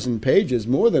 1,000 pages,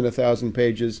 more than 1,000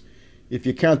 pages. If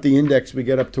you count the index, we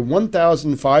get up to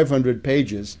 1,500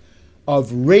 pages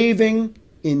of raving,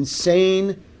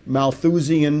 insane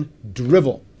Malthusian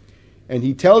drivel. And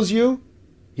he tells you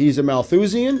he's a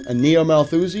Malthusian, a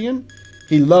neo-Malthusian.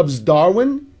 He loves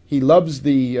Darwin. He loves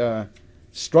the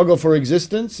struggle for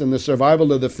existence and the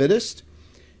survival of the fittest.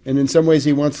 And in some ways,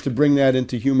 he wants to bring that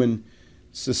into human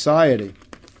society.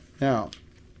 Now,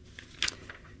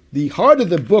 the heart of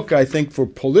the book, I think, for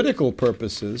political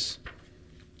purposes,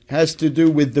 has to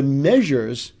do with the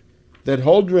measures that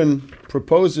Holdren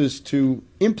proposes to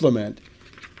implement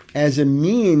as a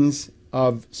means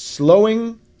of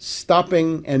slowing,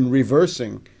 stopping, and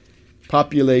reversing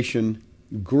population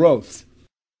growth.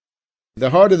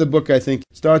 The heart of the book, I think,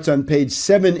 starts on page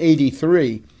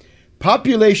 783.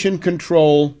 Population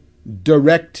control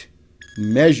direct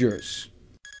measures.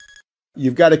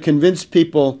 You've got to convince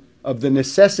people of the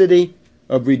necessity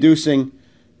of reducing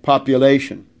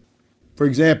population. For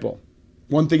example,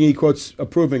 one thing he quotes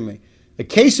approvingly, a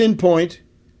case in point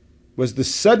was the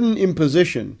sudden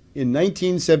imposition in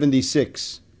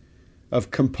 1976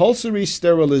 of compulsory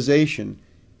sterilization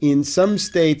in some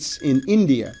states in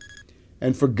India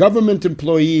and for government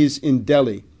employees in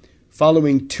Delhi,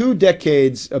 following 2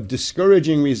 decades of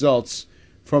discouraging results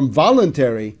from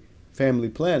voluntary family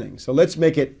planning. So let's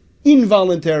make it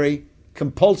involuntary,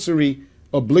 compulsory,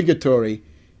 obligatory,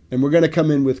 and we're going to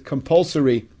come in with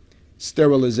compulsory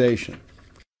sterilization.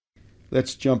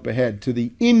 Let's jump ahead to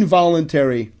the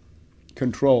involuntary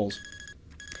controls.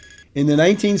 In the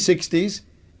 1960s,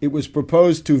 it was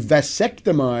proposed to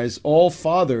vasectomize all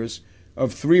fathers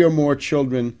of 3 or more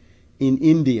children in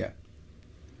India.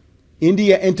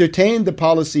 India entertained the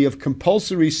policy of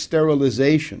compulsory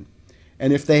sterilization,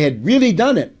 and if they had really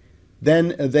done it,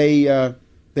 then they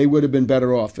would have been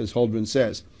better off, as Holdren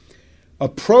says. A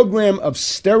program of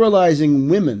sterilizing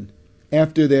women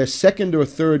after their 2nd or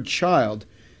 3rd child,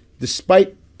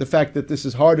 despite the fact that this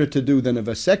is harder to do than a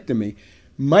vasectomy,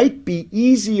 might be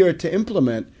easier to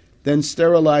implement than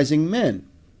sterilizing men.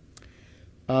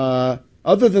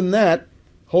 Other than that,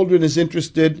 Holdren is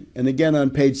interested, and again on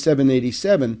page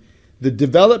 787, the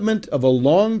development of a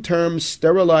long-term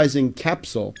sterilizing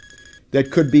capsule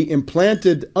that could be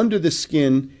implanted under the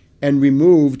skin and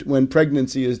removed when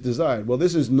pregnancy is desired. Well,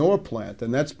 this is Norplant,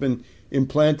 and that's been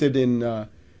implanted in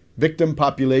victim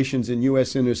populations in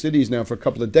U.S. inner cities now for a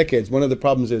couple of decades. One of the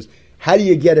problems is, how do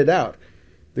you get it out?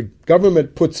 The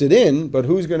government puts it in, but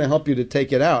who's going to help you to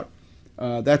take it out?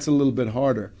 That's a little bit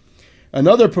harder.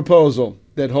 Another proposal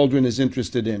that Holdren is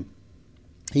interested in,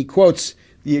 he quotes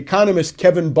the economist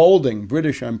Kevin Boulding,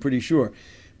 British, I'm pretty sure.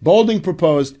 Boulding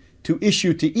proposed to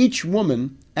issue to each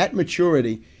woman at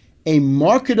maturity a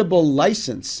marketable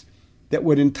license that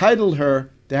would entitle her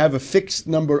to have a fixed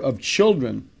number of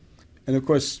children. And of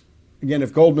course, again,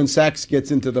 if Goldman Sachs gets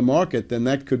into the market, then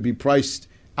that could be priced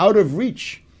out of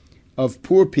reach of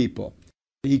poor people.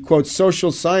 He quotes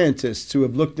social scientists who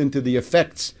have looked into the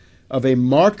effects of a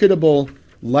marketable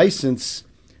license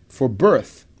for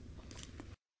birth.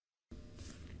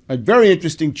 A very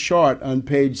interesting chart on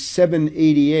page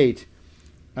 788.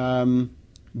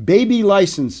 Baby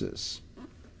licenses.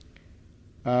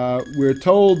 We're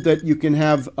told that you can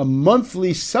have a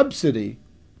monthly subsidy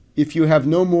if you have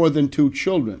no more than 2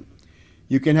 children.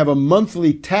 You can have a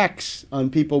monthly tax on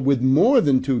people with more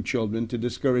than 2 children to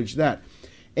discourage that.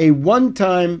 A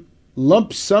one-time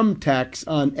lump sum tax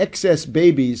on excess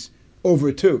babies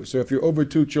over 2. So if you're over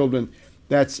 2 children,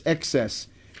 that's excess.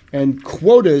 And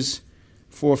quotas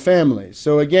for families.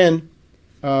 So again,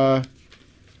 the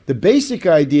basic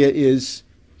idea is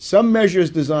some measures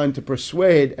designed to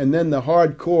persuade, and then the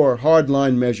hardcore,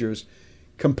 hardline measures,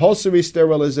 compulsory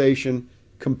sterilization,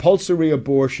 compulsory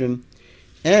abortion,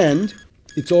 and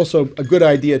it's also a good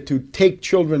idea to take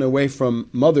children away from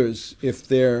mothers if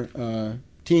they're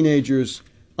teenagers,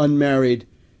 unmarried,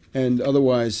 and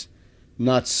otherwise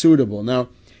not suitable. Now,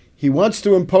 he wants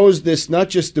to impose this not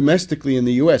just domestically in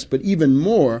the U.S., but even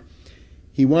more.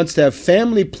 He wants to have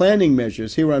family planning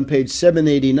measures. Here on page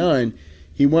 789,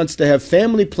 he wants to have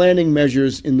family planning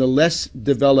measures in the less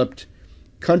developed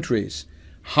countries.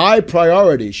 High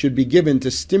priority should be given to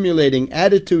stimulating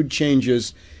attitude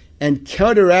changes and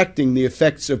counteracting the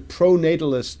effects of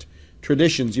pro-natalist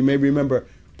traditions. You may remember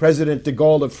President de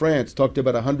Gaulle of France talked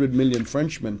about 100 million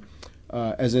Frenchmen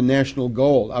as a national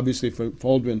goal. Obviously, for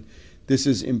Holdren, this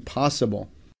is impossible.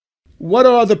 What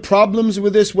are the problems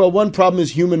with this? Well, one problem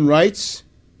is human rights,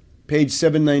 page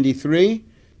 793.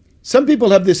 Some people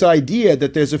have this idea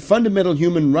that there's a fundamental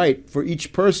human right for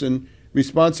each person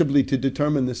responsibly to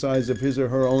determine the size of his or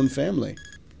her own family.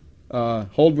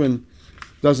 Holdren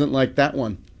doesn't like that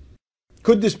one.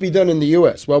 Could this be done in the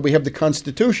U.S.? Well, we have the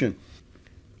Constitution.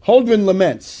 Holdren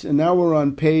laments, and now we're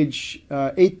on page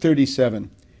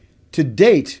 837. To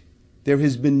date, there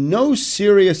has been no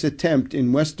serious attempt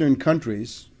in Western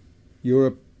countries,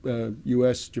 Europe,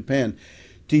 U.S., Japan,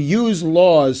 to use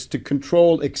laws to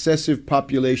control excessive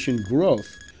population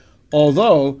growth,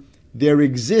 although there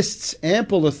exists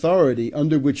ample authority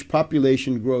under which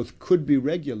population growth could be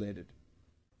regulated.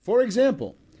 For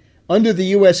example, under the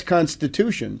U.S.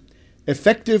 Constitution,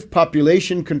 effective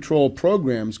population control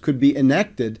programs could be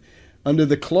enacted under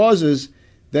the clauses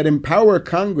that empower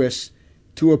Congress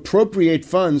to appropriate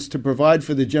funds to provide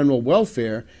for the general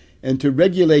welfare and to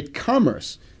regulate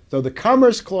commerce. So the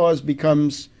Commerce Clause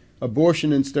becomes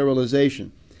abortion and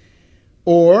sterilization.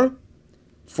 Or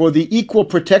for the Equal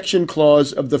Protection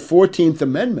Clause of the 14th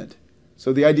Amendment.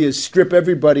 So the idea is strip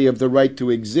everybody of the right to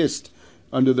exist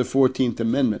under the 14th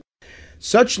Amendment.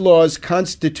 Such laws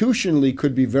constitutionally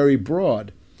could be very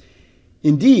broad.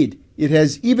 Indeed, it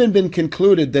has even been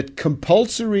concluded that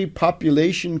compulsory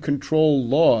population control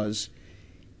laws,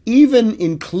 even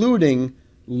including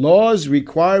laws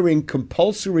requiring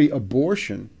compulsory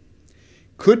abortion,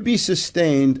 could be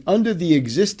sustained under the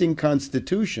existing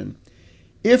Constitution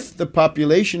if the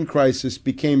population crisis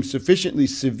became sufficiently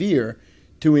severe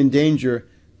to endanger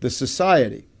the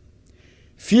society.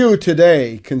 Few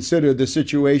today consider the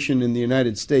situation in the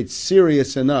United States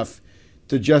serious enough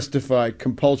to justify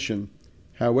compulsion,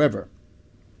 however,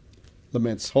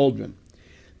 laments Holdren.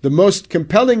 The most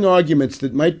compelling arguments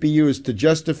that might be used to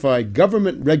justify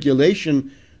government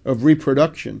regulation of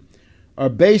reproduction are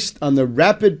based on the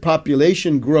rapid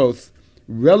population growth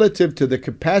relative to the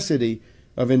capacity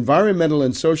of environmental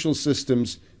and social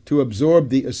systems to absorb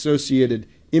the associated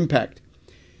impact.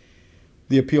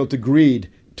 The appeal to greed.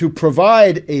 To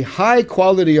provide a high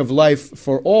quality of life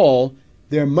for all,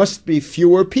 there must be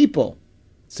fewer people,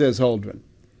 says Holdren.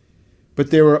 But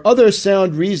there are other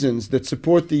sound reasons that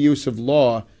support the use of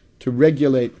law to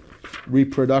regulate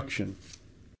reproduction.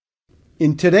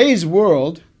 In today's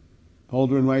world,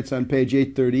 Holdren writes on page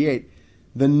 838,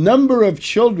 the number of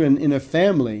children in a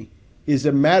family is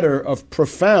a matter of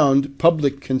profound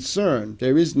public concern.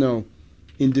 There is no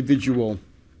individual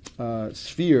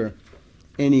sphere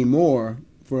anymore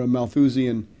for a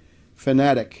Malthusian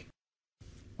fanatic.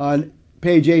 On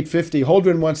page 850,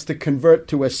 Holdren wants to convert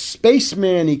to a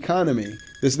spaceman economy.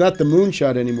 This is not the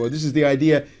moonshot anymore. This is the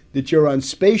idea that you're on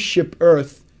spaceship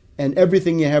Earth and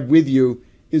everything you have with you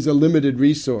is a limited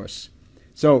resource.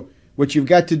 So what you've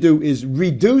got to do is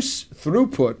reduce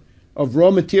throughput of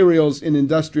raw materials in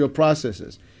industrial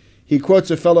processes. He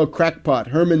quotes a fellow crackpot,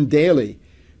 Herman Daly,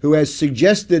 who has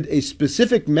suggested a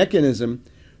specific mechanism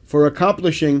for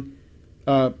accomplishing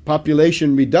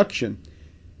population reduction.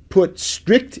 Put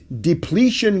strict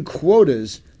depletion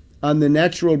quotas on the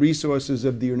natural resources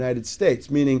of the United States,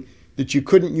 meaning that you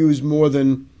couldn't use more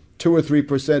than 2 or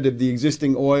 3% of the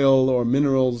existing oil or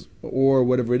minerals or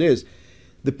whatever it is.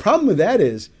 The problem with that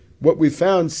is, what we've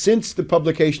found since the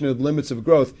publication of the Limits of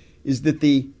Growth is that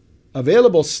the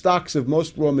available stocks of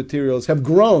most raw materials have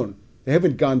grown. They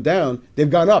haven't gone down, they've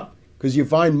gone up, because you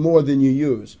find more than you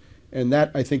use. And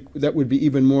that, I think, that would be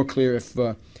even more clear if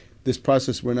this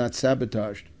process were not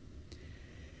sabotaged.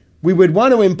 We would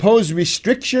want to impose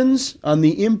restrictions on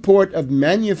the import of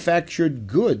manufactured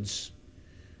goods.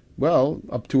 Well,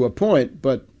 up to a point,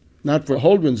 but not for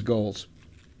Holdren's goals.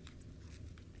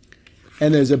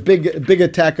 And there's a big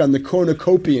attack on the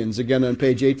cornucopians, again on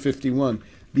page 851.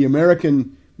 The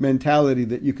American mentality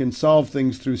that you can solve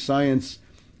things through science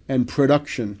and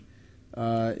production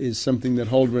is something that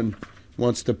Holdren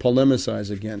wants to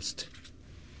polemicize against.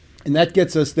 And that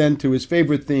gets us then to his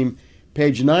favorite theme,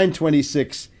 page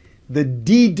 926, the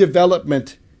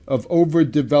de-development of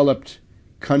overdeveloped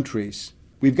countries.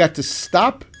 We've got to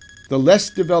stop the less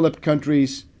developed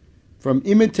countries from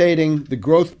imitating the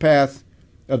growth path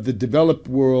of the developed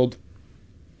world.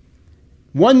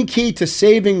 One key to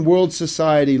saving world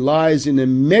society lies in a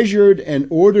measured and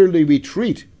orderly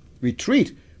retreat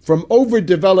from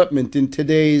overdevelopment in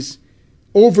today's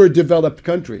overdeveloped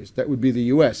countries. That would be the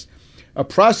U.S. A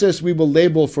process we will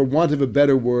label, for want of a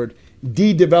better word,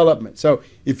 de-development. So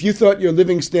if you thought your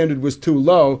living standard was too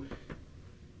low,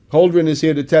 Holdren is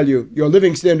here to tell you your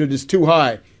living standard is too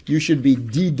high. You should be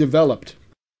de-developed.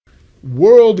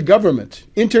 world government,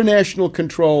 international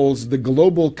controls, the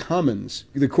global commons.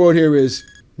 The quote here is,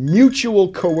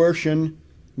 mutual coercion,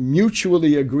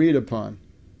 mutually agreed upon.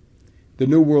 The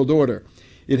New World Order.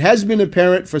 It has been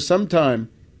apparent for some time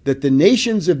that the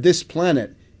nations of this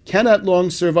planet cannot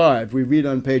long survive, we read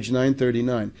on page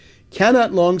 939,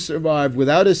 cannot long survive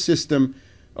without a system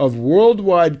of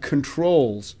worldwide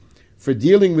controls for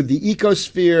dealing with the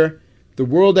ecosphere, the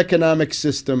world economic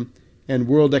system, and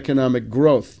world economic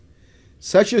growth.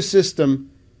 Such a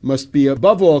system must be,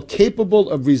 above all, capable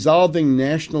of resolving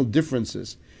national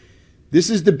differences. This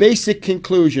is the basic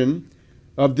conclusion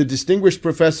of the distinguished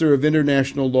professor of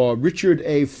international law, Richard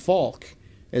A. Falk,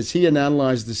 as he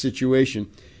analyzed the situation,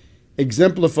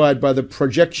 exemplified by the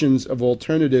projections of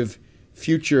alternative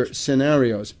future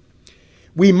scenarios.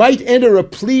 We might enter a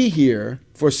plea here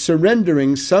for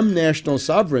surrendering some national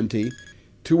sovereignty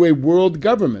to a world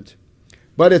government,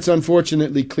 but it's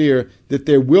unfortunately clear that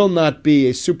there will not be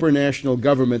a supranational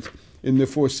government in the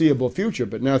foreseeable future.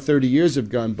 But now 30 years have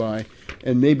gone by,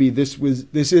 and maybe this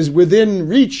is within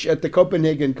reach at the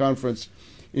Copenhagen conference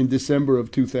in December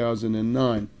of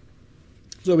 2009.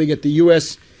 So we get the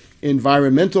U.S.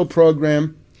 environmental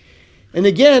program. And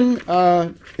again,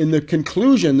 in the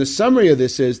conclusion, the summary of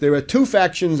this is there are two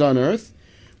factions on Earth.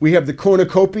 We have the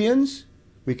cornucopians.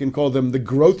 We can call them the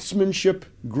growthsmanship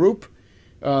group.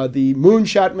 The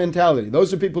moonshot mentality.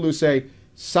 Those are people who say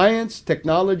science,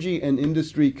 technology, and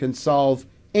industry can solve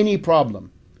any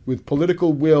problem with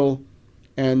political will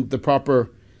and the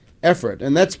proper effort.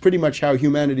 And that's pretty much how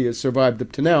humanity has survived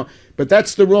up to now. But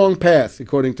that's the wrong path,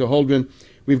 according to Holdren.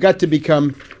 We've got to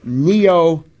become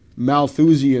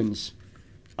neo-Malthusians.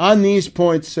 On these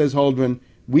points, says Holdren,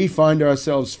 we find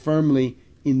ourselves firmly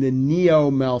in the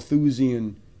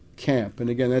neo-Malthusian camp. And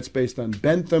again, that's based on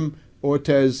Bentham,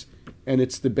 Ortiz, and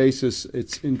it's the basis,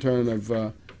 it's in turn of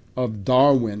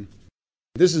Darwin.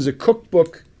 This is a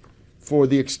cookbook for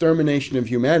the extermination of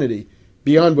humanity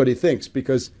beyond what he thinks,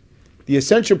 because the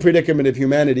essential predicament of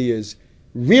humanity is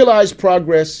realize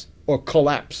progress or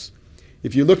collapse.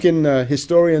 If you look in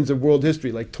historians of world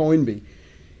history like Toynbee,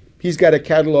 he's got a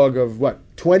catalog of,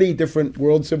 20 different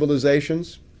world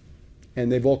civilizations,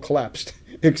 and they've all collapsed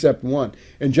except one.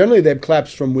 And generally they've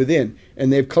collapsed from within,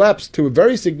 and they've collapsed to a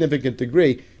very significant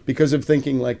degree because of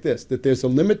thinking like this, that there's a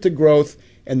limit to growth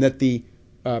and that the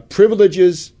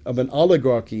privileges of an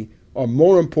oligarchy are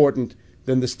more important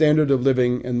than the standard of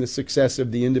living and the success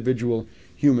of the individual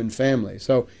human family.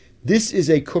 So this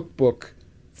is a cookbook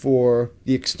for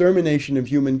the extermination of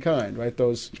humankind, right?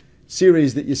 Those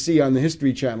series that you see on the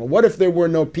History Channel. What if there were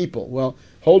no people? Well,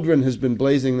 Holdren has been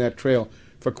blazing that trail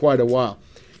for quite a while.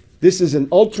 This is an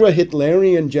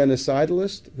ultra-Hitlerian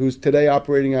genocidalist who's today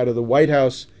operating out of the White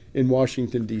House in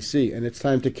Washington, D.C., and it's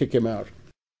time to kick him out.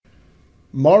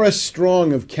 Maurice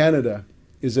Strong of Canada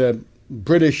is a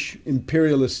British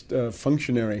imperialist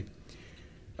functionary,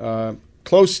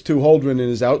 close to Holdren in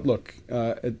his outlook.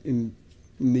 In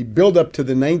the build-up to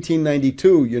the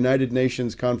 1992 United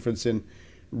Nations Conference in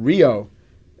Rio,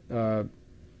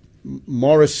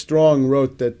 Maurice Strong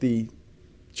wrote that the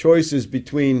choice is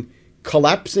between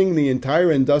collapsing the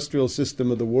entire industrial system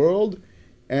of the world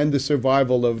and the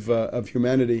survival of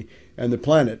humanity and the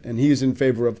planet. And he is in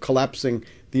favor of collapsing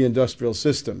the industrial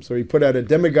system. So he put out a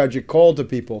demagogic call to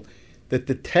people that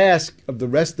the task of the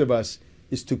rest of us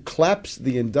is to collapse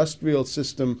the industrial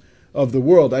system of the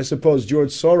world. I suppose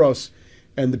George Soros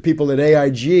and the people at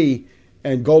AIG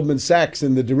and Goldman Sachs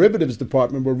in the derivatives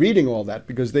department were reading all that,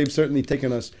 because they've certainly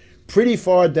taken us pretty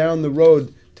far down the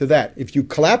road to that. If you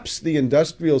collapse the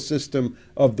industrial system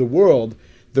of the world,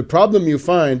 the problem you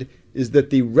find is that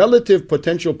the relative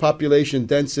potential population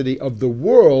density of the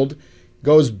world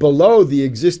goes below the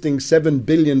existing 7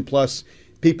 billion plus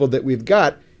people that we've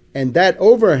got, and that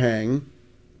overhang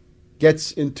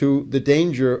gets into the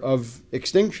danger of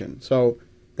extinction. So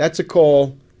that's a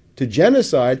call to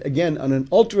genocide, again, on an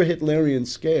ultra-Hitlerian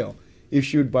scale,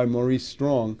 issued by Maurice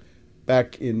Strong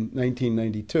back in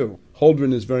 1992.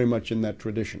 Holdren is very much in that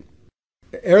tradition.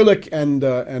 Ehrlich and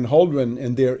Holdren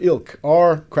and their ilk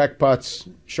are crackpots,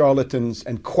 charlatans,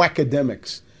 and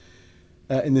quackademics,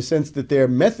 in the sense that their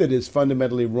method is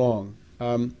fundamentally wrong.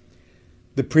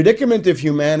 The predicament of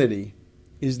humanity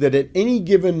is that at any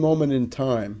given moment in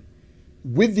time,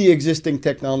 with the existing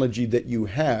technology that you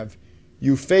have,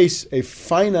 you face a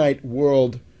finite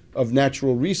world of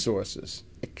natural resources,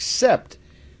 except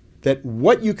that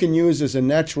what you can use as a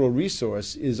natural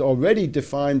resource is already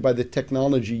defined by the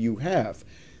technology you have.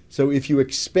 So if you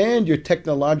expand your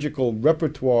technological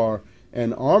repertoire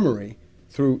and armory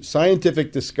through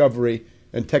scientific discovery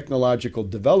and technological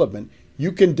development,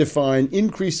 you can define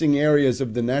increasing areas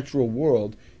of the natural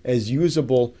world as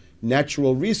usable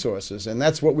natural resources. And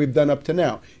that's what we've done up to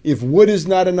now. If wood is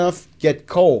not enough, get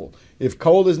coal. If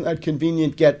coal is not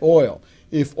convenient, get oil.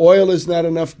 If oil is not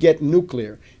enough, get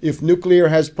nuclear. If nuclear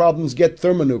has problems, get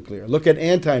thermonuclear. Look at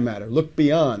antimatter. Look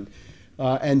beyond,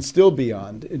 and still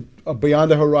beyond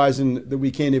a horizon that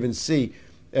we can't even see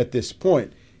at this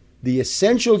point. The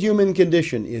essential human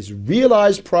condition is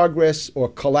realize progress or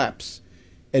collapse.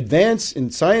 Advance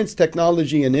in science,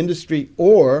 technology, and industry,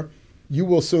 or you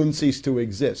will soon cease to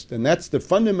exist. And that's the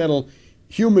fundamental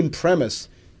human premise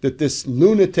that this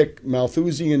lunatic,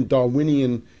 Malthusian,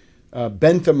 Darwinian,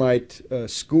 Benthamite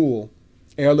school,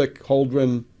 Ehrlich,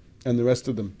 Holdren, and the rest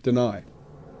of them, deny.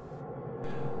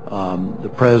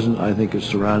 The president, I think, has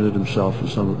surrounded himself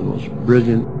with some of the most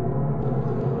brilliant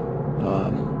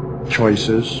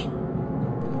choices.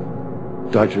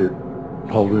 Dr.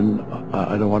 Holdren,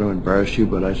 I don't want to embarrass you,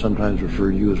 but I sometimes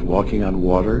refer to you as walking on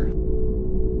water.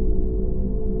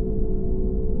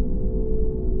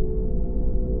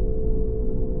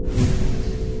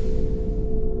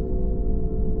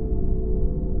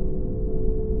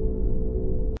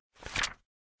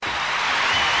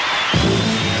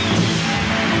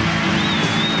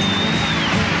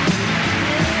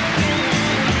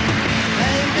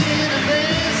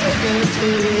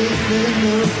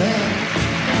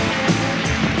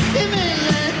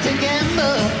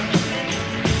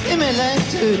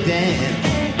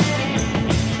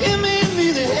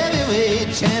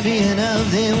 Champion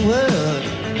of the world.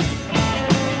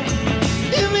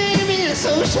 You made me a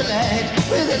socialite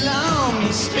with a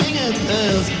long string of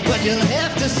pearls, but you'll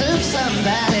have to serve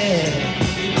somebody.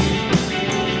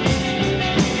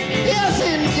 Yes,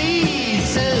 indeed,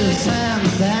 serve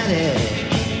somebody.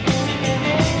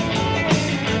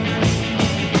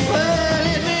 Well,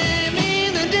 it may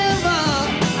be the devil,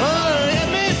 or it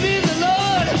may be the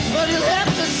Lord, but you'll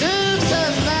have to serve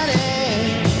somebody.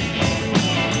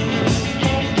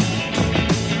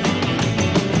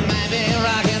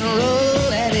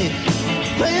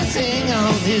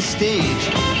 On this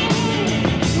stage,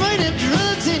 might have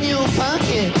drugs in your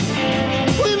pocket,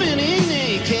 women in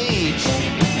a cage.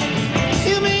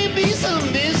 You may be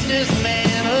some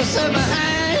businessman or some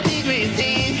high-degree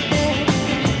thief.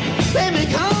 They may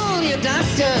call you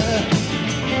doctor,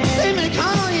 they may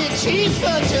call you chief,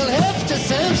 but you'll have to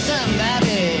serve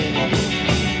somebody.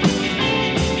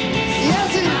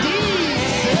 Yes, indeed,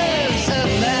 serve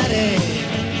somebody.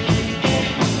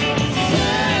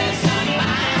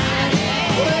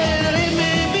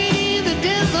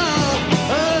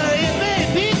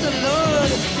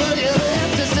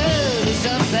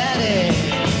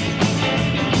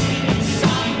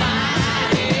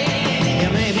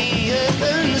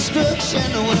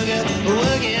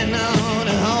 Working on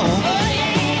a home. Oh,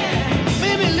 yeah.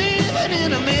 Maybe living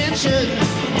in a mansion.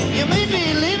 You may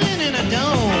be living in a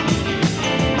dome.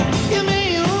 You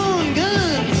may own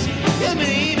guns. You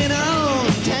may even own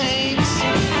tanks.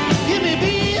 You may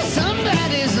be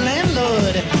somebody's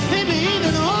landlord. Maybe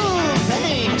even own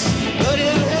banks. But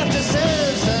you'll have to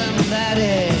serve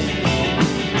somebody.